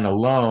Frankenstein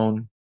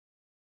Alone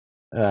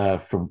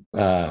from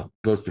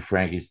Ghost of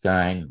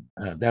Frankenstein.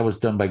 That was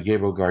done by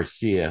Gabriel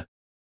Garcia.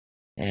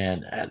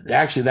 And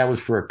actually, that was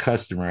for a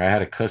customer. I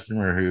had a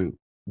customer who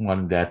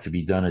wanted that to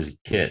be done as a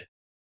kit.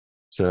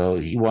 So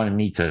he wanted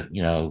me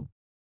to,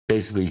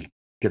 basically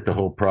get the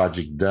whole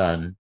project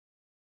done,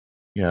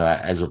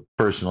 as a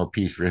personal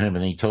piece for him.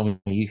 And he told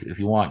me, if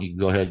you want, you can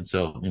go ahead and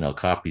sell,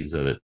 copies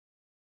of it.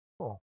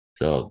 Cool.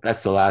 So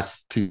that's the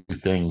last 2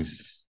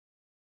 things.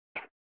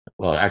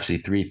 Well, actually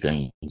 3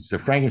 things. The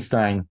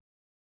Frankenstein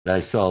that I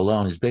sell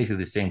alone is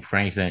basically the same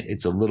Frankenstein.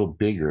 It's a little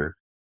bigger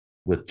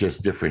with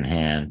just different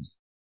hands.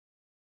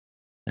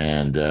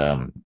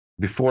 And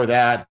before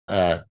that,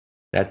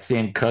 that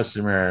same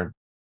customer,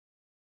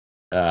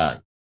 he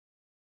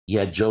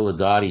had Joe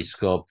Ladotti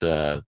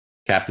sculpt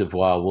Captive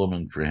Wild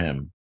Woman for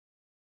him.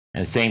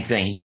 And the same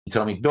thing, he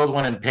told me, build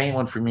one and paint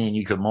one for me, and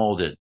you can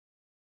mold it.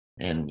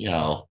 And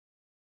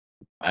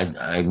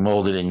I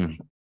molded and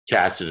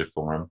casted it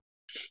for him.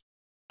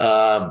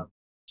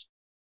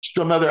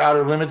 Some other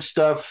Outer Limits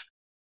stuff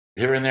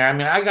here and there. I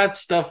mean, I got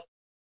stuff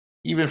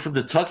even from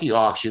the Tucky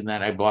auction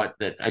that I bought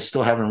that I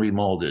still haven't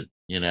remolded.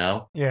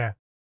 Yeah.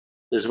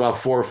 There's about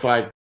 4 or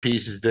 5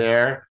 pieces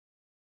there.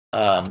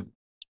 I've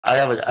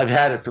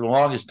had it for the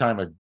longest time,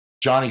 a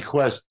Johnny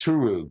Quest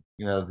Turu,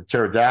 the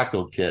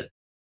pterodactyl kit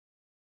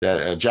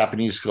that a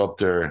Japanese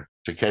sculptor,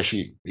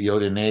 Takeshi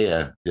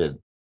Yodaneya, did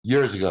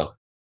years ago.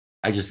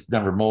 I just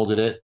never molded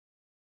it.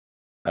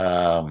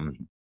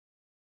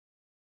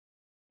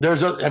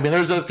 There's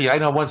other things. I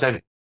know once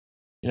I,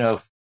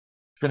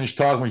 finished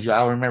talking with you,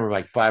 I'll remember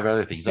like 5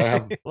 other things. I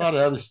have a lot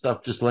of other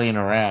stuff just laying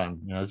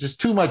around. It's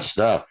just too much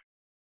stuff.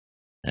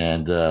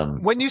 And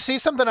when you see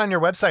something on your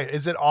website,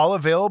 is it all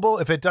available?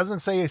 If it doesn't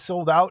say it's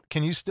sold out,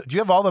 can you do you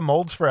have all the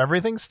molds for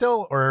everything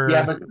still? Or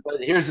yeah, but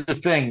here's the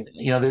thing.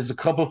 There's a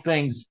couple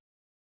things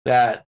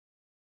that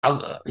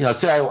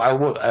say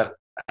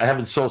I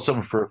haven't sold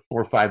something for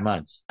 4 or 5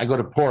 months. I go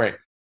to pour it,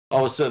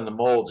 all of a sudden the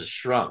mold is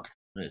shrunk,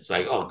 and it's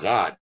like, oh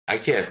God, I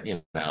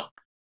can't.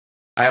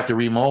 I have to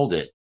remold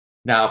it.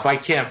 Now, if I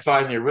can't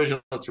find the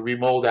original to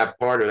remold that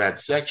part of that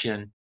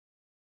section,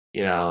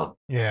 yeah.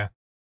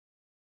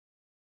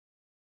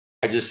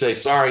 I just say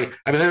sorry.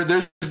 I mean,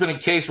 there's been a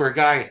case where a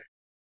guy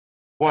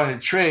wanted to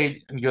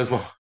trade, and he goes,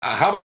 "Well,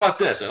 how about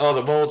this? Oh,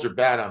 the molds are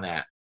bad on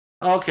that.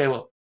 Okay,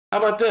 well, how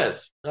about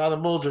this? Oh, the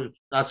molds are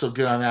not so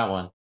good on that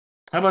one.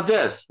 How about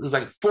this?" There's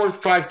like 4 or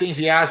 5 things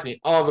he asked me.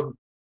 All of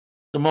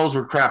the molds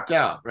were crapped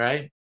out,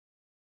 right?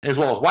 As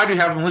well, why do you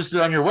have them listed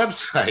on your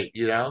website?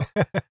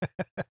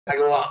 I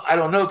go, well, I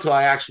don't know till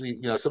I actually,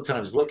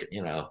 sometimes look at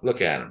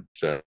them.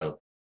 So.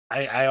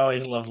 I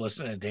always love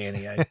listening to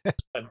Danny. I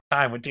spent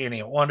time with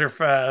Danny at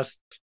Wonderfest.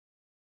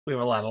 We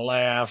have a lot of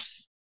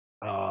laughs.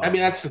 I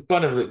mean, that's the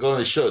fun of going to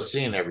the show,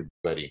 seeing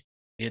everybody.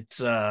 It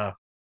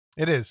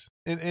is.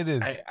 It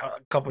is. A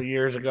couple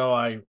years ago,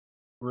 I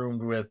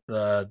roomed with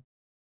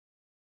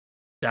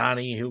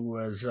Donnie, who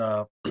was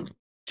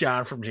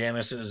John from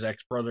Janice's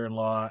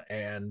ex-brother-in-law,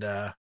 and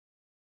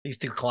these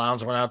 2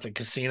 clowns went out to the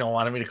casino,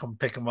 wanted me to come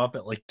pick them up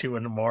at like 2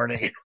 a.m.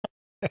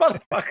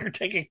 Motherfucker,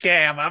 take a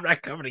cab. I'm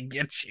not coming to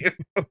get you.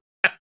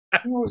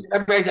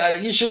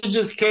 You should have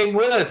just came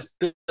with us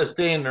to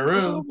stay in the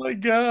room. Oh my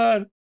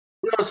God.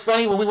 It's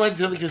funny, when we went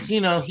to the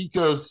casino, he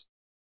goes,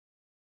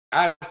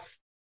 I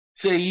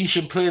say you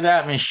should play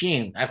that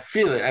machine. I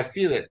feel it.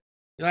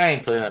 I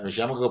ain't playing that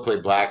machine. I'm gonna go play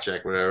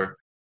blackjack, whatever.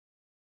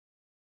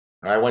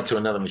 I went to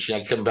another machine.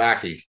 I come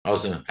back. I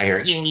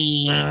hear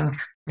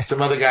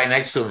some other guy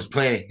next to him is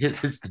playing.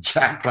 It's the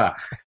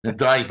jackpot. And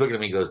Donnie's looking at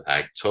me and goes,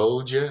 I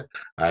told you.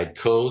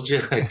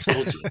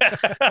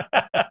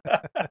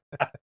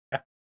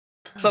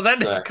 So then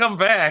they come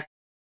back,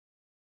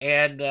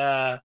 and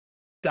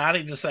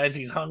Donnie decides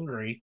he's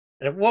hungry.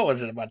 And what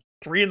was it, about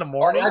 3 a.m?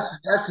 Oh,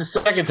 that's the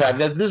second time.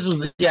 This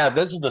was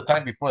the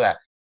time before that.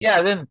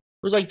 Yeah, then it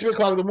was like 3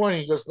 o'clock in the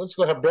morning. He goes, let's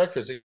go have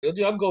breakfast. He goes,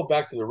 I'm going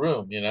back to the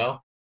room, And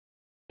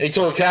he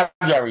told the cab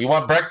driver, you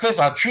want breakfast?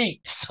 I'll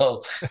treat.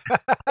 So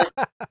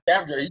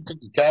he took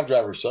the cab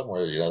driver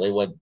somewhere. They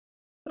went.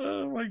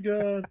 Oh my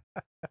God.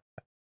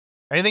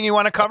 Anything you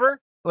want to cover?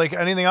 Like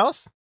anything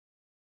else?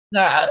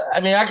 No,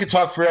 I mean, I could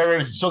talk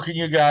forever. So can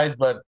you guys,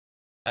 but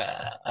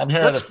I'm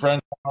here at a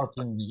friend's house,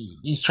 and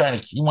he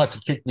wants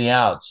to kick me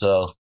out.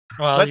 So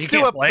let's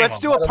do a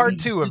part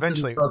 2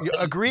 eventually. You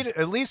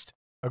at least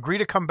agree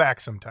to come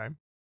back sometime.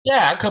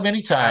 Yeah, I'll come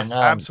anytime.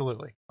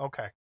 Absolutely.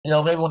 Okay.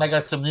 Maybe when I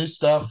got some new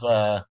stuff,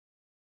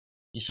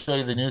 you show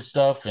you the new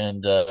stuff,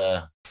 and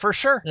for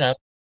sure. Yeah,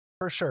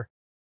 for sure.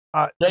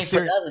 Thanks for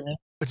having me,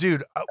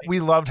 dude.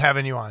 We loved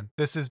having you on.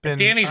 This has been.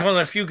 Danny's one of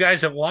the few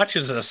guys that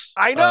watches us.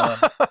 I know.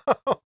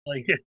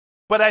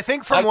 But I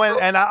think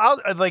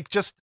I'll like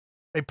just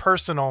a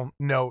personal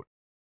note,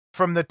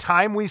 from the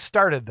time we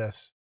started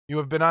this, you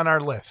have been on our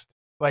list.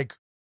 Like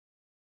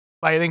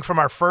I think from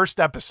our first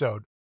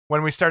episode,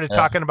 when we started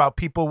talking about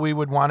people we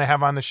would want to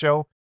have on the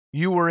show,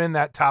 you were in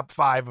that top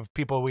 5 of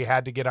people we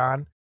had to get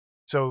on.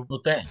 So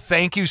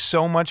thank you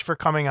so much for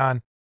coming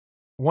on.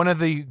 One of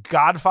the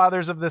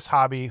godfathers of this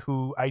hobby,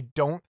 who I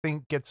don't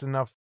think gets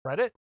enough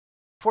credit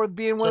for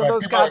being one of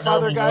those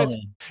godfather guys.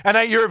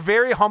 And you're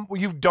very humble.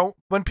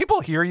 When people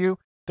hear you,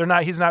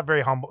 he's not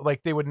very humble.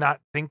 Like, they would not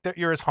think that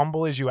you're as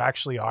humble as you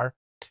actually are.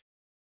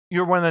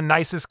 You're one of the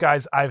nicest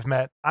guys I've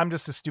met. I'm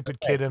just a stupid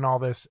kid in all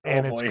this.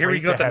 And it's here we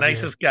go, the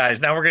nicest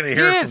guys. Now we're going to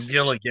hear it from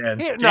Gil again.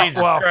 We're going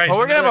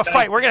to have a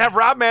fight. We're going to have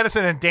Rob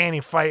Madison and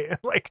Danny fight,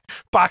 like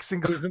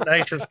boxing. Who's the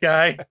nicest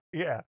guy?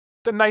 Yeah.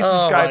 The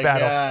nicest guy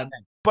battle. God.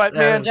 But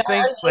man,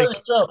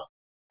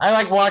 I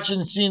like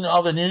watching, seeing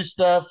all the new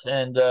stuff.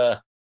 And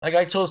like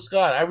I told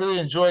Scott, I really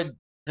enjoyed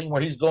the thing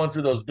where he's going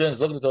through those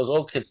bins, looking at those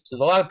old kits. Because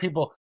a lot of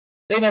people,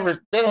 they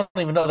don't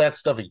even know that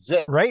stuff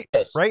exists. Right.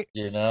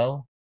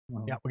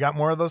 Yeah, we got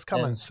more of those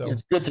coming. So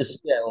it's good to see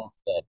that old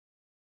stuff.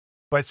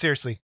 But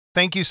seriously,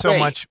 thank you so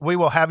much. We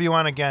will have you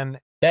on again.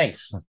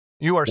 Thanks.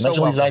 You are so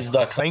welcome.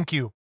 DimensionalDesigns.com. Thank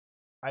you.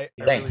 I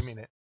really mean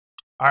it.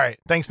 All right.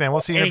 Thanks, man. We'll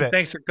see you in a bit.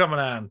 Thanks for coming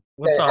on.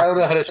 Hey, I don't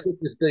know how to shut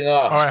this thing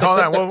off. All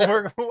right, hold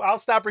on. I'll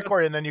stop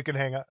recording, and then you can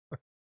hang up.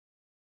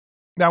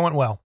 That went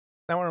well.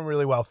 That went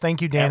really well.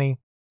 Thank you, Danny.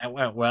 That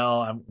went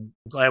well. I'm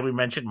glad we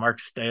mentioned Mark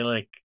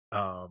Stalick,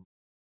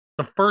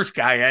 the first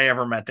guy I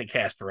ever met that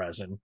cast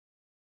resin.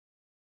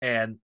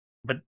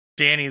 But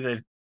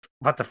Danny,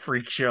 about the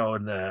freak show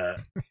and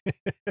the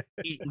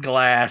eating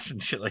glass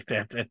and shit like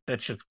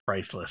that's just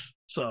priceless.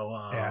 So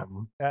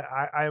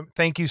I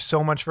thank you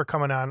so much for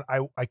coming on.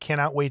 I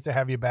cannot wait to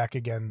have you back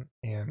again,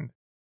 and it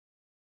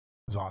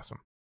was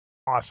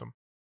awesome,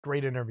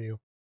 great interview,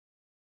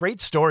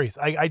 great stories.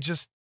 I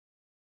just,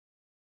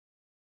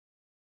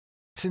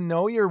 to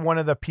know you're one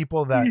of the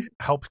people that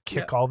helped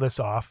kick all this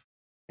off,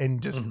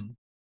 and just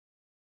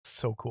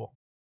so cool.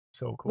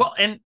 Well,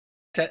 and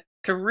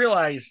to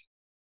realize,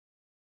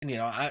 and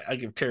I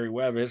give Terry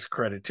Webb his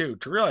credit too,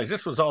 to realize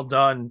this was all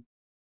done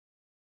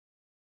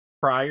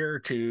prior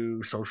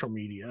to social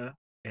media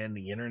and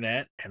the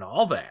internet and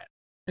all that.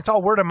 It's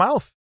all word of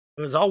mouth.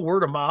 It was all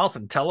word of mouth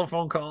and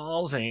telephone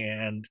calls,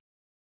 and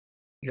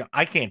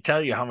I can't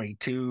tell you how many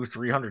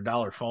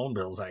 $200-$300 phone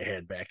bills I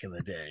had back in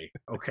the day.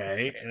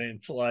 Okay, and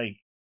it's like,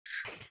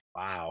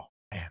 wow,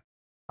 man.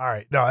 All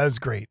right, no, that was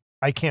great.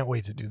 I can't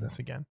wait to do this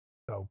again.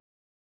 So,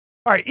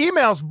 all right,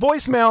 emails,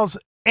 voicemails,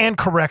 and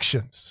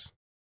corrections.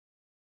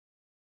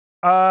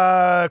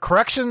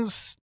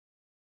 Corrections.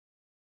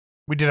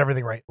 We did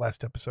everything right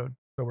last episode,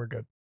 so we're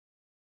good.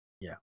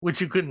 Yeah,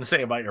 which you couldn't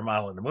say about your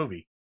model in the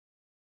movie.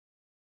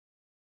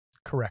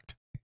 Correct.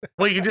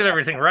 Well, you did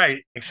everything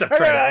right, except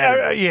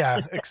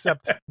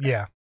except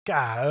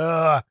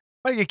God,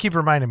 why do you keep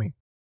reminding me?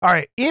 All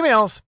right,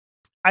 emails.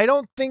 I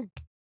don't think,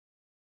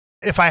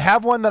 if I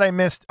have one that I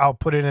missed, I'll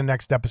put it in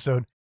next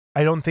episode.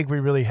 I don't think we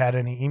really had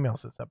any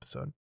emails this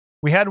episode.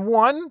 We had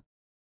one,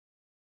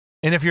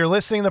 and if you're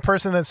listening, the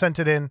person that sent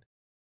it in,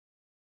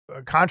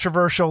 a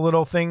controversial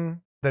little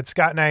thing that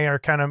Scott and I are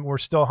we're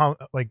still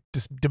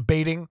just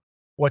debating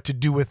what to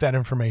do with that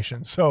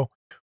information. So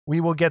we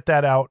will get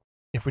that out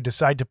if we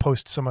decide to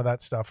post some of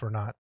that stuff or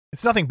not.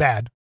 It's nothing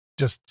bad.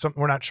 Just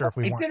we're not sure if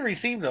we want. You did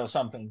receive though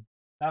something.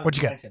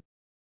 What'd you get?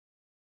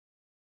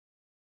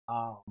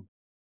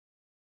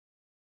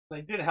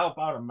 They did help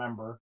out a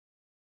member.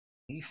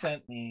 He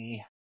sent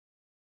me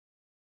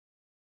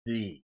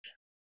these.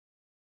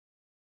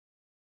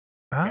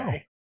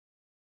 Okay.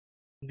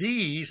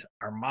 These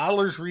are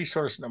Modeler's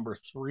Resource number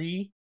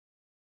 3,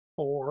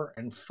 4,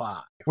 and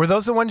 5. Were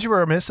those the ones you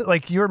were missing?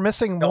 Like you were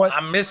missing no, what?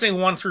 I'm missing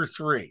 1 through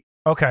 3.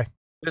 Okay.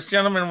 This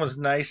gentleman was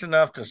nice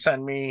enough to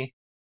send me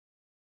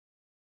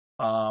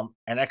an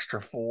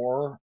extra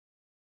 4,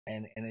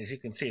 and as you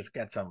can see, it's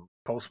got some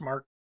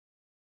postmark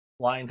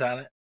lines on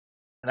it.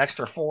 An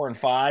extra 4 and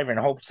 5 in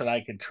hopes that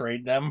I could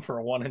trade them for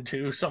a 1 and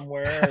 2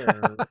 somewhere.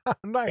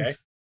 Nice. Okay?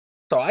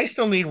 So I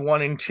still need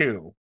 1 and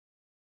 2.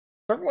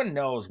 Everyone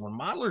knows when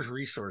Modeler's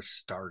Resource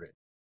started,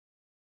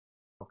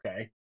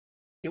 okay,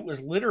 it was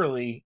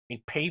literally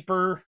a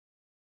paper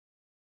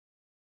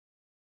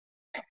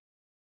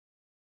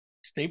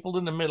stapled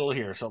in the middle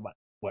here. So about,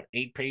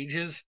 8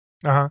 pages?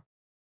 Uh-huh.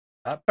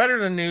 Better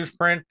than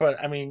newsprint,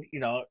 but I mean,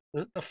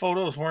 the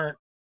photos weren't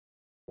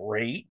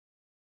great,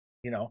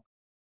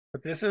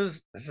 but this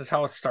is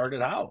how it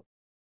started out.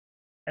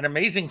 Not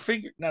amazing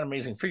figure,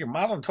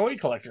 Model and Toy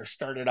Collector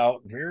started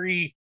out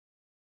very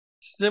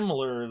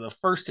similar. The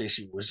first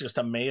issue was just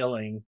a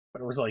mailing,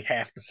 but it was like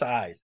half the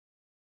size.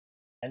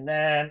 And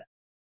then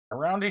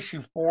around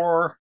issue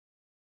 4,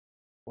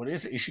 what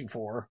is issue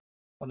 4?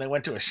 When they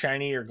went to a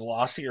shinier,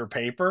 glossier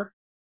paper,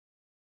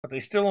 but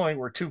they still only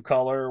were 2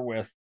 color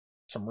with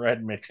some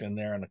red mixed in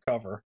there on the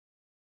cover.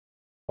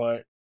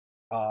 But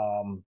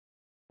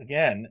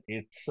again,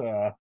 it's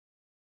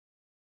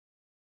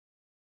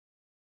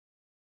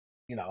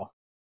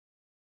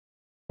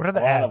What are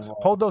the ads?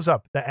 Hold those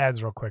up, the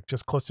ads, real quick,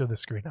 just close to the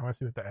screen. I want to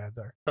see what the ads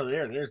are. So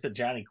there's the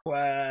Johnny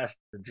Quest,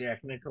 the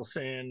Jack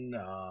Nicholson.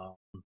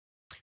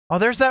 Oh,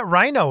 there's that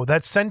Rhino,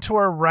 that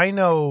Centaur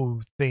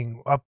Rhino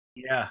thing up.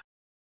 Yeah.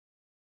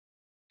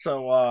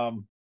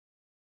 So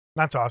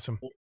that's awesome.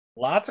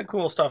 Lots of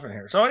cool stuff in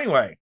here. So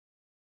anyway.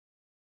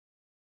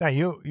 Now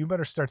you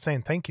better start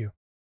saying thank you.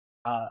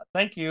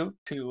 Thank you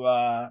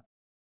to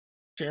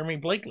Jeremy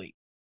Blakely.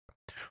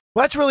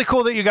 Well, that's really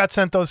cool that you got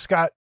sent those,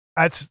 Scott.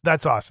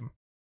 That's awesome.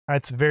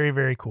 That's very,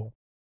 very cool.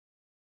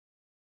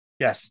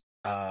 Yes.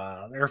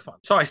 They're fun.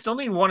 So I still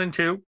need 1 and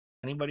 2.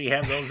 Anybody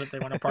have those that they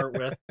want to part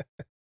with?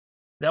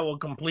 That would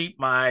complete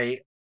my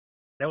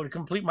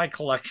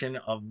collection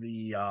of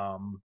the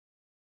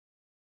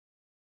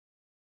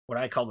what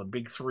I call the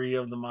big 3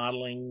 of the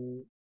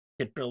modeling: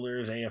 Kit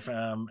Builders,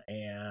 AFM,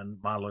 and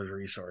Modeler's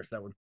Resource.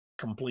 That would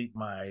complete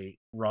my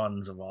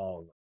runs of all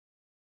of them.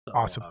 So,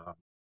 awesome.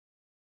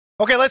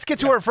 Okay, let's get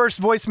to our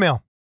first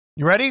voicemail.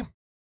 You ready?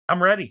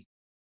 I'm ready.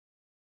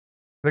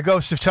 The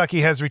ghost of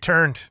Tucky has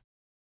returned.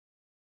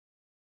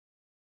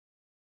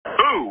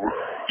 Ooh,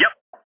 yep.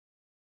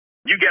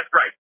 You guessed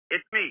right.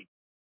 It's me,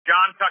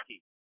 John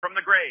Tucky, from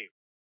the grave.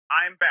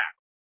 I'm back.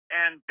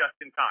 and just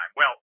in time.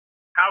 Well,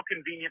 how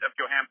convenient of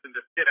Johansson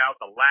to sit out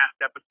the last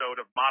episode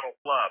of Model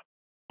Club.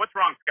 What's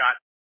wrong, Scott?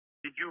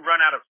 Did you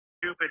run out of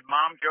stupid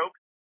mom jokes,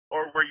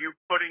 or were you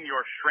putting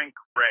your shrink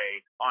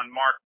ray on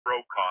Mark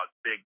Brokaw's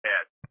big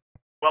head?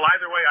 Well,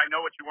 either way, I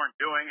know what you weren't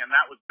doing, and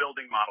that was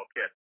building model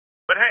kits.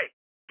 But hey,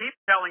 keep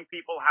telling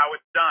people how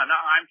it's done.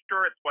 I'm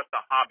sure it's what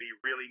the hobby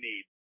really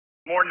needs.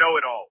 More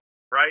know-it-alls,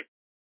 right?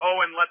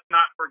 Oh, and let's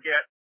not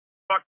forget,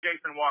 fuck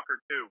Jason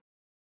Walker, too.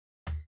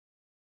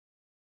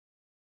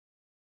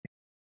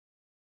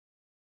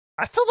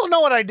 I still don't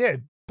know what I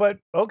did, but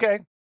okay.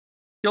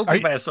 Guilty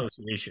by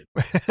association.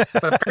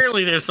 But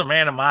apparently there's some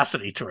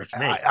animosity towards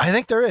me. I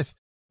think there is.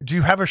 Do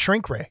you have a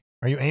shrink ray?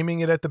 Are you aiming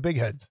it at the big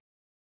heads?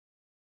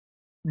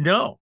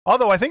 No.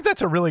 Although I think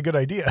that's a really good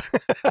idea.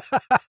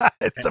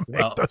 To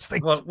make those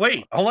things. Well,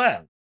 wait, hold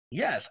on.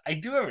 Yes, I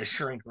do have a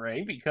shrink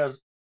ray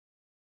because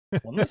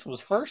when this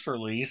was first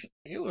released,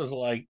 it was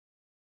like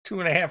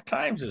 2.5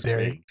 times as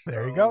big.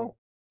 There you go.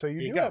 So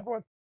you do have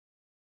one.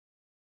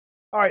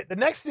 All right, the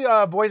next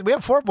voice, we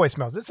have 4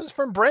 voicemails. This is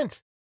from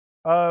Brent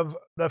of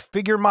the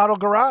Figure Model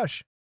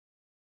Garage.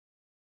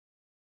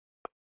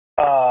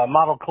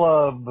 Model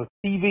Club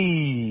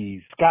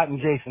TV, Scott and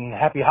Jason,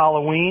 happy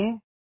Halloween.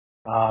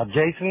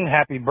 Jason,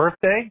 happy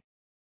birthday.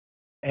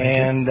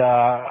 And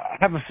I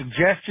have a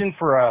suggestion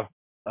for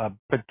a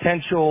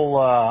potential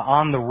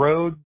on the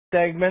road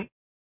segment.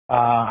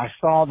 I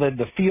saw that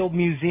the Field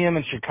Museum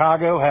in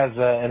Chicago has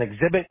an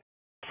exhibit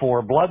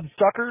for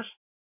bloodsuckers,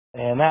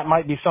 and that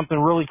might be something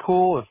really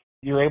cool if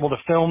you're able to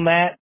film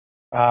that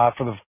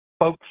for the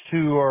folks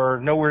who are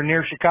nowhere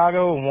near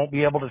Chicago and won't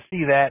be able to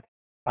see that.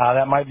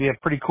 That might be a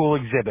pretty cool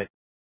exhibit.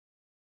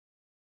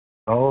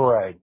 All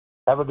right.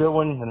 Have a good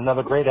one and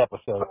another great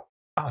episode.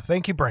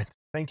 Thank you, Brent.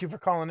 Thank you for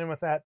calling in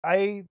with that.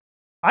 I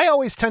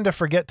always tend to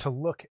forget to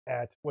look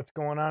at what's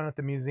going on at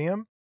the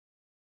museum.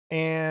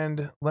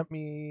 And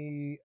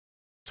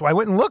so I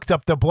went and looked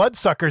up the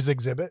bloodsuckers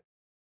exhibit,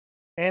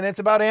 and it's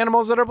about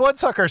animals that are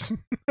bloodsuckers.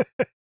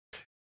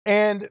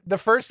 And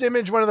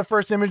one of the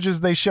first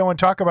images they show and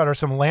talk about are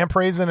some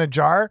lampreys in a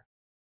jar.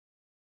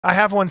 I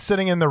have one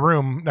sitting in the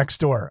room next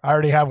door. I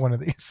already have one of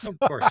these. Of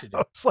course you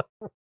do.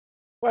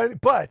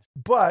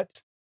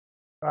 But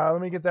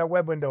let me get that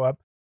web window up.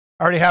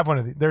 I already have one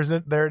of these.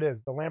 There it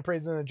is. The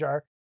lampreys in a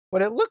jar.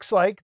 But it looks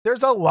like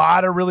there's a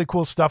lot of really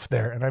cool stuff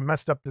there. And I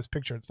messed up this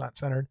picture. It's not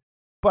centered.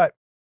 But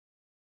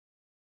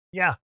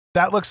yeah,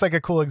 that looks like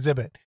a cool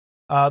exhibit.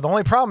 The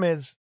only problem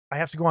is I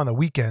have to go on the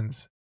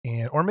weekends,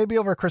 or maybe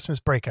over Christmas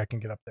break I can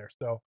get up there.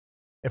 So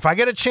if I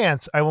get a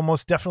chance, I will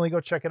most definitely go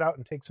check it out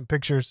and take some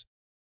pictures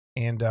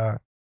and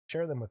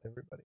share them with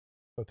everybody.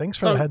 So thanks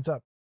for the heads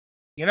up.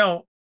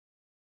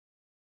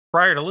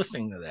 Prior to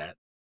listening to that,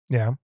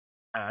 yeah,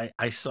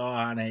 I saw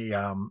on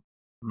a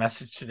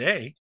message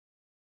today,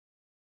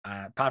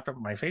 popped up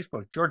on my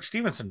Facebook, George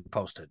Stevenson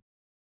posted.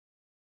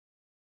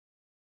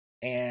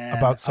 And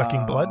about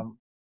sucking blood?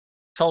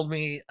 Told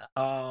me,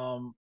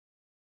 and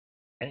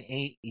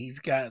he's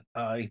got,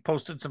 he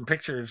posted some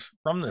pictures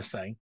from this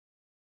thing.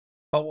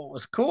 But what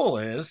was cool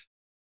is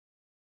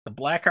the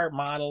Blackheart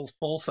Models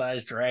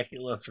full-size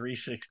Dracula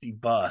 360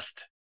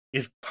 bust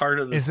is part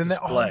of this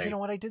display. Oh, you know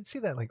what? I did see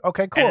that. Like,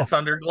 okay, cool. And it's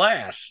under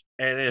glass.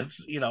 And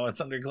it's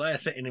under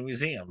glass in a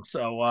museum.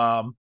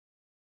 So,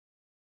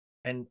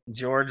 and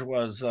George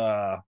was,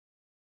 it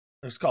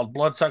was called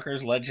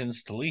Bloodsuckers,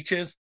 Legends to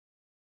Leeches.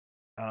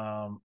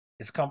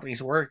 His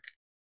company's work,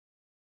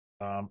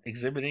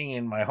 exhibiting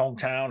in my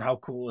hometown. How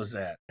cool is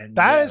that? And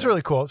that is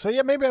really cool. So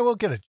yeah, maybe I will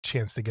get a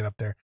chance to get up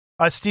there.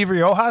 Steve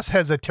Riojas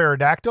has a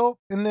pterodactyl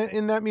in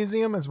that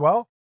museum as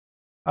well,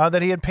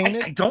 that he had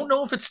painted. I don't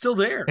know if it's still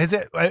there. Is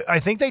it? I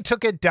think they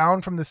took it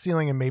down from the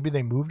ceiling and maybe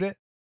they moved it.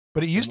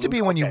 But it used to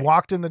be when you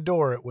walked in the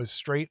door, it was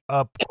straight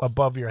up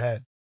above your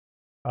head.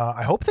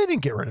 I hope they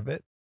didn't get rid of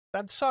it.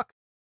 That'd suck.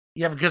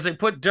 Yeah, because they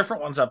put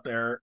different ones up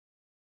there.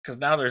 Because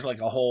now there's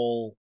like a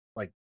whole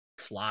like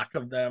flock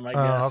of them, I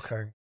guess. Oh,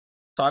 okay.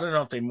 So I don't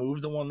know if they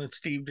moved the one that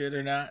Steve did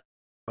or not.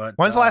 But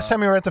when's the last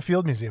time you were at the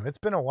Field Museum? It's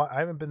been a while. I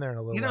haven't been there in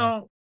a little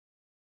while.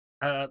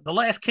 The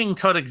last King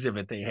Tut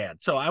exhibit they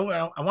had. So I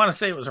want to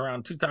say it was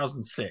around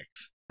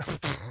 2006.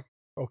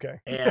 Okay.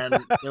 And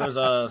there was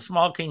a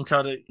small King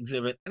Tut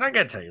exhibit. And I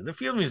got to tell you, the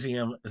Field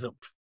Museum is a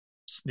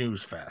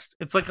snooze fest.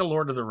 It's like a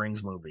Lord of the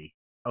Rings movie.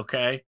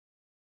 Okay.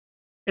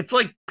 It's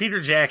like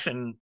Peter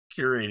Jackson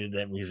curated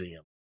that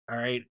museum. All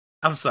right.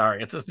 I'm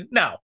sorry.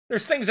 No,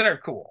 there's things that are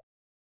cool.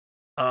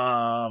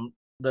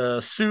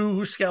 The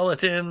Sioux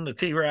skeleton, the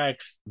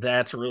T-Rex,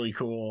 that's really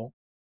cool.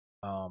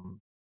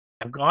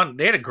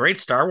 They had a great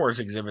Star Wars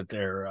exhibit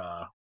there.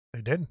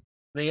 They did.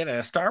 They had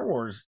a Star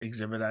Wars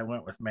exhibit. I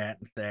went with Matt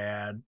and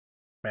Thad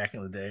back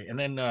in the day. And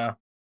then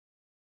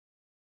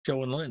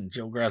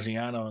Joe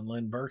Graziano and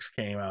Lynn Burks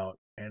came out,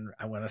 and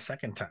I went a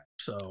second time.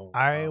 So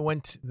I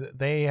went.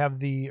 They have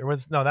that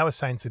was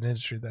Science and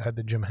Industry that had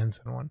the Jim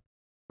Henson one.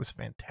 It was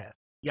fantastic.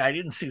 Yeah, I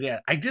didn't see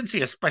that. I did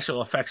see a special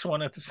effects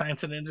one at the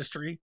Science and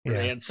Industry where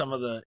they had some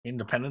of the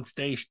Independence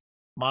Day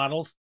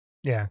models.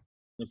 Yeah.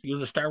 a few of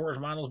the Star Wars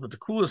models, but the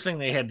coolest thing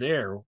they had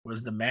there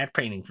was the matte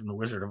painting from the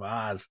Wizard of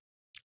Oz,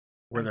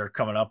 where they're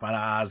coming up on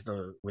Oz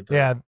with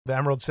the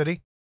Emerald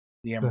City.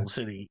 The Emerald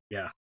City.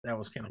 Yeah, that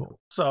was kind of cool.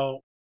 So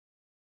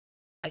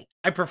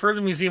I prefer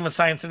the Museum of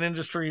Science and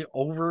Industry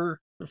over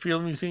the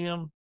Field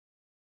Museum.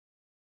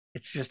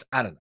 It's just,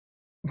 I don't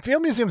know.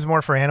 Field Museum's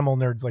more for animal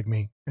nerds like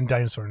me and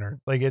dinosaur nerds.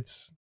 Like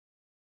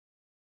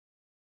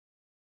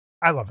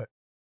I love it.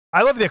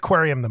 I love the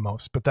aquarium the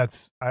most, but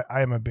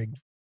I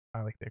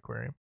like the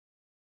aquarium.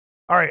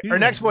 All right, our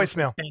next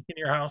voicemail. Tank in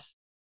your house?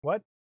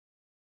 What?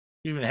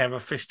 You even have a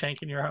fish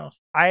tank in your house?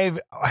 I've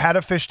had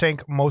a fish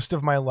tank most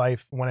of my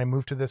life. When I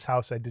moved to this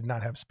house, I did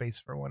not have space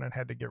for one. I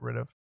had to get rid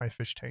of my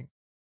fish tank.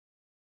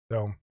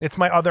 So it's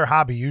my other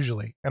hobby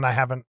usually, and I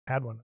haven't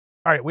had one.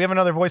 All right, we have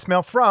another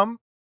voicemail from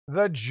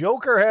the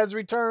Joker has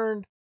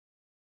returned.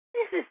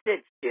 This is the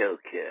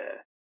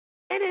Joker.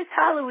 And it's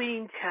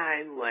Halloween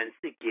time once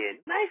again,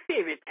 my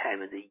favorite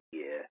time of the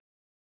year.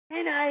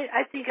 And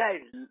I think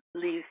I'd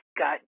leave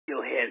Scott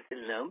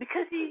Johansson alone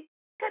because he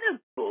kind of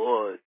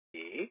bores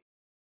me.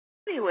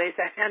 Anyways,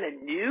 I found a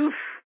new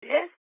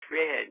best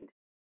friend.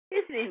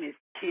 His name is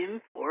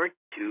Tim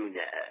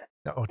Fortuna.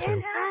 Oh, Tim.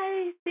 And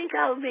I think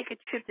I'll make a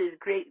trip to the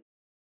great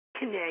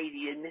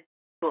Canadian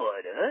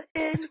border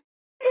and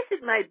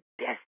visit my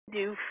best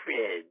new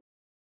friend.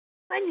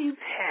 My new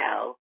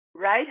pal.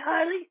 Right,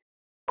 Harley?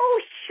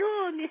 Oh,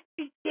 sure,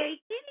 Mr. J.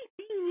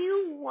 Anything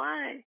you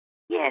want.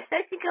 Yes,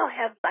 I think I'll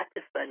have lots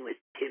of fun with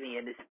Timmy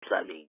and his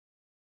plumbing.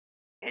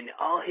 And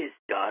all his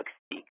dark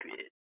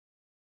secrets.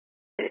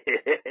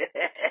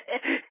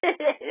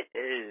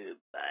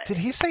 Did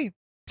he say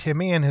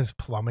Timmy and his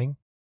plumbing?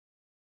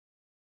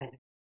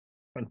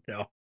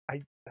 No.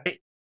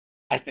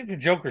 I think the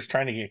Joker's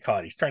trying to get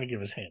caught. He's trying to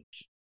give us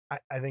hints.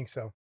 I think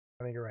so.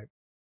 I think you're right.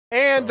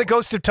 And the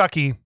Ghost of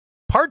Tucky,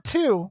 part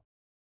 2.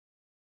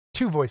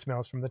 2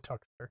 voicemails from the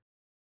Tuckster.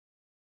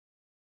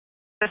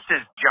 This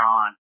is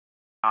John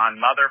on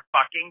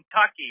motherfucking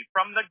Tucky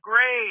from the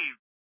grave.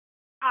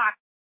 Hot,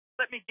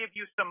 let me give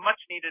you some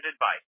much-needed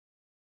advice.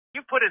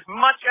 You put as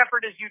much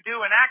effort as you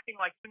do in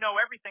acting like you know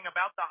everything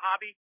about the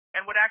hobby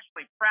and would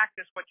actually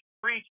practice what you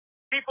preach,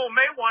 people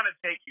may want to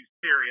take you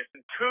serious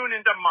and tune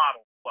into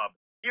Model Club.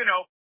 You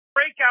know,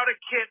 break out a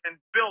kit and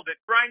build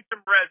it, grind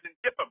some resin,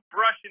 dip a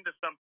brush into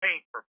some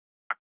paint for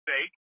fuck's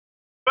sake.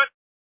 But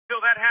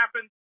till that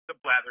happens, the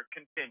blather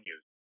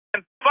continues.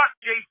 And fuck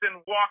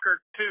Jason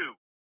Walker, too.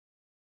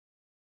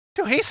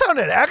 Dude, he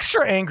sounded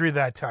extra angry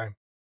that time.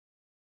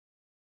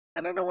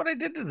 I don't know what I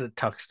did to the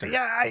Tuckster.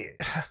 Yeah,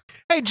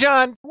 Hey,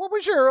 John, what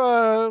was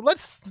your,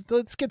 let's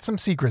get some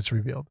secrets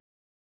revealed.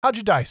 How'd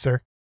you die,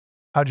 sir?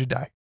 How'd you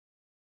die?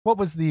 What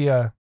was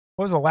the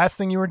last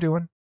thing you were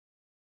doing?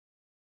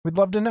 We'd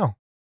love to know.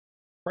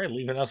 Probably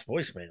leaving us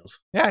voicemails.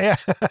 Yeah.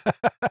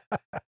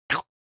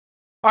 All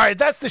right,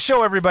 that's the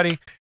show, everybody.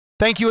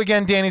 Thank you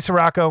again, Danny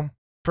Soracco,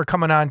 for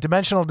coming on.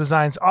 Dimensional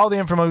Designs. All the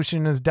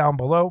information is down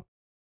below.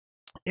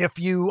 If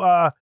you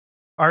are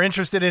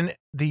interested in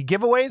the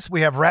giveaways,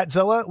 we have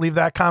Ratzilla. Leave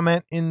that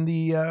comment in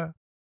the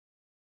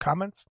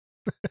comments.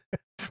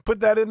 Put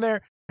that in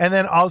there. And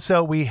then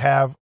also we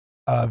have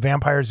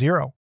Vampire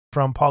Zero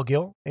from Paul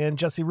Gill and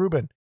Jesse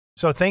Rubin.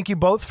 So thank you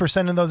both for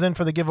sending those in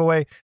for the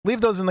giveaway. Leave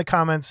those in the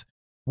comments.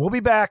 We'll be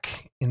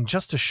back in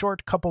just a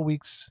short couple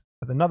weeks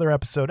with another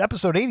episode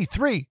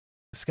 83.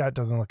 Scott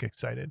doesn't look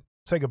excited.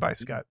 Say goodbye,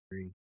 Scott.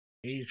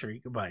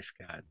 83. Goodbye,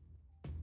 Scott.